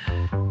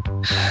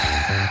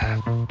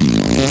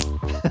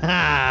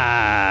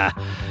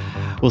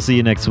 we'll see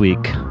you next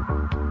week.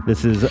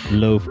 This is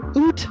Loaf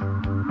Oot.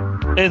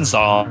 And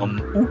Zom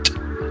Oot.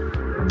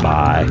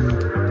 Bye.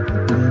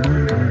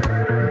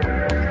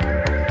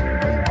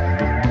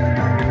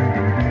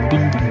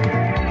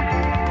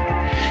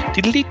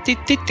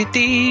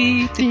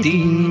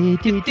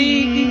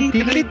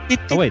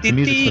 Oh wait, the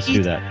music's supposed to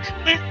do that.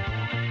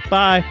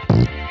 Bye.